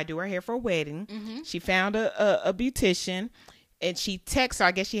for somebody to do her hair for a wedding. She found a beautician, and she texts her.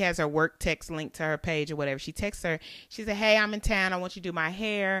 I guess she has her work text link to her page or whatever. She texts her. She said, hey, I'm in town. I want you to do my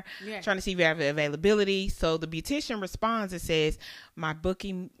hair. Yeah. Trying to see if you have availability. So the beautician responds and says, my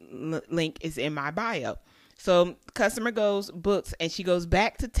booking link is in my bio. So customer books, and she goes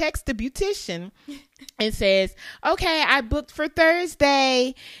back to text the beautician and says, okay, I booked for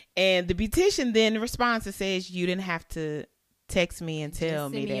Thursday. And the beautician then responds and says, you didn't have to text me and tell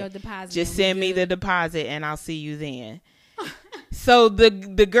me that. Just send me the deposit and I'll see you then. So the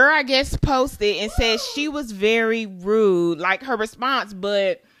girl, I guess, posted and said she was very rude, like her response,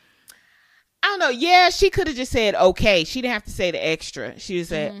 but I don't know. Yeah, she could have just said, okay. She didn't have to say the extra. She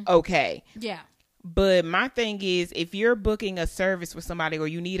just said, okay. Yeah. But my thing is, if you're booking a service with somebody or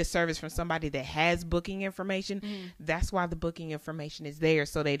you need a service from somebody that has booking information, that's why the booking information is there,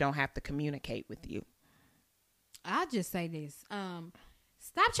 so they don't have to communicate with you. I'll just say this.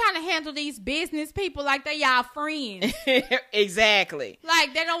 Stop trying to handle these business people like they're y'all friends. Exactly.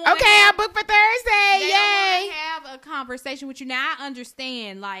 Like they don't want to I booked for Thursday. They Yay. don't want to have a conversation with you. Now, I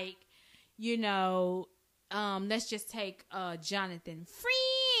understand, like, let's just take Jonathan.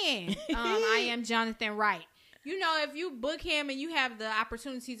 Friend. I am Jonathan Wright. If you book him and you have the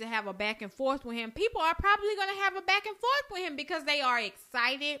opportunity to have a back and forth with him, people are probably going to have a back and forth with him because they are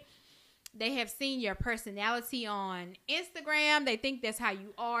excited They have seen your personality on Instagram. They think that's how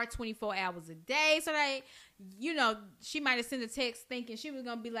you are 24 hours a day. So they, she might have sent a text thinking she was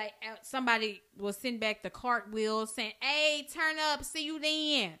going to be like, somebody will send back the cartwheel saying, hey, turn up, see you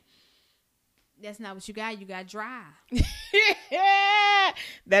then. That's not what you got. You got dry.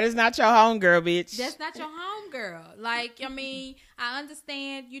 That is not your homegirl, bitch. That's not your homegirl. Like, I mean, I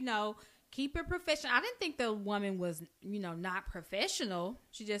understand, keep it professional. I didn't think the woman was, not professional.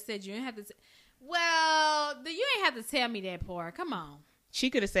 She just said you didn't have to. You ain't have to tell me that part. Come on. She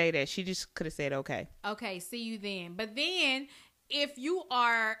could have said that. She just could have said, okay. Okay, see you then. But then, if you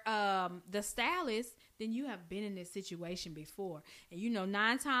are the stylist, then you have been in this situation before. And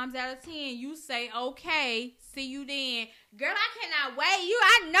 9 times out of 10, you say, okay, see you then. Girl, I cannot wait.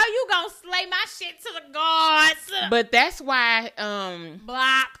 I know you gonna slay my shit to the gods. But that's why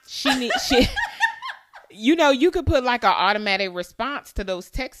blocked. You could put like an automatic response to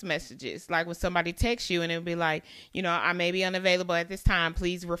those text messages. Like when somebody texts you and it'll be like, I may be unavailable at this time.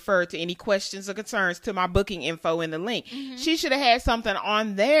 Please refer to any questions or concerns to my booking info in the link. Mm-hmm. She should have had something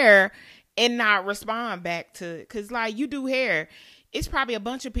on there and not respond back to it. Because like you do hair. It's probably a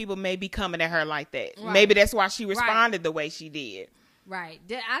bunch of people maybe coming at her like that. Right. Maybe that's why she responded the way she did. Right.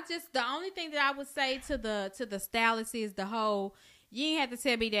 The only thing that I would say to the stylist is the whole, you ain't have to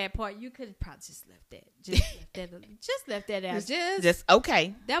tell me that part. You could probably just left that. Just left that out. Just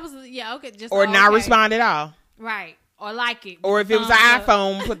okay. That was okay. Just or not respond at all. Right. Or like it. Or if it was an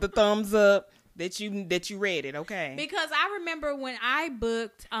iPhone, put the thumbs up that you read it. Okay. Because I remember when I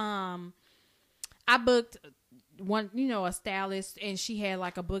booked one, a stylist, and she had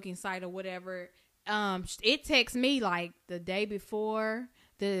like a booking site or whatever. It texted me like the day before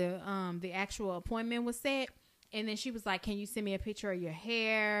the actual appointment was set. And then she was like, can you send me a picture of your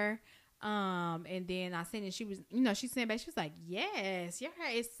hair? And then I sent it. She was, she sent back. She was like, yes, your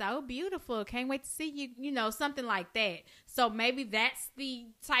hair is so beautiful. Can't wait to see you, something like that. So maybe that's the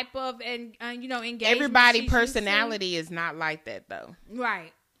type of, engagement. Everybody's personality is not like that though.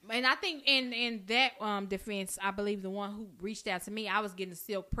 Right. And I think in that defense, I believe the one who reached out to me, I was getting a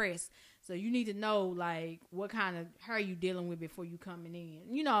silk press. So you need to know, like, what kind of hair you dealing with before you coming in.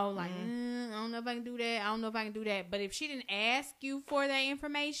 I don't know if I can do that. I don't know if I can do that. But if she didn't ask you for that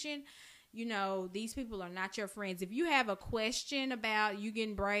information, these people are not your friends. If you have a question about you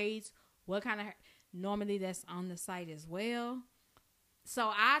getting braids, what kind of hair, normally that's on the site as well. So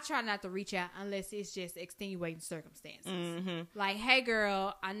I try not to reach out unless it's just extenuating circumstances. Mm-hmm. Like, hey,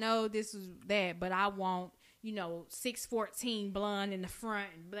 girl, I know this is that, but I want 614 blonde in the front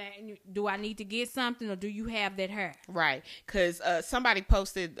and black. Do I need to get something, or do you have that hair? Right. Because somebody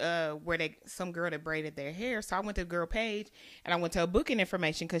posted some girl that braided their hair. So I went to the girl page and I went to her booking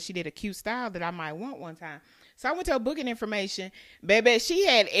information because she did a cute style that I might want one time. So I went to her booking information. Baby, she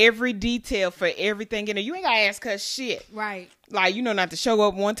had every detail for everything in there. You ain't got to ask her shit. Right. Like, not to show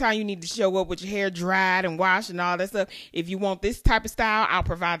up one time. You need to show up with your hair dried and washed and all that stuff. If you want this type of style, I'll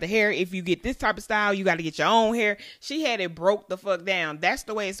provide the hair. If you get this type of style, you got to get your own hair. She had it broke the fuck down. That's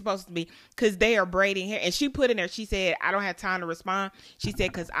the way it's supposed to be, because they are braiding hair. And she put in there, she said, I don't have time to respond. She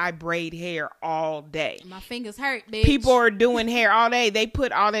said, because I braid hair all day. My fingers hurt, bitch. People are doing hair all day. They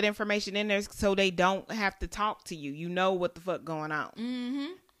put all that information in there so they don't have to talk to you. You know what the fuck going on. Mm-hmm.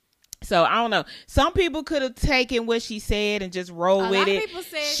 So I don't know. Some people could have taken what she said and just roll with it.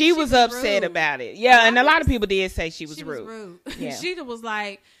 She was upset about it. Yeah, and a lot of people did say she was rude. Yeah. She was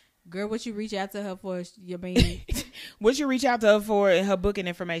like, girl, what you reach out to her for? You mean what you reach out to her for? And her booking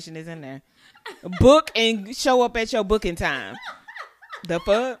information is in there. Book and show up at your booking time. The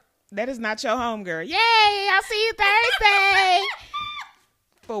fuck? That is not your homegirl. Yay! I'll see you Thursday.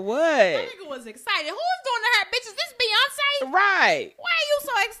 For what? That nigga was excited. Who's doing the hair? Bitch, is this Beyonce? Right. Why are you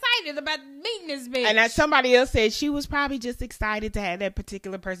so excited about meeting this bitch? And somebody else said she was probably just excited to have that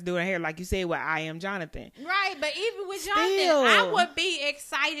particular person doing her hair, like you said with I Am Jonathan. Right, but even with Jonathan, I would be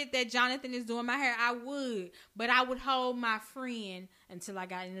excited that Jonathan is doing my hair. I would. But I would hold my friend until I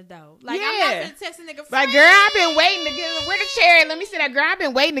got in the door. Like, yeah. I'm not going to text a nigga friend. Like, girl, I've been waiting to get where the chair. Let me sit down. Girl, I've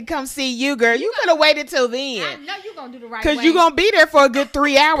been waiting to come see you, girl. You could have waited till then. I know you're going to do the right way. Because you're going to be there for a good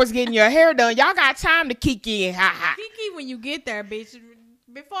 3 hours getting your hair done. Y'all got time to kiki and ha-ha. Kiki when you get there, bitch.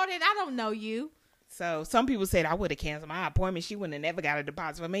 Before that, I don't know you. So, some people said I would have canceled my appointment. She wouldn't have never got a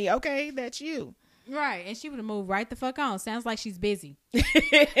deposit for me. Okay, that's you. Right, and she would have moved right the fuck on. Sounds like she's busy.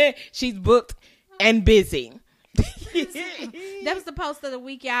 She's booked and busy. That was the post of the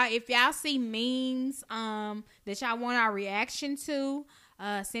week, y'all. If y'all see memes that y'all want our reaction to,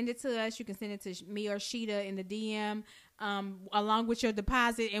 send it to us. You can send it to me or Sheeta in the DM along with your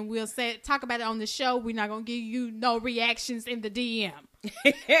deposit, and we'll talk about it on the show. We're not gonna give you no reactions in the DM.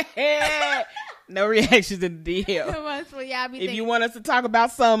 No reactions in the DM. So y'all be If you want us to talk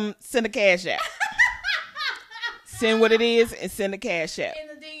about something, send a cash out. Send what it is and send a cash out. in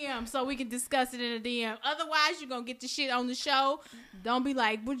the DM so we can discuss it in the DM. Otherwise, you're gonna get the shit on the show. Don't be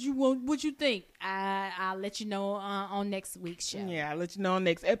like, what you think? I'll let you know on next week's show. Yeah, I'll let you know on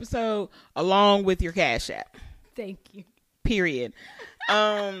next episode along with your cash app. Thank you. Period.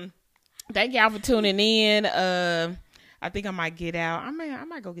 Thank y'all for tuning in. I think I might get out. I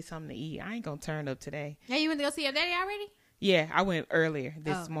might go get something to eat. I ain't gonna turn up today. Hey, you went to go see your daddy already? Yeah, I went earlier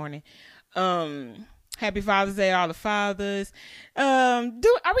this morning. Happy Father's Day, all the fathers. Are we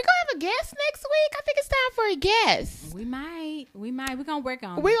gonna have a guest next week? I think it's time for a guest. We might. We're gonna work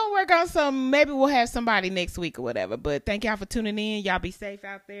on it. We're gonna work on some. Maybe we'll have somebody next week or whatever. But thank y'all for tuning in. Y'all be safe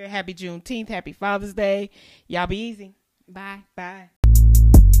out there. Happy Juneteenth. Happy Father's Day. Y'all be easy. Bye. Bye.